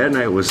player that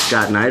night was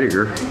Scott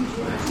Neidiger,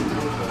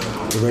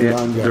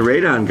 the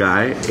radon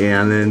guy,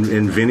 and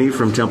then Vinny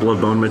from Temple of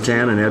Bon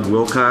Matin, and Ed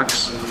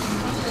Wilcox.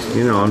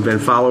 You know,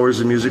 and followers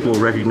of music will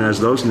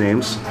recognize those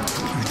names.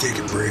 Can we take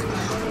a break?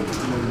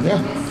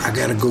 Yeah. I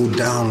gotta go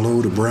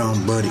download a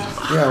Brown Buddy.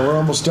 Yeah, we're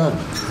almost done.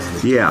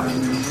 Yeah,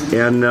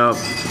 and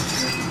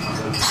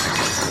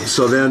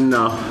so then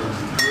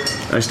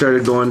I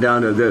started going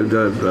down to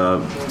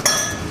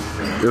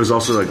there was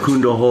also like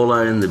Kundo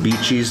Hola and the Bee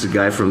Gees, the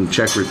guy from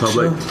Czech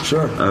Republic,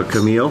 sure.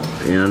 Camille,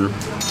 and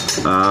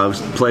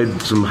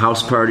played some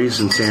house parties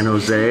in San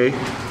Jose,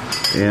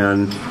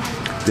 and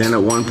then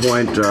at one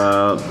point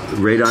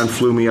Radon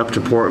flew me up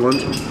to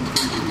Portland,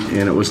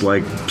 and it was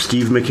like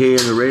Steve McKay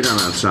and the Radon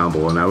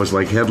Ensemble, and I was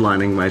like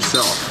headlining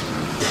myself.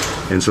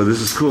 And so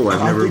this is cool.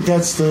 I think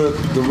that's the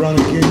run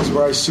of gigs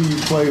where I see you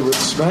play with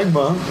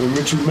Smegma and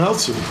Richard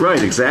Meltzer.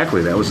 Right,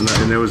 exactly. That was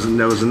there was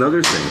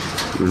another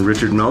thing. And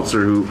Richard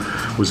Meltzer, who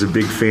was a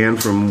big fan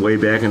from way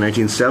back in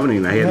 1970,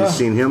 and I hadn't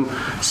seen him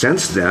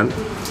since then.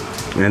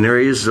 And there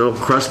he is, all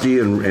crusty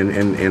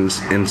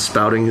and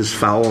spouting his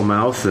foul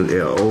mouth and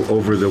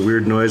over the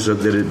weird noise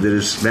that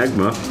is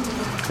Smegma.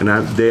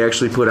 And they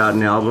actually put out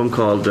an album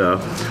called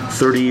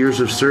 30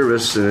 Years of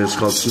Service, and it's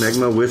called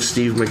Smegma with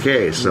Steve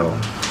McKay. So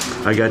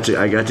I got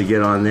to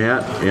get on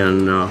that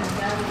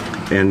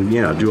and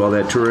do all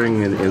that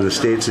touring in the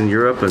States and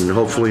Europe, and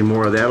hopefully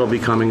more of that will be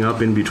coming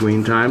up in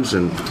between times,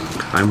 and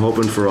I'm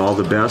hoping for all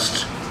the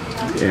best.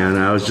 And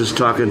I was just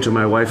talking to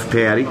my wife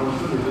Patty,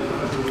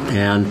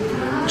 and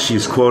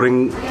she's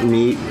quoting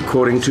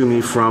to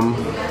me from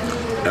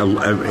a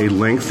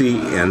lengthy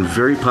and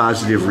very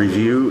positive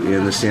review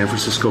in the San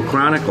Francisco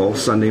Chronicle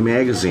Sunday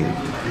magazine.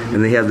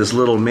 And they have this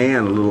little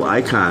man, a little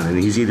icon, and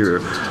he's either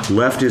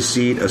left his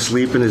seat,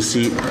 asleep in his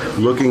seat,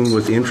 looking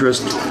with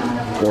interest,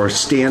 or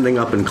standing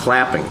up and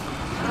clapping.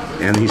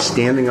 And he's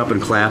standing up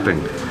and clapping.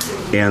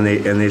 And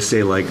they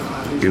say, like,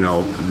 you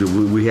know,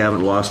 we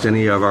haven't lost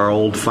any of our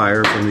old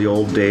fire from the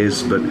old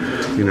days, but,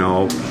 you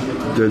know,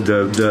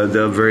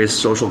 the various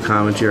social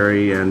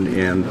commentary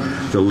and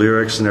the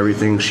lyrics and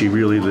everything, she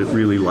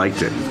really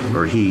liked it.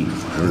 Or he,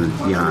 or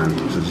Jan,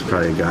 so it's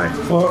probably a guy.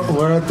 Well,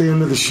 we're at the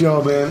end of the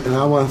show, man, and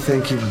I want to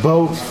thank you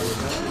both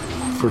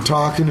for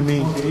talking to me,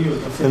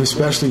 and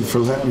especially for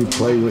letting me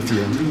play with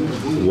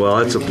you. Well,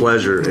 it's a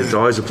pleasure. It's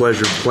always a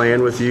pleasure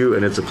playing with you,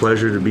 and it's a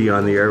pleasure to be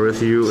on the air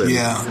with you.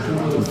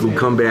 And we'll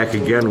come back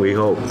again, we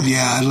hope.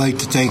 Yeah, I'd like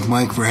to thank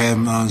Mike for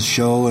having me on the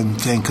show, and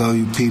thank all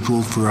you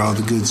people for all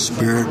the good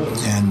spirit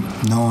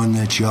and knowing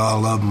that you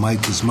all love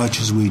Mike as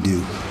much as we do.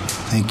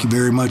 Thank you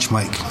very much,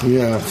 Mike.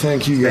 Yeah,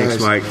 thank you guys.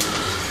 Thanks, Mike.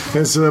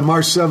 It's the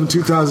March 7,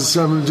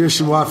 2007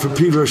 edition Watt from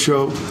Pedro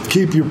Show.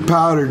 Keep your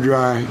powder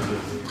dry.